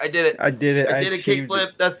like, all right, I did it. I did a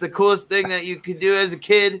kickflip. That's the coolest thing that you could do as a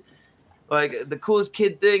kid. Like the coolest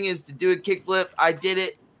kid thing is to do a kickflip. I did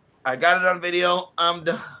it. I got it on video. I'm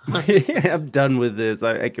done. I'm done with this.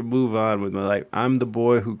 I can move on with my life. I'm the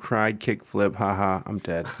boy who cried kickflip. Haha, I'm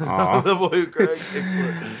dead. I'm the boy who cried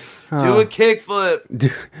kickflip. Do a kickflip.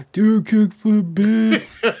 Do a kickflip, bitch.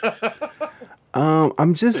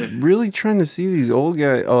 I'm just really trying to see these old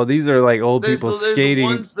guys. Oh, these are like old people skating.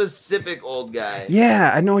 There's one specific old guy.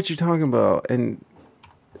 Yeah, I know what you're talking about. And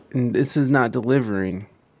this is not delivering.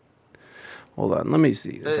 Hold on, let me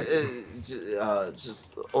see.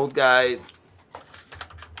 Just old guy.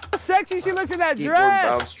 How sexy she looks in that skateboard dress.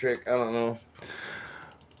 Bounce trick. I don't know.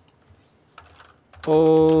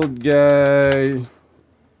 Old guy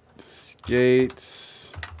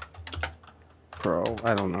skates pro.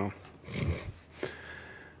 I don't know.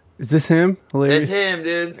 Is this him? Hilarious. It's him,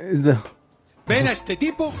 dude. Ven a este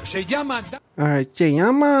tipo, se llama. All right, se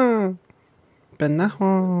llama.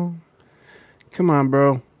 Penajo. Come on,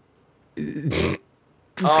 bro.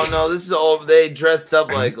 Oh no, this is old. They dressed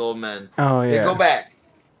up like old men. Oh yeah. Hey, go back.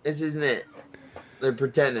 This isn't it. They're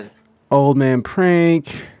pretending. Old man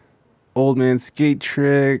prank. Old man skate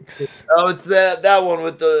tricks. Oh, it's that one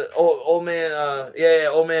with the old man. Yeah,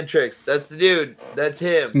 old man tricks. That's the dude. That's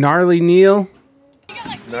him. Gnarly Neil.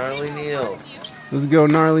 Gnarly Neil. Let's go,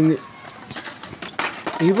 Gnarly Neil.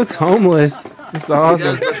 He looks homeless. That's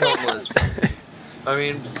awesome. He does look homeless. I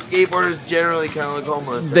mean, skateboarders generally kind of look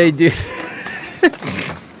homeless. They do.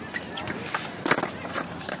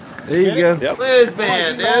 There you go. Look at this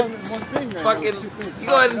man, dude. Fucking, you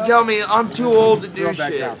go ahead and tell me I'm too old to do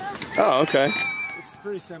shit. Oh, okay.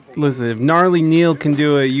 Listen, if Gnarly Neil can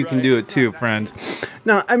do it, you can do it too, friend.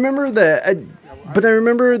 Now, I remember that, but I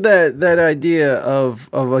remember that idea of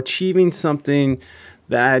achieving something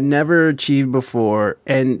that I had never achieved before,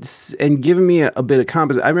 and giving me a bit of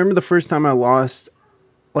confidence. I remember the first time I lost,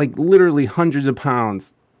 like, literally hundreds of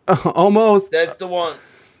pounds. Almost. That's the one.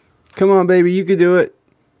 Come on, baby, you can do it.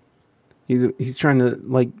 He's trying to,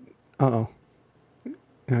 like, uh-oh.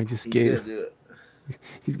 No, I just gave. He's gonna do it.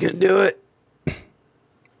 He's gonna do it.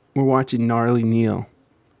 We're watching Gnarly Neil.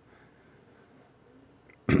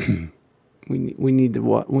 we need to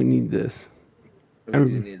what? We need this. We do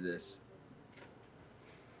need this.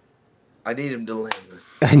 I need him to land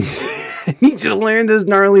this. I need you to land this,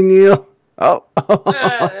 Gnarly Neil. Oh,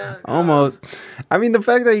 almost. I mean, the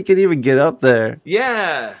fact that you can even get up there.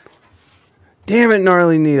 Yeah. Damn it,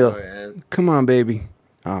 Gnarly Neil. Oh, come on, baby.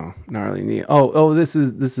 Oh, Gnarly Neil. Oh, this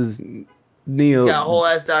is Neil. He's got a whole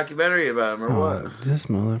ass documentary about him, or what? This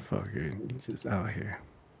motherfucker. He's just out here.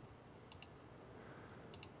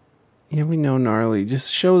 Yeah, we know Gnarly.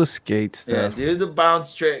 Just show the skate stuff. Yeah, do the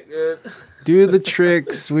bounce trick, dude. Do the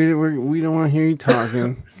tricks. We don't want to hear you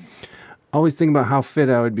talking. Always think about how fit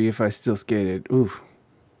I would be if I still skated. Oof.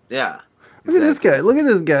 Yeah. Look at this guy. Look at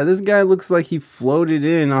this guy. This guy looks like he floated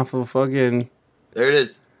in off of fucking... There it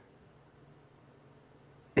is.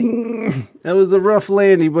 That was a rough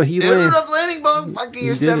landing, but he landed. It was a rough landing, but fucking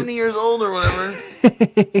you're 70 years old or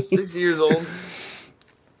whatever. 60 years old.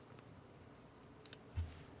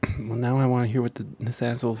 Well, now I want to hear what this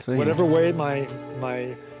asshole's saying. Whatever way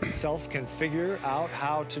my self can figure out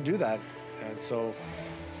how to do that. And so,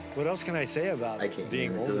 what else can I say about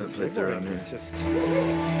being old? It doesn't fit around here. It's just,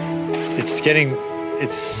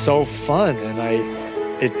 it's so fun, and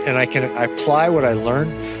I can apply what I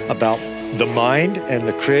learn about the mind and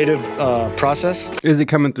the creative process. Is it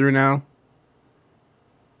coming through now?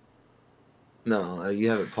 No, you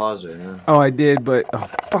have it paused right now. Oh, I did, but oh,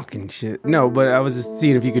 fucking shit. No, but I was just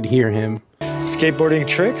seeing if you could hear him. Skateboarding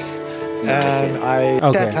tricks, and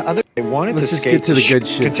I wanted to skate get to the good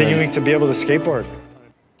shit. Continuing to be able to skateboard.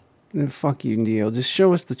 Fuck you, Neil. Just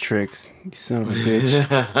show us the tricks, you son of a bitch.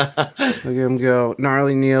 Look at him go.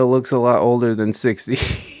 Gnarly Neil looks a lot older than 60.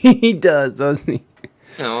 He does, doesn't he?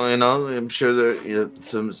 You know, I'm sure there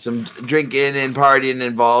some drinking and partying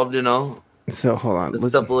involved. You know. So hold on. That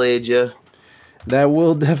stuff will age you. That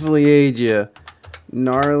will definitely age you.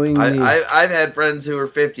 Gnarly Neil. I've had friends who were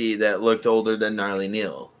 50 that looked older than Gnarly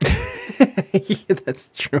Neil. Yeah, that's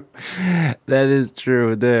true. That is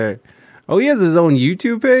true there. Oh, he has his own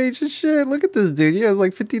YouTube page and shit. Look at this dude. He has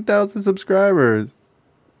like 50,000 subscribers.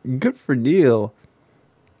 Good for Neil.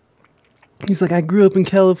 He's like, I grew up in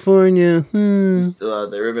California. He's still out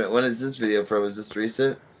there. When is this video from? Is this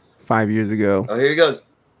recent? 5 years ago. Oh, here he goes.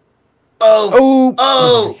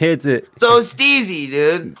 Oh! Hits it. So steezy,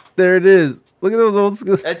 dude. There it is. Look at those old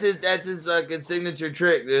school. That's his good signature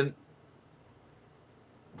trick, dude.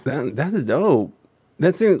 That is dope.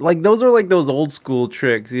 That seems like those are like those old school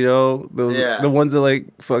tricks, you know? Those the ones that like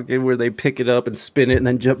fucking where they pick it up and spin it and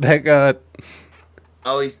then jump back on.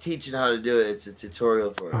 Oh, he's teaching how to do it. It's a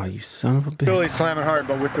tutorial for it. Oh, you son of a bitch. Really slamming hard,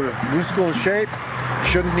 but with the new school shape,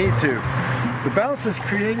 shouldn't need to. The bounce is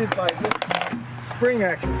created by this spring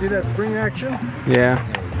action. See that spring action? Yeah,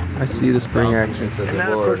 I see the spring action. And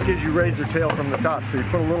that, of course, gives you razor tail from the top. So you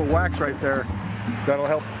put a little wax right there. That'll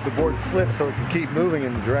help the board slip so it can keep moving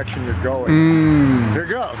in the direction you're going. Here it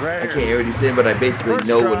goes, right here. I can't hear what he's saying, but I basically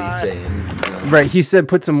know what he's saying. You know? Right, he said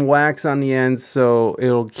put some wax on the ends so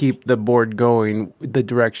it'll keep the board going the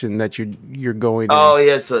direction that you're going. Oh,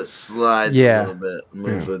 yeah, so it slides a little bit.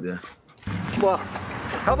 Moves with you. Well,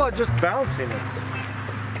 how about just bouncing it?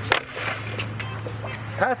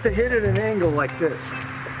 Has to hit at an angle like this.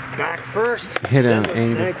 Back first. Hit at an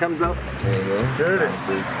angle. Then it comes up. There you go. There it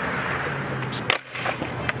is.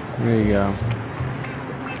 There you go.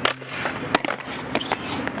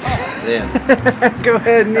 Yeah. Go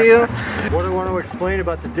ahead, Neil. What I want to explain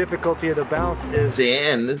about the difficulty of the bounce is... See,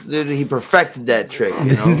 and this dude, he perfected that trick,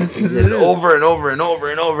 you know? He did it over and over and over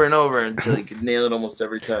and over and over until he could nail it almost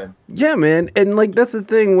every time. Yeah, man. And like that's the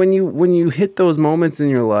thing when you hit those moments in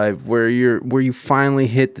your life where you finally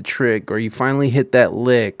hit the trick or you finally hit that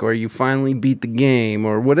lick or you finally beat the game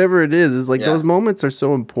or whatever it is, it's like those moments are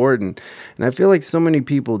so important. And I feel like so many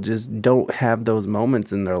people just don't have those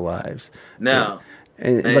moments in their lives. No.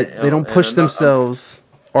 And like they don't push themselves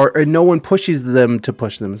or no one pushes them to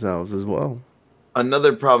push themselves as well.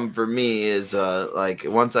 Another problem for me is like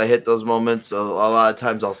once I hit those moments, a lot of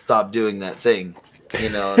times I'll stop doing that thing You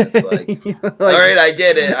know, and it's like, all right, I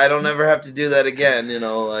did it. I don't ever have to do that again. You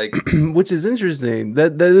know, like, which is interesting.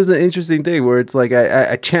 That is an interesting thing where it's like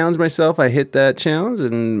I challenge myself, I hit that challenge,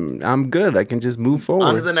 and I'm good. I can just move forward.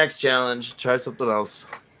 On to the next challenge. Try something else.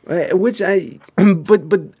 Which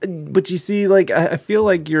but you see, like I feel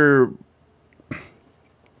like you're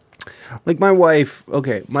like my wife.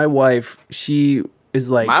 Okay, my wife, she is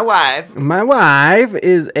like my wife. My wife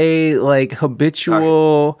is a like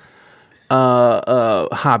habitual.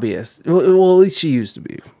 Hobbyist. Well, at least she used to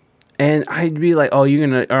be. And I'd be like, "Oh, are you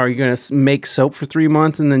gonna make soap for 3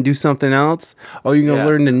 months and then do something else? Oh, you're gonna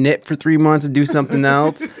learn to knit for 3 months and do something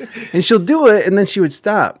else?" And she'll do it, and then she would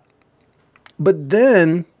stop. But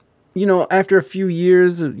then, you know, after a few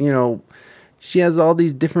years, you know, she has all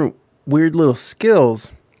these different weird little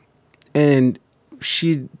skills, and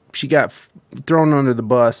she got thrown under the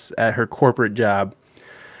bus at her corporate job.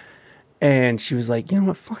 And she was like, you know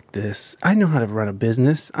what, fuck this. I know how to run a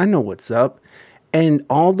business. I know what's up. And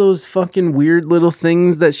all those fucking weird little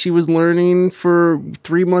things that she was learning for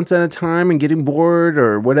 3 months at a time and getting bored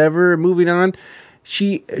or whatever, moving on,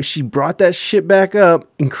 she brought that shit back up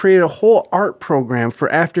and created a whole art program for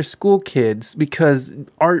after school kids, because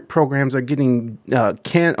art programs are getting removed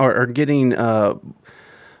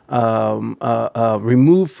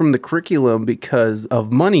from the curriculum because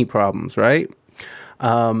of money problems, right?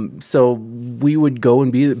 So we would go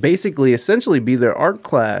and essentially be their art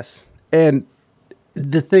class. And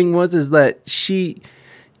the thing is that she,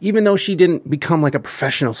 even though she didn't become like a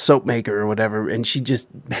professional soap maker or whatever, and she just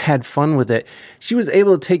had fun with it, she was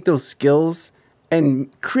able to take those skills and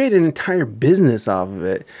create an entire business off of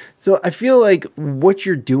it. So I feel like what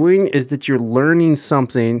you're doing is that you're learning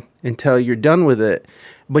something until you're done with it.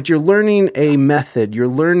 But you're learning a method, you're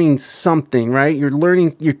learning something, right?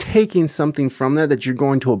 You're taking something from that you're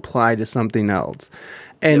going to apply to something else.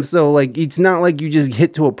 And so like, it's not like you just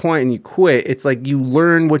hit to a point and you quit. It's like you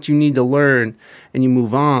learn what you need to learn and you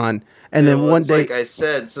move on. And then one day, like I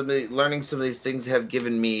said, learning some of these things have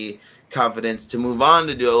given me confidence to move on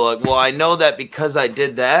to do it. Like, well, I know that because I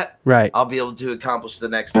did that, right, I'll be able to accomplish the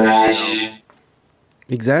next thing. You know?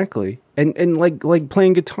 Exactly. And like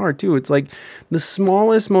playing guitar too. It's like the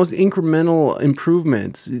smallest, most incremental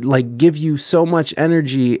improvements like give you so much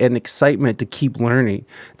energy and excitement to keep learning.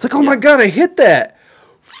 It's like, oh my God, I hit that.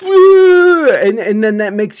 And then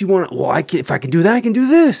that makes you want to, well, if I can do that, I can do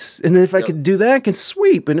this. And then if I could do that, I can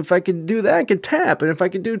sweep. And if I could do that, I can tap. And if I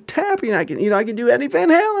could do tapping, I can do Eddie Van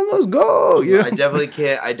Halen. Let's go. You know? I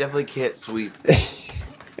definitely can't sweep.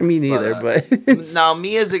 Me neither, but now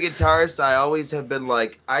me as a guitarist, I always have been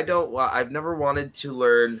like, I've never wanted to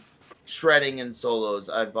learn shredding and solos.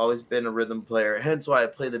 I've always been a rhythm player, hence why I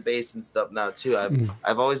play the bass and stuff now too.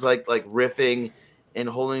 I've always liked like riffing and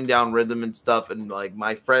holding down rhythm and stuff. And like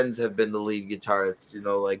my friends have been the lead guitarists, you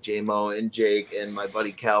know, like J-Mo and Jake and my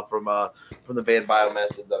buddy Cal from the band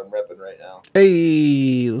Biomassive that I'm repping right now.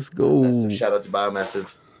 Hey, let's go! Massive shout out to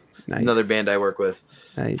Biomassive. Nice. Another band I work with.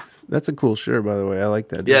 Nice. That's a cool shirt, by the way. I like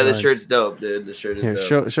that. Yeah, the shirt's dope, dude. The shirt is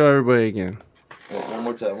dope. Show everybody again. One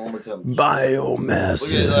more time.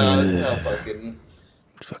 Biomassive. Look at that.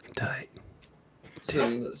 Fucking tight.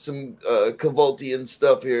 Some Cavoltian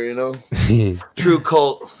stuff here, you know? True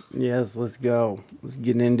cult. Yes, let's go. Let's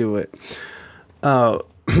get into it.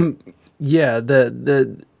 Yeah,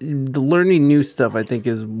 the learning new stuff, I think,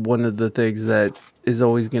 is one of the things that is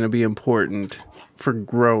always going to be important for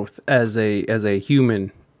growth as a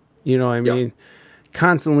human. You know what I mean?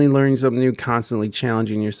 Constantly learning something new, constantly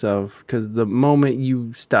challenging yourself, because the moment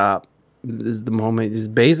you stop is the moment is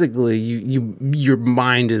basically your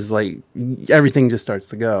mind is like everything just starts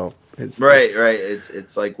to go. It's right.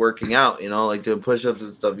 It's like working out, you know, like doing push-ups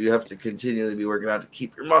and stuff. You have to continually be working out to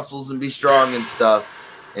keep your muscles and be strong and stuff.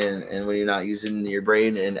 And when you're not using your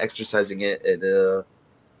brain and exercising it,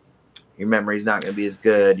 your memory's not going to be as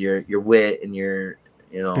good. Your wit and your,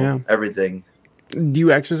 you know, everything. Do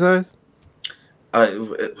you exercise?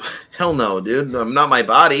 Hell no, dude. I'm not my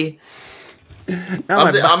body.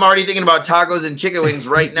 I'm already thinking about tacos and chicken wings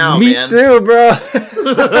right now, man. Me too, bro.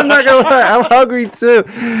 I'm not gonna lie, I'm hungry too.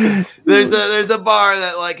 There's a bar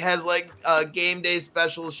that like has like game day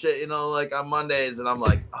special shit, you know, like on Mondays, and I'm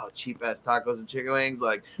like, oh, cheap ass tacos and chicken wings,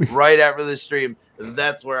 like right after the stream.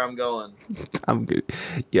 That's where I'm going. I'm good.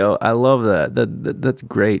 Yo, I love that. That's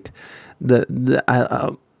great. Do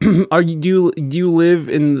you live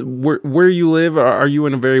in where you live? Are you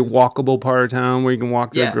in a very walkable part of town where you can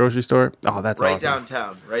walk to the grocery store? Oh, that's awesome.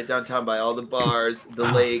 Right downtown by all the bars, the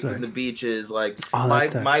lake, and the beaches. Like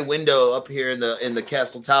my window up here in the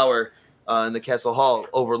castle tower, in the castle hall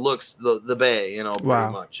overlooks the bay. You know,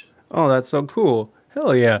 pretty much. Oh, that's so cool.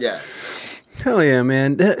 Hell yeah. Yeah. Hell yeah,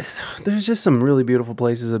 man! There's just some really beautiful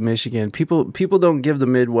places in Michigan. People don't give the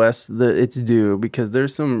Midwest its due because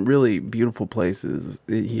there's some really beautiful places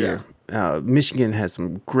here. Yeah. Michigan has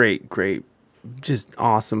some great, just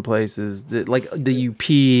awesome places. Like the UP.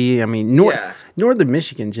 I mean, Northern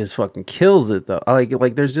Michigan just fucking kills it though.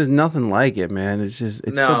 Like there's just nothing like it, man. It's so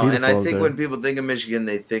beautiful. And I think when people think of Michigan,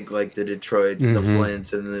 they think like the Detroits, the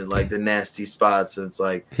Flints, and the nasty spots. And it's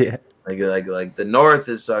like Like the North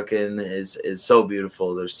is so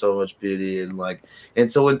beautiful. There's so much beauty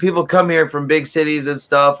and so when people come here from big cities and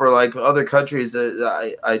stuff or like other countries,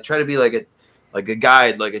 I try to be like a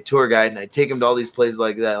guide, like a tour guide, and I take them to all these places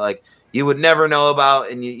like that, like you would never know about,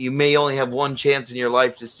 and you may only have one chance in your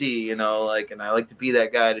life to see, and I like to be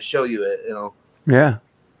that guy to show you it,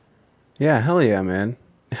 Yeah, hell yeah, man.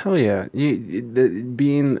 Hell yeah!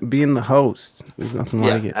 Being the host, there's nothing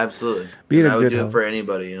like it. Absolutely. I would do it for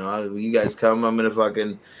anybody. You guys come, I'm gonna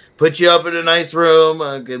fucking put you up in a nice room.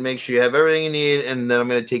 I'm gonna make sure you have everything you need, and then I'm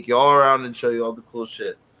gonna take you all around and show you all the cool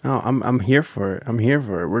shit. Oh, I'm here for it. I'm here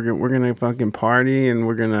for it. We're gonna fucking party, and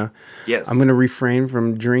we're gonna. Yes. I'm gonna refrain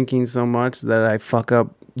from drinking so much that I fuck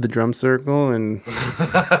up the drum circle, and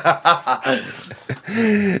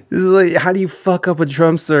this is like, how do you fuck up a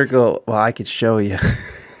drum circle? Well, I could show you.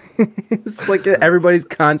 It's like everybody's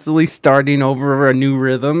constantly starting over a new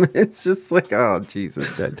rhythm. It's just like, oh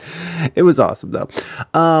Jesus, it was awesome though.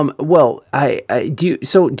 Well, I do.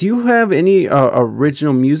 So, do you have any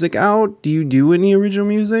original music out? Do you do any original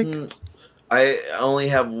music? I only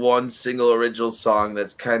have one single original song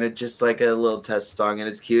that's kind of just like a little test song, and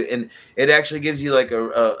it's cute, and it actually gives you like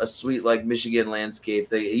a sweet like Michigan landscape.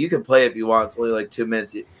 You can play it if you want. It's only like 2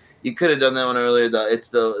 minutes. You could have done that one earlier. It's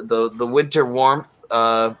the winter warmth.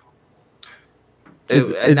 Is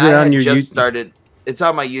it on your YouTube? Started. It's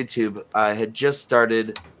on my YouTube. I had just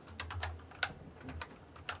started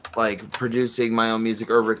like producing my own music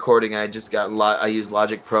or recording. I just got I use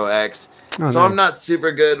Logic Pro X, so nice. I'm not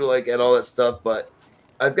super good like at all that stuff. But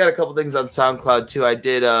I've got a couple things on SoundCloud too. I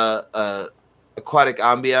did Aquatic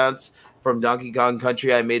Ambiance from Donkey Kong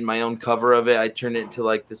Country. I made my own cover of it. I turned it into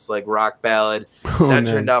like this like rock ballad. That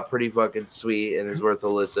turned out pretty fucking sweet and is worth a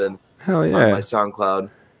listen. Hell yeah! On my SoundCloud.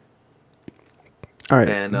 All right.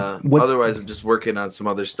 And otherwise, I'm just working on some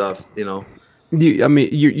other stuff. You want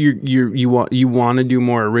to do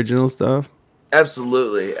more original stuff?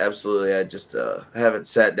 Absolutely. I just haven't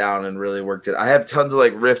sat down and really worked it. I have tons of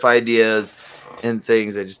like riff ideas and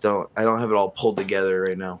things. I don't have it all pulled together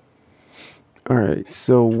right now. All right.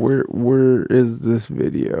 So where is this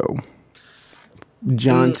video?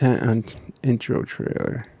 John 10 intro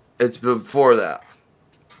trailer. It's before that.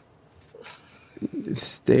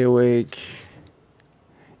 Stay awake.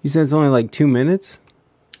 You said it's only like 2 minutes?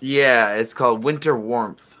 Yeah, it's called Winter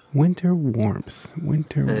Warmth. Winter Warmth. And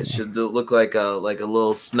it should look like a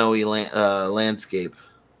little snowy landscape.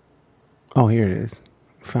 Oh, here it is.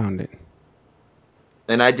 Found it.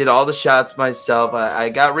 And I did all the shots myself. I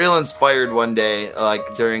got real inspired one day,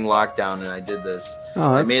 like during lockdown, and I did this.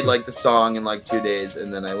 Oh, I made like the song in like 2 days,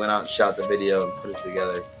 and then I went out and shot the video and put it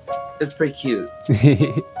together. It's pretty cute.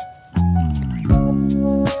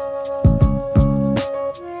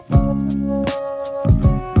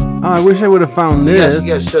 Oh, I wish I would have found this.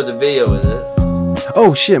 You guys showed the video with it.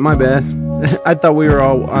 Oh shit, my bad. I thought we were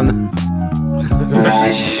all on.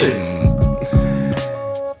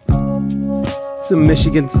 Some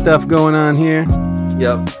Michigan stuff going on here.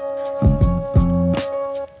 Yep.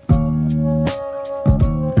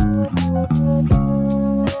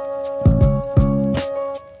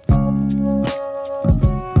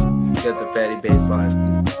 Got the fatty bass line.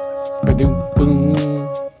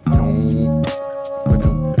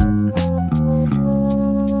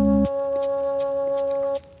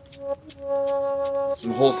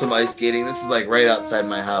 Some wholesome ice skating. This is like right outside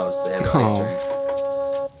my house. They have ice rink.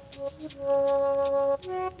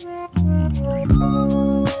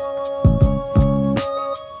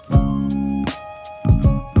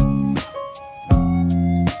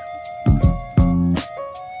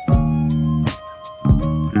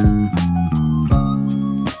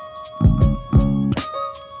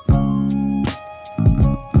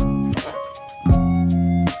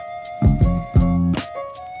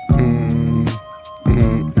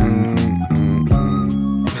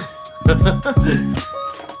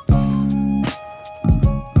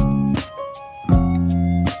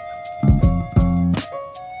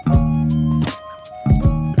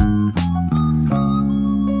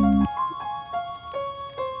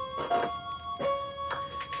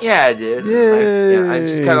 Yeah, I did. I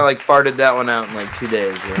just kind of like farted that one out in like 2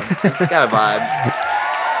 days. It's got a vibe.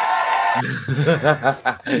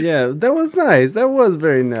 Yeah, that was nice. That was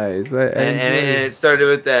very nice. And it started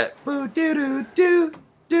with that boo doo doo doo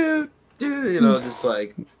doo doo. You know, just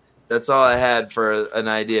like that's all I had for an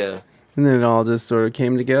idea. And then it all just sort of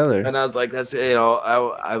came together. And I was like, that's, you know,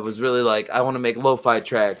 I was really like, I want to make lo-fi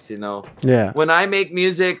tracks, you know. Yeah. When I make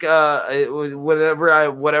music, whatever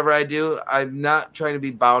I do, I'm not trying to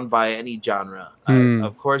be bound by any genre.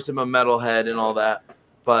 Of course, I'm a metalhead and all that,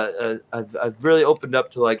 but I've really opened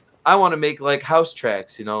up to like, I want to make like house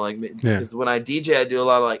tracks, you know, like because when I DJ, I do a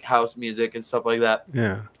lot of like house music and stuff like that.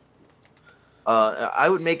 Yeah. I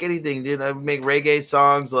would make anything, dude. I would make reggae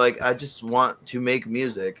songs. Like, I just want to make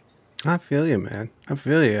music. I feel you, man. I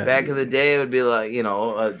feel you. Back in the day, it would be like, you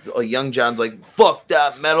know, a young John's like, fuck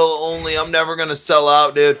that metal only. I'm never going to sell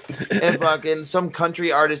out, dude. And fucking some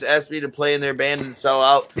country artist asked me to play in their band and sell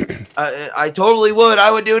out. I totally would. I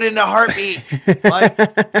would do it in a heartbeat. Like,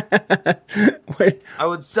 wait, I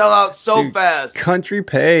would sell out so fast. Country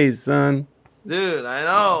pays, son. Dude, I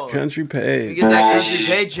know. Country pays. You get that country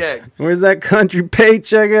paycheck. Where's that country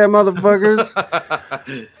paycheck at, motherfuckers?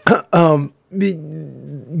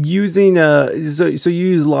 Using so you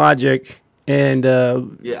use Logic and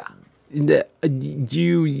yeah. Do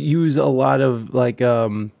you use a lot of like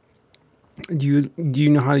do you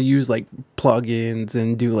know how to use like plugins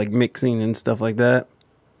and do like mixing and stuff like that?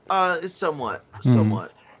 Somewhat.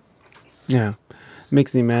 Yeah.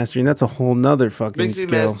 Mixing, mastering, that's a whole nother fucking mixing,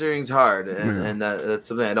 skill. mastering's hard, and that's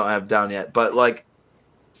something I don't have down yet. But like,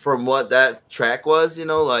 from what that track was, you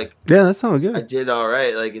know, like, yeah, that sounded good. I did all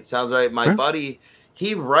right. Like, it sounds right. My buddy,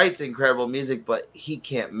 he writes incredible music, but he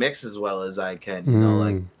can't mix as well as I can. You know,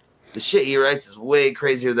 like the shit he writes is way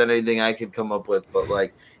crazier than anything I could come up with. But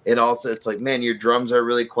like, it's like, man, your drums are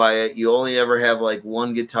really quiet. You only ever have like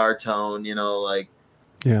one guitar tone. You know, like,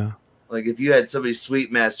 yeah. Like, if you had somebody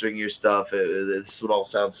sweet mastering your stuff, this would all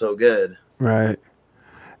sound so good. Right.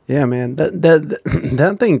 Yeah, man.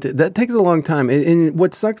 That thing that takes a long time. And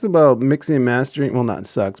what sucks about mixing and mastering, well, not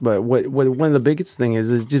sucks, but what one of the biggest thing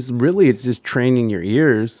is just really it's just training your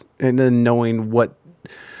ears and then knowing what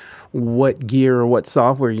gear or what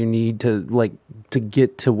software you need to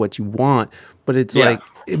get to what you want. But it's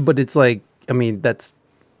like I mean, that's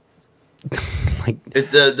like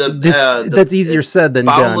that's easier said than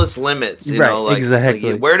boundless done. Limits, you know, like,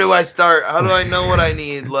 exactly. Like, where do I start? How do I know what I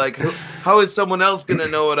need? Like, how is someone else gonna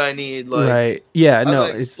know what I need? Like, right? Yeah, how no.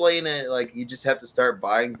 do I explain it? Like, you just have to start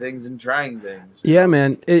buying things and trying things. Yeah,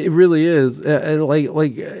 man, it really is.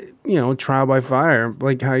 You know, trial by fire,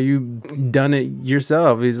 like how you've done it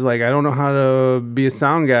yourself. He's like, I don't know how to be a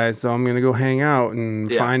sound guy, so I'm gonna go hang out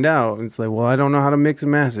and find out. It's like, well, I don't know how to mix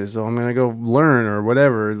and master, so I'm gonna go learn or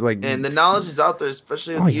whatever. It's like, and the knowledge is out there,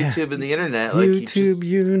 especially on YouTube and the internet. Like, YouTube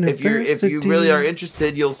University. If you really are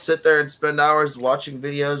interested, you'll sit there and spend hours watching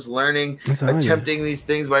videos, learning, attempting these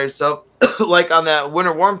things by yourself. Like on that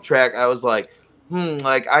Winter Warmth track, I was like,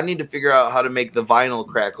 like, I need to figure out how to make the vinyl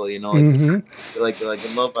crackle, you know, like a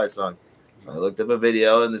lo-fi song. So I looked up a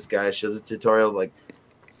video, and this guy shows a tutorial of, like,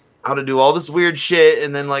 how to do all this weird shit,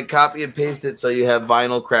 and then like copy and paste it so you have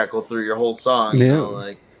vinyl crackle through your whole song. You know,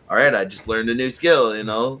 like, all right, I just learned a new skill, you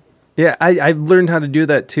know. Yeah, I've learned how to do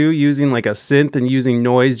that too, using like a synth and using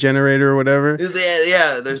noise generator or whatever.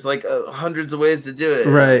 Yeah, there's like hundreds of ways to do it.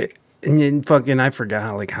 Right. Like, and then fucking I forgot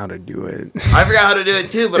how to do it. I forgot how to do it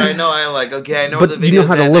too, but I know I know but the videos. You know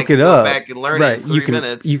how to look it up. Go back and learn it in 3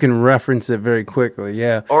 minutes. You can reference it very quickly.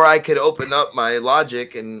 Yeah. Or I could open up my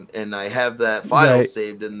Logic and I have that file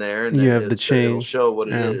saved in there, and you then have the change. It'll show what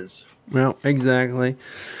it is. Well, exactly.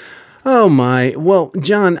 Oh my. Well,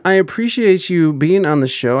 John, I appreciate you being on the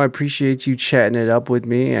show. I appreciate you chatting it up with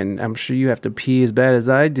me, and I'm sure you have to pee as bad as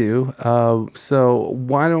I do. So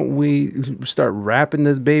why don't we start wrapping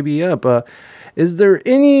this baby up? Is there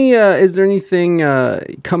anything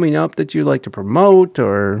coming up that you'd like to promote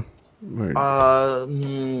or when's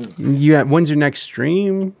your next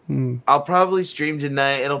stream? I'll probably stream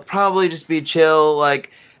tonight. It'll probably just be chill. Like,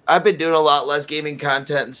 I've been doing a lot less gaming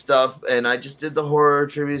content and stuff, and I just did the horror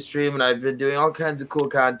tribute stream, and I've been doing all kinds of cool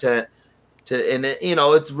content. And it, you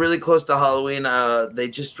know, it's really close to Halloween. They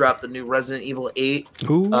just dropped the new Resident Evil 8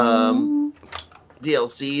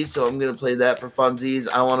 DLC, so I'm gonna play that for funsies.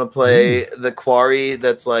 I want to play The Quarry.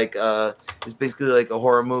 That's like it's basically like a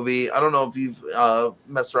horror movie. I don't know if you've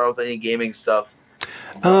messed around with any gaming stuff.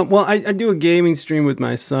 Well, I do a gaming stream with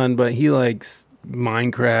my son, but he likes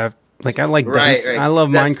Minecraft. Like, I like right. I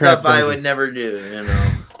love That's Minecraft stuff dungeons. I would never do, you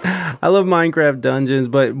know. I love Minecraft Dungeons,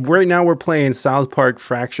 but right now we're playing South Park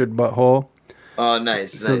Fractured Butthole. Oh,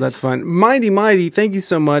 nice. So that's fun. Mighty, thank you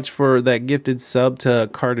so much for that gifted sub to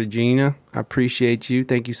Cartagena. I appreciate you.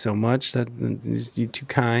 Thank you so much. You're too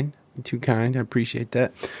kind. too kind. I appreciate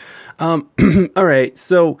that. All right.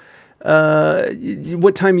 So,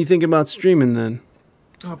 what time you thinking about streaming then?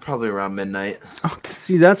 Oh, probably around midnight. Oh,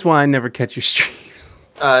 see, that's why I never catch your streams.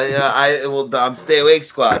 I'm Stay Awake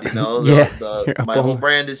Squad. You know, my whole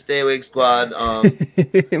brand is Stay Awake Squad.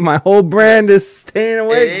 My whole brand is staying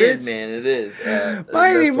awake. It is, man. It is.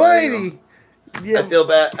 Mighty. Yeah. I feel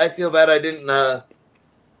bad. I didn't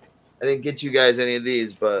get you guys any of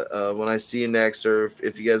these, but when I see you next, or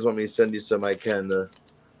if you guys want me to send you some, I can. The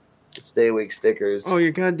Stay Awake stickers. Oh,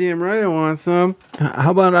 you're goddamn right. I want some.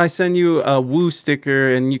 How about I send you a Woo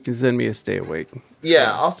sticker and you can send me a Stay Awake?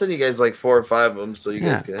 Yeah, I'll send you guys like 4 or 5 of them so you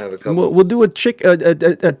guys can have a couple. We'll do a sticker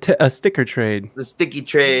trade. The sticky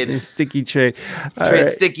trade. The sticky trade. Trade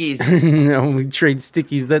stickies. No, we trade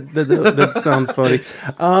stickies. That sounds funny.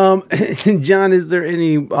 John, is there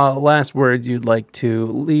any last words you'd like to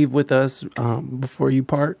leave with us before you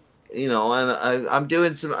part? You know, and I'm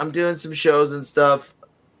doing some shows and stuff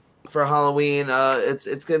for Halloween.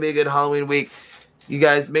 It's gonna be a good Halloween week. You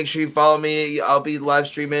guys make sure you follow me. I'll be live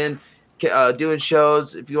streaming. Doing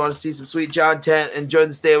shows. If you want to see some sweet John tent and join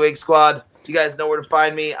the Stay Awake Squad, you guys know where to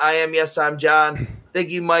find me. I am YesImJon.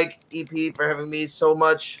 Thank you, Mike EP, for having me so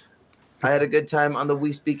much. I had a good time on the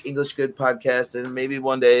We Speak English Good podcast, and maybe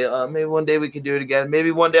one day we could do it again.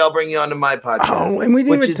 Maybe one day I'll bring you onto my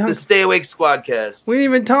podcast, which is the Stay Awake Squadcast. We didn't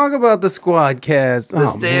even talk about the Squadcast. The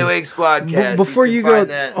Stay Awake Squadcast. Before you go,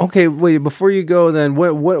 okay, wait. Before you go, then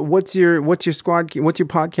what's your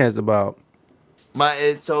podcast about?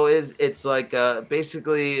 It's like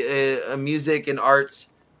basically a music and arts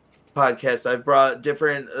podcast. I've brought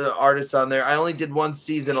different artists on there. I only did one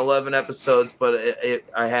season, 11 episodes, but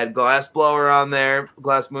I had Glassblower on there,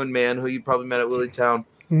 Glass Moon Man, who you probably met at Willy Town.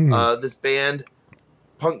 This band,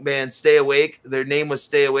 punk band, Stay Awake. Their name was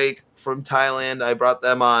Stay Awake, from Thailand. I brought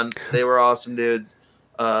them on. They were awesome dudes.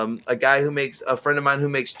 A friend of mine who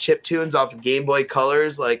makes chip tunes off of Game Boy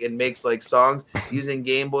Colors, and makes songs using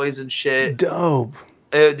Game Boys and shit. Dope.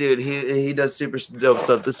 Dude, he does super dope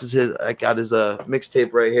stuff. This is I got his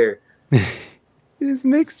mixtape right here. His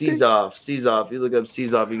mixtape. Seize Off. You look up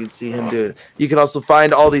Seize Off, you can see him do it. You can also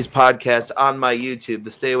find all these podcasts on my YouTube,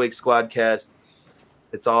 the Stay Awake Squadcast.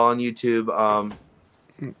 It's all on YouTube.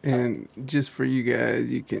 And just for you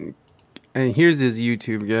guys, you can. And here's his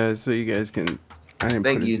YouTube, guys, so you guys can.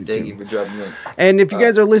 Thank you for dropping in. And if you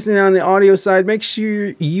guys are listening on the audio side, make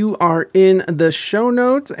sure you are in the show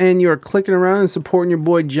notes and you're clicking around and supporting your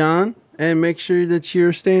boy John. And make sure that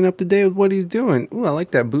you're staying up to date with what he's doing. Ooh, I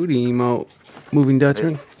like that booty emote, Moving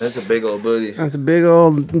Dutchman. That's a big old booty. That's a big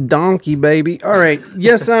old donkey, baby. All right.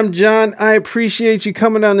 Yes, I'm John. I appreciate you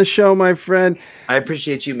coming on the show, my friend. I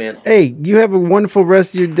appreciate you, man. Hey, you have a wonderful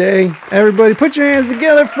rest of your day. Everybody, put your hands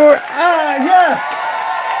together for yes!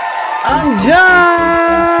 I'm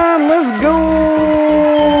John. Let's go.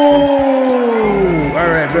 All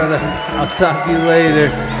right, brother. I'll talk to you later.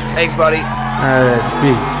 Thanks, buddy. All right.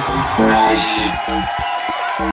 Peace.